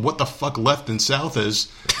what the fuck left and south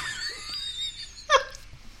is.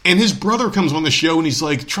 And his brother comes on the show and he's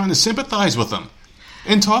like trying to sympathize with him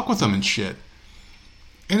and talk with him and shit.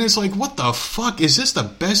 And it's like, what the fuck? Is this the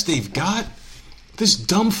best they've got? This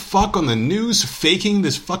dumb fuck on the news faking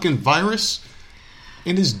this fucking virus?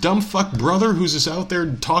 And his dumb fuck brother who's just out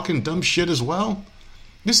there talking dumb shit as well?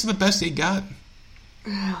 This is the best they got.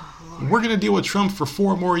 Oh, we're going to deal with Trump for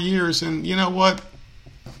 4 more years, and you know what?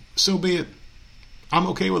 So be it. I'm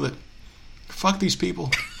okay with it. Fuck these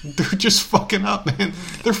people. They're just fucking up, man.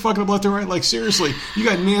 They're fucking up left and right. Like, seriously, you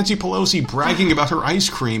got Nancy Pelosi bragging about her ice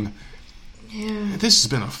cream. Yeah. This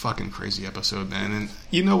has been a fucking crazy episode, man. And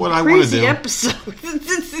you know what I want to do? Crazy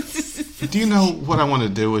episode. Do you know what I want to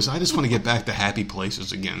do? Is I just want to get back to happy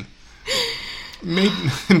places again.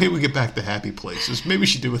 Maybe we get back to happy places. Maybe we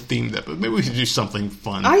should do a themed episode. Maybe we should do something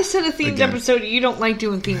fun. I said a themed episode. You don't like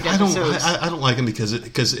doing themed episodes. I don't like them because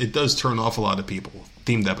it does turn off a lot of people.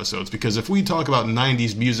 Themed episodes, because if we talk about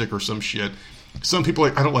 90s music or some shit, some people are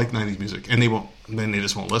like, I don't like 90s music, and then they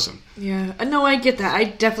just won't listen. Yeah, no, I get that. I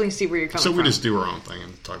definitely see where you're coming from. So we just do our own thing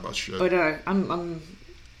and talk about shit. But I'm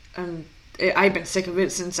I've been sick of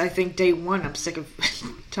it since, I think, day one. I'm sick of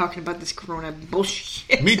talking about this corona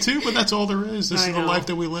bullshit. Me too, but that's all there is. This is the life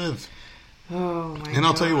that we live. Oh, my God. And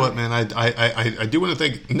I'll tell you what, man, I do want to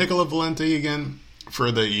thank Nicola Valenti again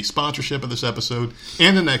for the sponsorship of this episode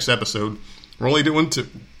and the next episode. We're only doing 2.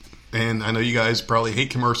 And I know you guys probably hate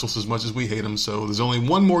commercials as much as we hate them, so there's only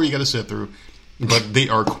one more you got to sit through. But they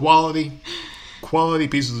are quality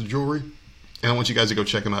pieces of jewelry. And I want you guys to go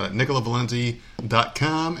check them out at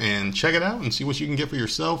nicolavalenti.com and check it out and see what you can get for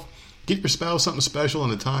yourself. Get your spouse something special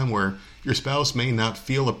in a time where your spouse may not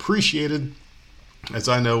feel appreciated. As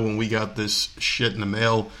I know, when we got this shit in the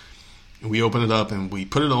mail, we open it up and we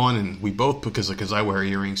put it on, and we both, because I wear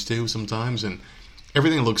earrings too sometimes, and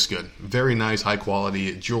everything looks good. Very nice, high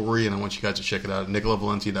quality jewelry, and I want you guys to check it out at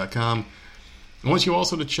nicolavalenti.com. I want you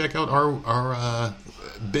also to check out our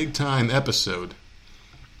big time episode.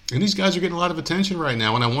 And these guys are getting a lot of attention right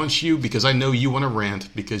now, and I want you, because I know you want to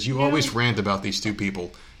rant, because you always rant about these two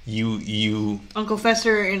people. You Uncle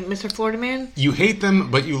Fester and Mr. Florida Man. You hate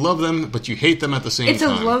them, but you love them, but you hate them at the same time. It's a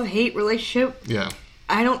love-hate relationship. Yeah.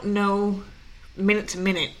 I don't know minute to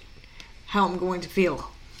minute how I'm going to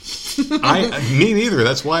feel. Me neither.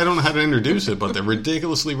 That's why I don't know how to introduce it, but the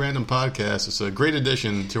Ridiculously Random Podcast is a great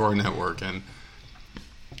addition to our network, and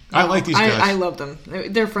I like these guys. I love them.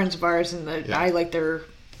 They're friends of ours, and I like their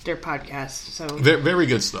podcast. So very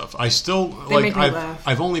good stuff. I still make me laugh.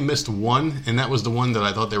 I've only missed one, and that was the one that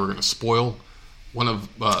I thought they were going to spoil. One of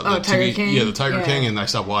the Tiger King? Yeah, the Tiger King, and I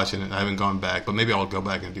stopped watching it. I haven't gone back, but maybe I'll go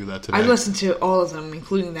back and do that today. I listened to all of them,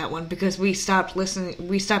 including that one, because we stopped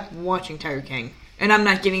watching Tiger King, and I'm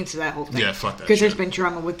not getting into that whole thing. Yeah, fuck that. Because there's been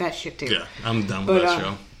drama with that shit too. Yeah, I'm done with that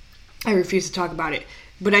show. I refuse to talk about it.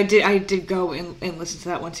 But I did go and listen to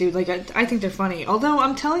that one too. Like I think they're funny. Although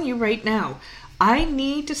I'm telling you right now, I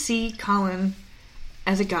need to see Colin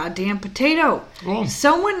as a goddamn potato. Oh.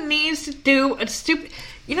 Someone needs to do a stupid...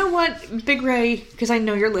 You know what, Big Ray, because I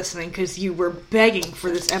know you're listening, because you were begging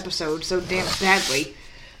for this episode so damn badly.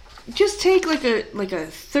 Just take like a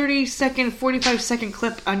 30-second, 45-second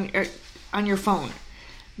clip on your phone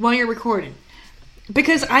while you're recording.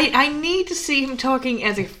 Because I need to see him talking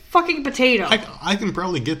as a fucking potato. I can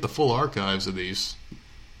probably get the full archives of these.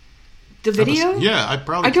 The video? Yeah, I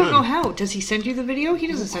probably I don't could. know how. Does he send you the video? He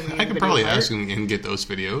doesn't send me the video. I could probably ask him and get those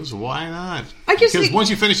videos. Why not? Because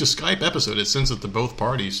once you finish a Skype episode, it sends it to both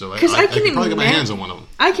parties. So I can probably get my hands on one of them.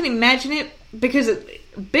 I can imagine it because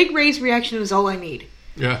Big Ray's reaction is all I need.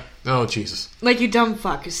 Yeah. Oh, Jesus. Like, you dumb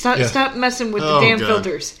fuck. Stop messing with the damn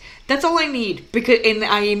filters. That's all I need. And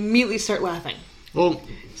I immediately start laughing. Well...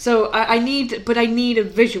 So I need a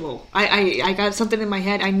visual. I got something in my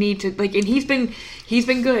head. I need to, like, and he's been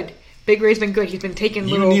good. Big Ray's been good. He's been taking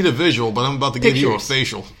little... You need a visual, but I'm about to give you a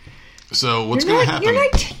facial. So what's going to happen... You're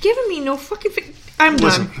not giving me no fucking... I'm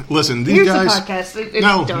done. Listen, these Here's guys... the podcast.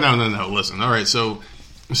 No. Listen, all right,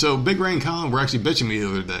 so Big Ray and Colin were actually bitching me the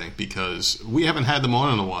other day because we haven't had them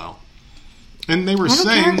on in a while. And they were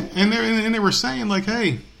saying... And they were saying, like,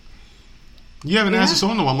 hey... You haven't asked us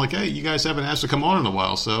on in a while. I'm like, hey, you guys haven't asked to come on in a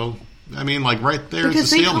while, so... I mean, like, right there's the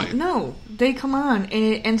stalemate. They come on, and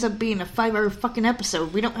it ends up being a 5-hour fucking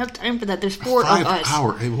episode. We don't have time for that. There's 4 of us. 5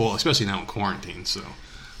 hour, well, especially now in quarantine, so...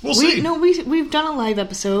 We'll see. No, we've done a live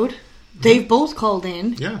episode. They've both called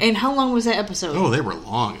in. Yeah. And how long was that episode? Oh, they were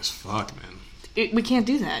long as fuck, man. We can't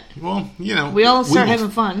do that. Well, you know... We all start having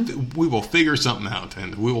fun. We will figure something out,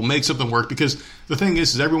 and we will make something work, because the thing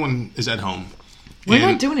is everyone is at home. We're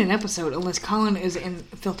not doing an episode unless Colin is in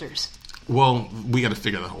filters. Well, we got to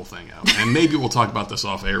figure the whole thing out. And maybe we'll talk about this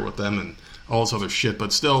off air with them and all this other shit.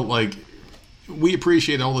 But still, like, we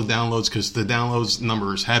appreciate all the downloads because the downloads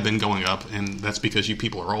numbers have been going up. And that's because you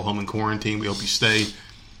people are all home in quarantine. We hope you stay.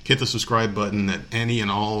 Hit the subscribe button at any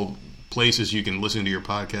and all places you can listen to your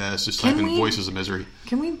podcast. Just type in Voices of Misery.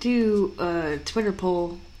 Can we do a Twitter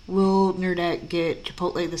poll? Will Nerdette get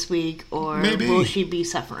Chipotle this week, or will she be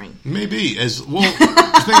suffering? Maybe. The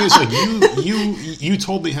thing is, like, you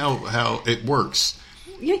told me how it works.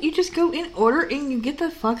 Yeah, you just go in, order, and you get the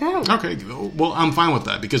fuck out. Okay, well, I'm fine with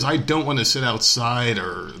that, because I don't want to sit outside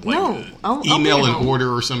or, like, email an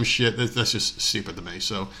order or some shit. That's just stupid to me,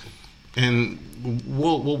 so... And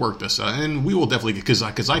we'll work this out, and we will definitely, because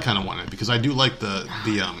I kind of want it, because I do like the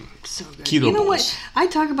so good. keto You know bowls. what? I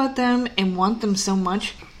talk about them and want them so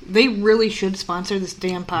much. They really should sponsor this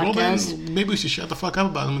damn podcast. Well, then maybe we should shut the fuck up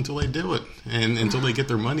about them until they do it, and until they get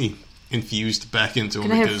their money infused back into them.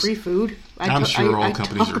 Can I have free food? I'm sure all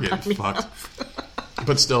companies are getting fucked.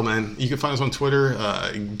 But still, man, you can find us on Twitter.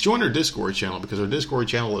 Join our Discord channel, because our Discord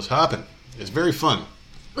channel is hopping. It's very fun.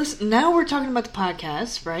 Listen, now we're talking about the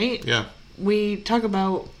podcast, right? Yeah. We talk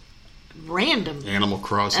about random Animal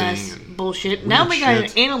Crossing and bullshit. Now we got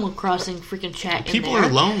an Animal Crossing freaking chat. People are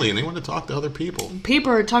lonely and they want to talk to other people.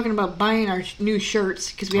 People are talking about buying our new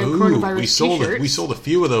shirts because we have coronavirus t-shirts. We sold a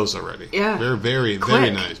few of those already. Yeah, they're very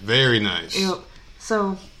nice, very nice. Yep.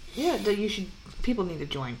 So yeah, people need to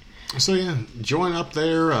join. So yeah, join up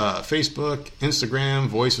there, Facebook, Instagram,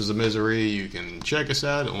 Voices of Misery. You can check us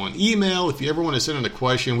out on email if you ever want to send in a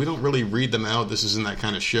question. We don't really read them out. This isn't that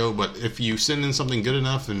kind of show. But if you send in something good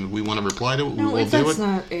enough and we want to reply to it, we'll do it. No, that's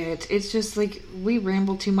not it. It's just like we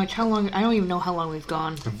ramble too much. How long? I don't even know how long we've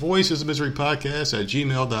gone. Voices of Misery Podcast at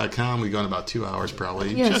gmail.com. We've gone about 2 hours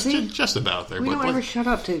probably. Yeah, just about there. We don't ever shut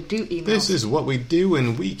up to do emails. This is what we do,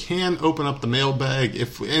 and we can open up the mailbag.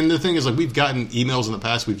 And the thing is, like, we've gotten emails in the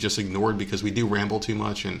past we've just ignored because we do ramble too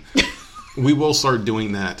much, and we will start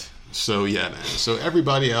doing that. So yeah, man. So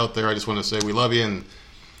everybody out there, I just want to say we love you and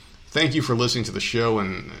thank you for listening to the show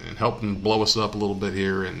and helping blow us up a little bit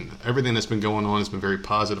here. And everything that's been going on has been very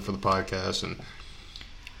positive for the podcast. And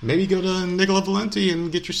maybe go to Nicola Valenti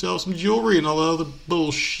and get yourself some jewelry and all the other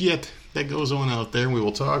bullshit that goes on out there. And we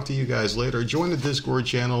will talk to you guys later. Join the Discord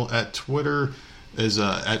channel at Twitter is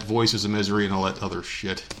at Voices of Misery and all that other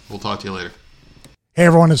shit. We'll talk to you later. Hey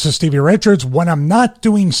everyone, this is Stevie Richards. When I'm not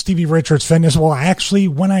doing Stevie Richards Fitness, well actually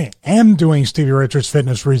when I am doing Stevie Richards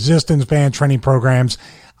Fitness resistance band training programs,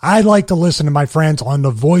 I like to listen to my friends on the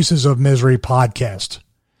Voices of Misery podcast.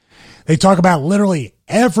 They talk about literally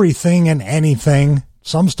everything and anything,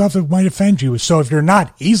 some stuff that might offend you. So if you're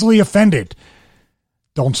not easily offended,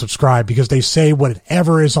 don't subscribe because they say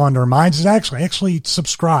whatever is on their minds is actually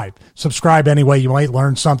subscribe. Subscribe anyway. You might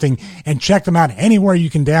learn something and check them out anywhere you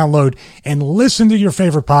can download and listen to your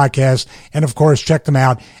favorite podcast. And of course, check them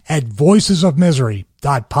out at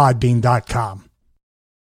voicesofmisery.podbean.com.